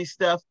this groovy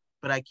stuff,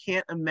 but I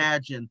can't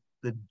imagine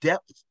the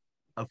depth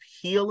of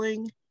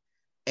healing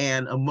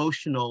and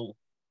emotional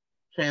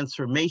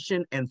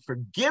transformation and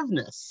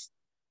forgiveness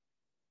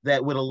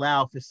that would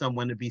allow for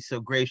someone to be so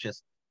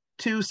gracious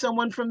to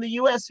someone from the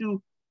US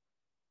who,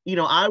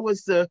 I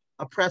was the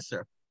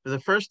oppressor for the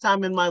first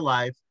time in my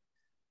life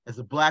as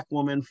a Black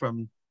woman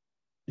from,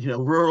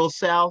 rural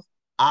South.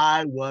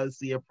 I was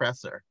the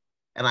oppressor,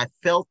 and I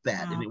felt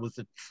that, and it was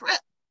a trip.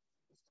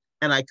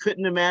 And I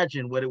couldn't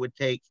imagine what it would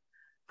take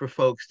for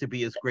folks to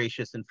be as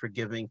gracious and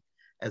forgiving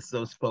as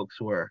those folks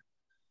were.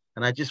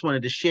 And I just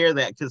wanted to share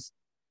that because,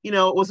 it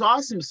was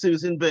awesome,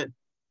 Susan, but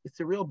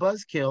it's a real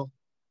buzzkill.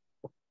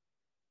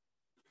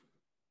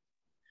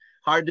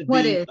 Hard to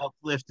be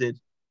uplifted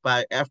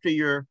by, after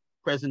your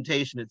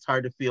presentation, it's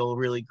hard to feel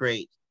really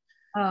great.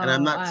 And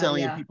I'm not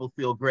telling you people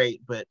feel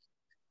great, but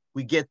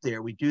we get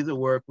there. We do the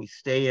work. We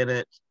stay in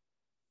it.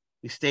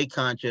 We stay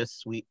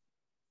conscious. We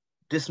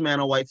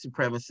dismantle white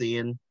supremacy,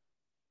 and,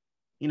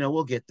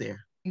 we'll get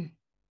there.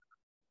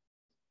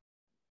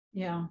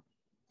 Yeah.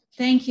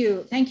 Thank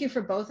you. Thank you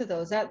for both of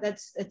those.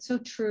 It's so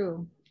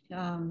true.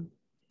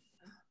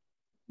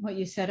 What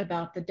you said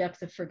about the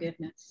depth of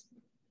forgiveness.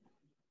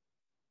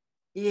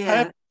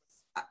 Yeah.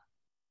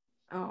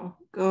 Oh,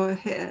 go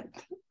ahead.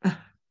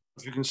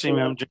 If you can see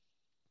me,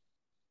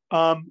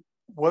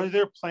 were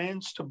there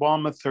plans to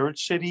bomb a third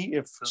city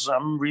if for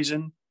some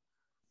reason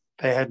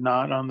they had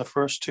not on the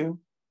first two?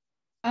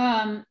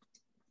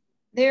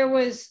 There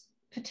was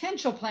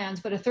potential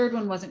plans, but a third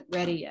one wasn't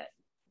ready yet.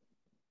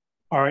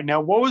 All right.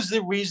 Now, what was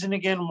the reason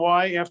again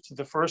why after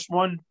the first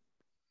one,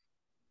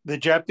 the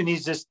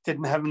Japanese just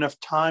didn't have enough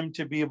time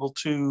to be able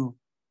to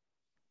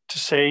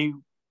say,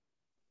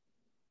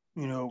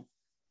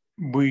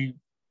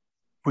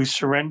 we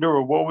surrender,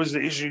 or what was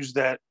the issues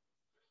that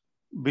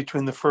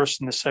between the first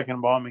and the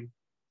second bombing?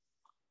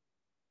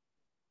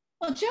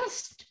 Well,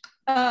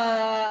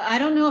 I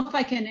don't know if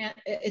I can,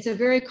 it's a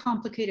very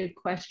complicated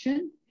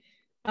question.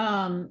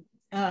 And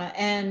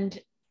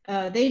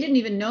they didn't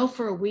even know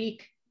for a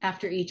week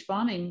after each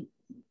bombing.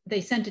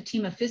 They sent a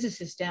team of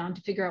physicists down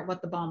to figure out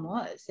what the bomb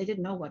was. They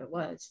didn't know what it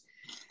was.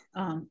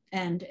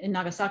 And in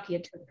Nagasaki,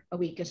 it took a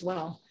week as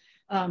well.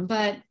 At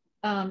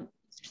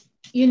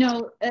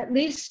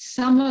least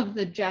some of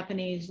the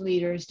Japanese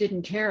leaders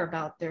didn't care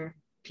about their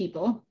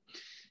people.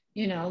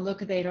 Look,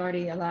 they'd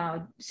already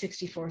allowed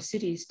 64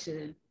 cities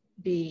to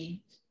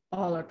be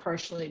all or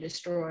partially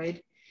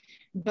destroyed.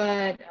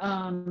 But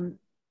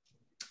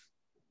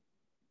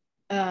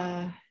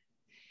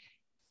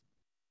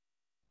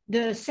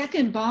the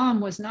second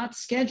bomb was not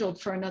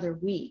scheduled for another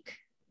week,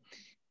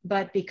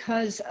 but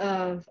because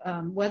of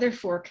weather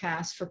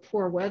forecasts for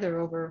poor weather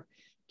over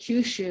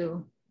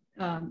Kyushu,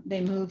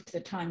 they moved the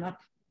time up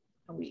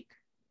a week.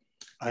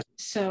 I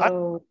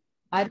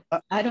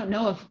don't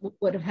know if what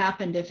would have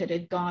happened if it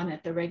had gone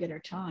at the regular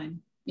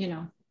time,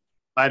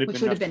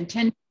 which would have been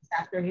 10 days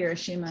after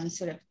Hiroshima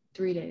instead of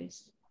 3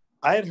 days.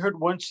 I had heard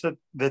once that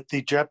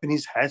the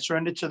Japanese had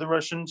surrendered to the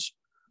Russians,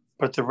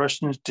 but the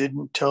Russians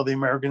didn't tell the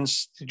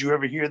Americans. Did you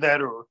ever hear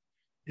that, or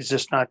is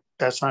that's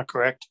not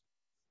correct?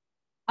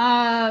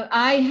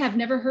 I have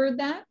never heard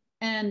that,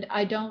 and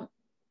I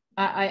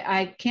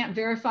can't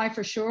verify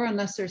for sure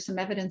unless there's some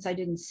evidence I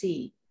didn't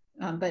see.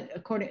 But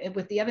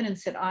with the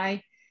evidence that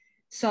I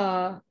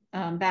saw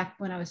back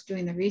when I was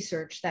doing the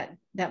research,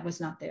 that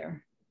was not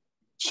there.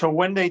 So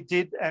when they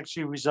did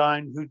actually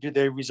resign, who did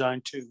they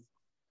resign to?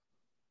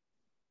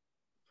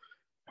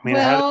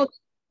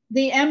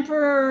 The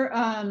emperor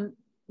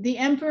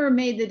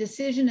made the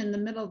decision in the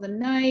middle of the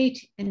night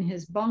in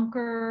his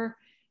bunker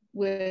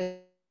with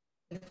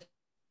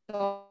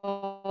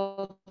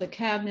all the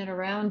cabinet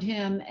around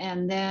him,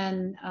 and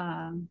then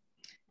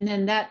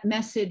that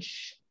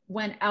message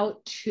went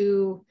out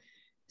to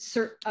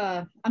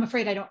I'm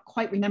afraid I don't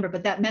quite remember,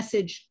 but that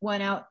message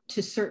went out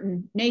to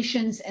certain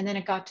nations, and then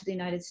it got to the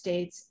United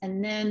States,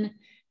 and then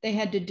they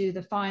had to do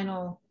the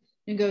final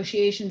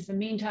negotiations. In the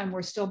meantime,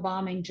 we're still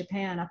bombing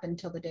Japan up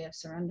until the day of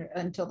surrender,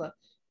 until the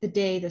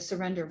day the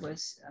surrender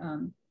was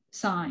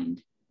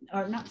signed,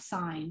 or not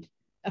signed,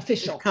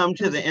 official. We've come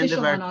to the end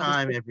of our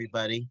time,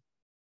 everybody.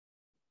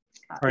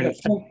 Yeah,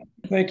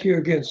 thank you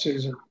again,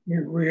 Susan.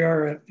 We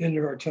are at the end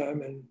of our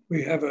time, and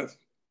we have a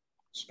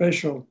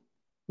special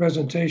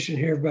presentation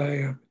here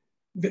by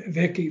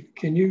Vicki.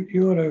 Can you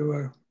want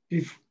to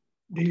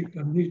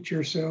unmute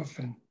yourself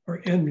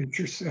or unmute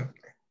yourself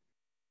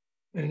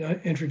and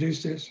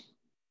introduce this?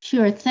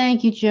 Sure.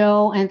 Thank you,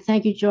 Joe, and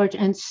thank you, George,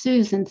 and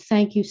Susan.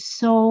 Thank you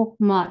so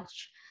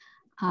much.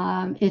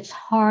 It's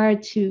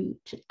hard to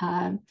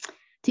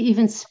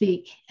even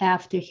speak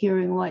after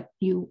hearing what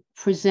you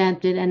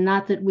presented, and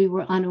not that we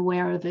were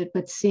unaware of it,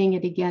 but seeing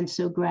it again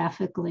so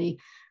graphically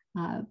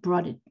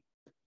brought it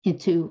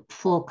into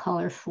full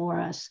color for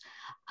us.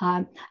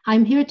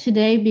 I'm here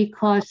today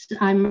because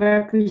I'm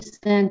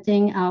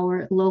representing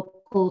our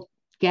local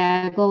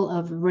gaggle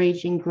of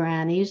raging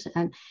grannies.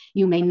 And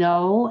you may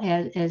know,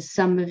 as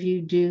some of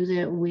you do,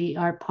 that we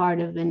are part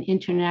of an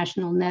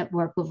international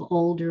network of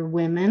older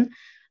women.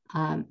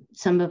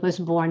 Some of us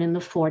born in the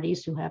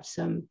 40s who have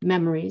some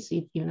memories,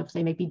 even if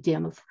they may be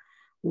dim, of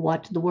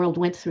what the world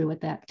went through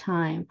at that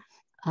time.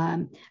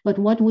 But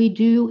what we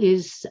do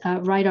is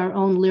write our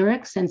own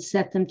lyrics and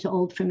set them to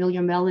old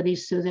familiar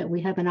melodies so that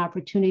we have an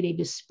opportunity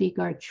to speak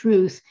our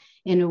truth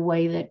in a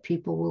way that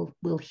people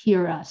will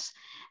hear us.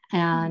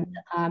 And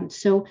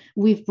so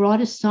we've brought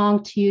a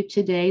song to you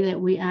today that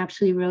we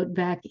actually wrote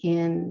back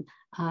in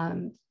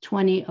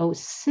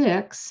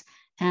 2006.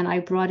 And I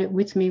brought it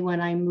with me when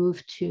I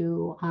moved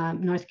to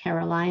North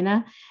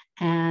Carolina.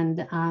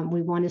 And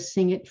we want to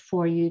sing it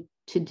for you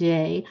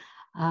today.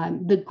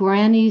 The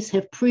grannies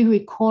have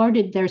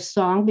pre-recorded their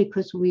song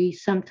because we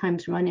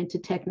sometimes run into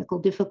technical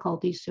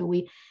difficulties. So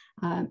we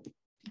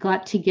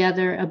got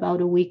together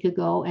about a week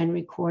ago and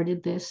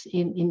recorded this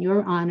in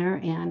your honor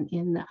and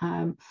in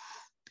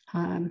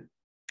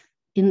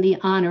the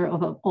honor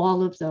of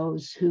all of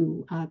those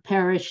who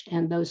perished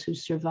and those who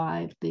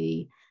survived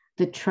the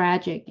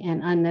tragic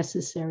and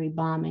unnecessary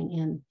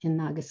bombing in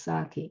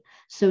Nagasaki.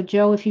 So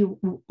Joe, if you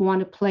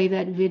want to play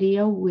that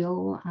video,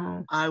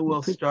 I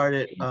will start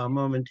it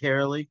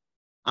momentarily.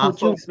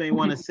 Folks may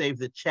want to save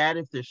the chat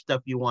if there's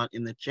stuff you want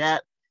in the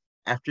chat.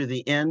 After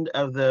the end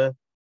of the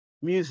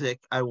music,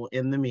 I will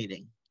end the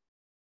meeting.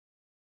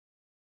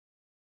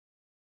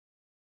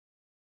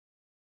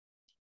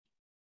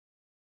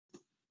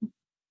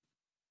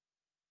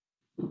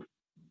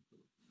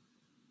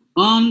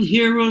 On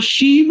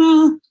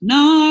Hiroshima,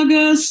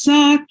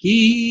 Nagasaki,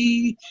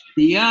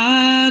 the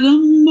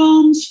atom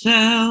bombs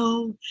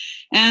fell,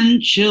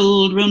 and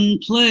children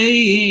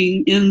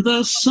playing in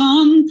the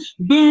sun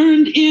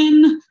burned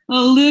in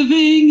a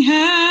living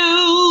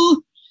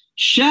hell.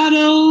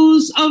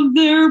 Shadows of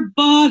their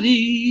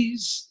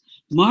bodies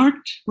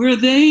marked where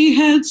they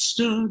had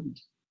stood,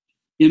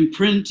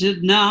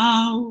 imprinted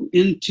now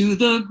into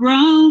the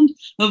ground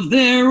of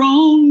their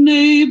own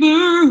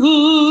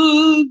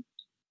neighborhood.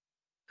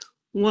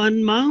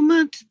 One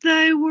moment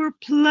they were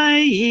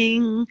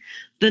playing,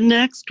 the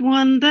next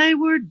one they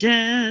were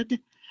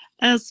dead,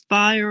 as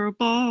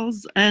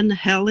fireballs and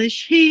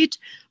hellish heat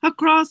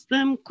across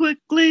them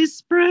quickly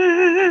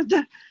spread.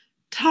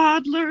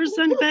 Toddlers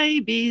and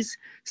babies,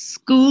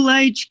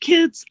 school-age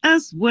kids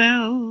as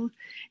well,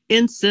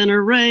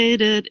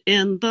 incinerated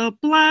in the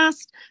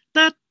blast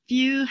that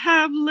few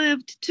have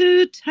lived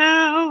to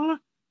tell.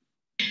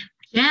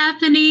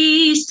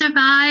 Japanese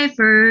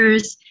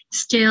survivors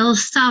still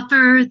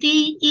suffer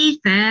the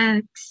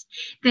effects.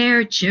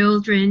 Their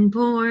children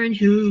born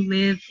who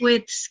live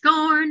with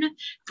scorn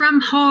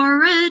from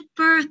horrid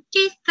birth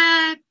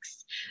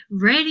defects.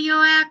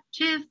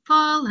 Radioactive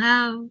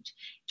fallout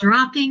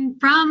dropping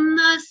from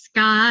the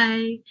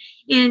sky.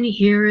 In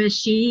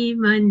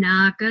Hiroshima,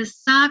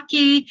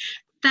 Nagasaki,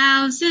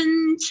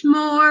 thousands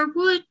more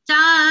would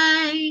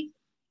die.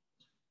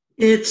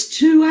 It's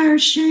to our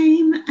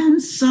shame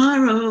and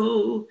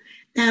sorrow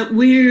that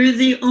we're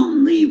the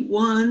only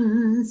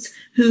ones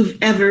who've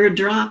ever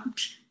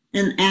dropped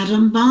an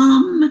atom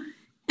bomb.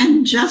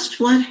 And just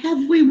what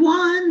have we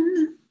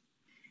won?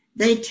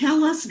 They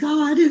tell us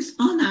God is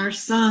on our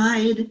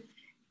side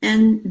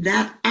and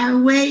that our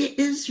way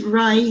is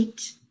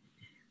right.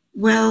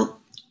 Well,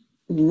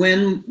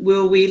 when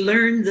will we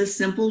learn the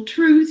simple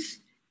truth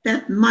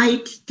that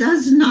might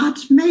does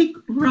not make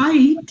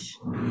right?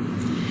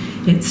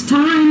 It's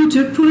time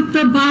to put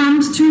the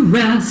bombs to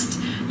rest,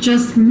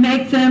 just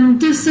make them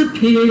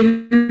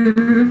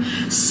disappear,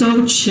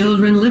 so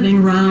children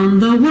living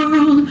round the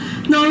world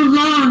no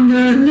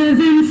longer live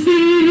in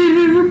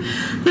fear.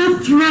 The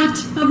threat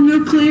of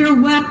nuclear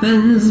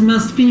weapons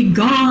must be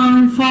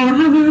gone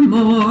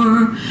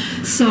forevermore,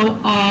 so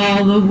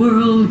all the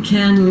world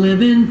can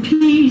live in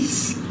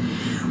peace.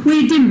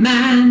 We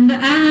demand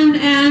an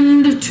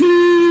end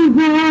to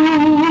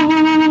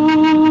war.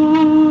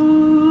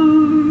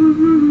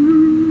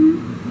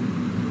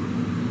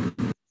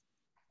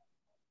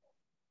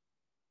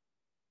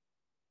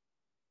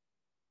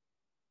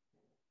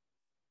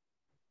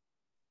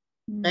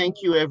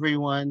 Thank you,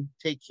 everyone.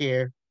 Take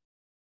care.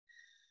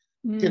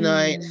 Good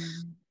night.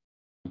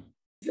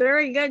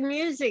 Very good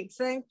music.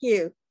 Thank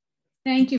you. Thank you.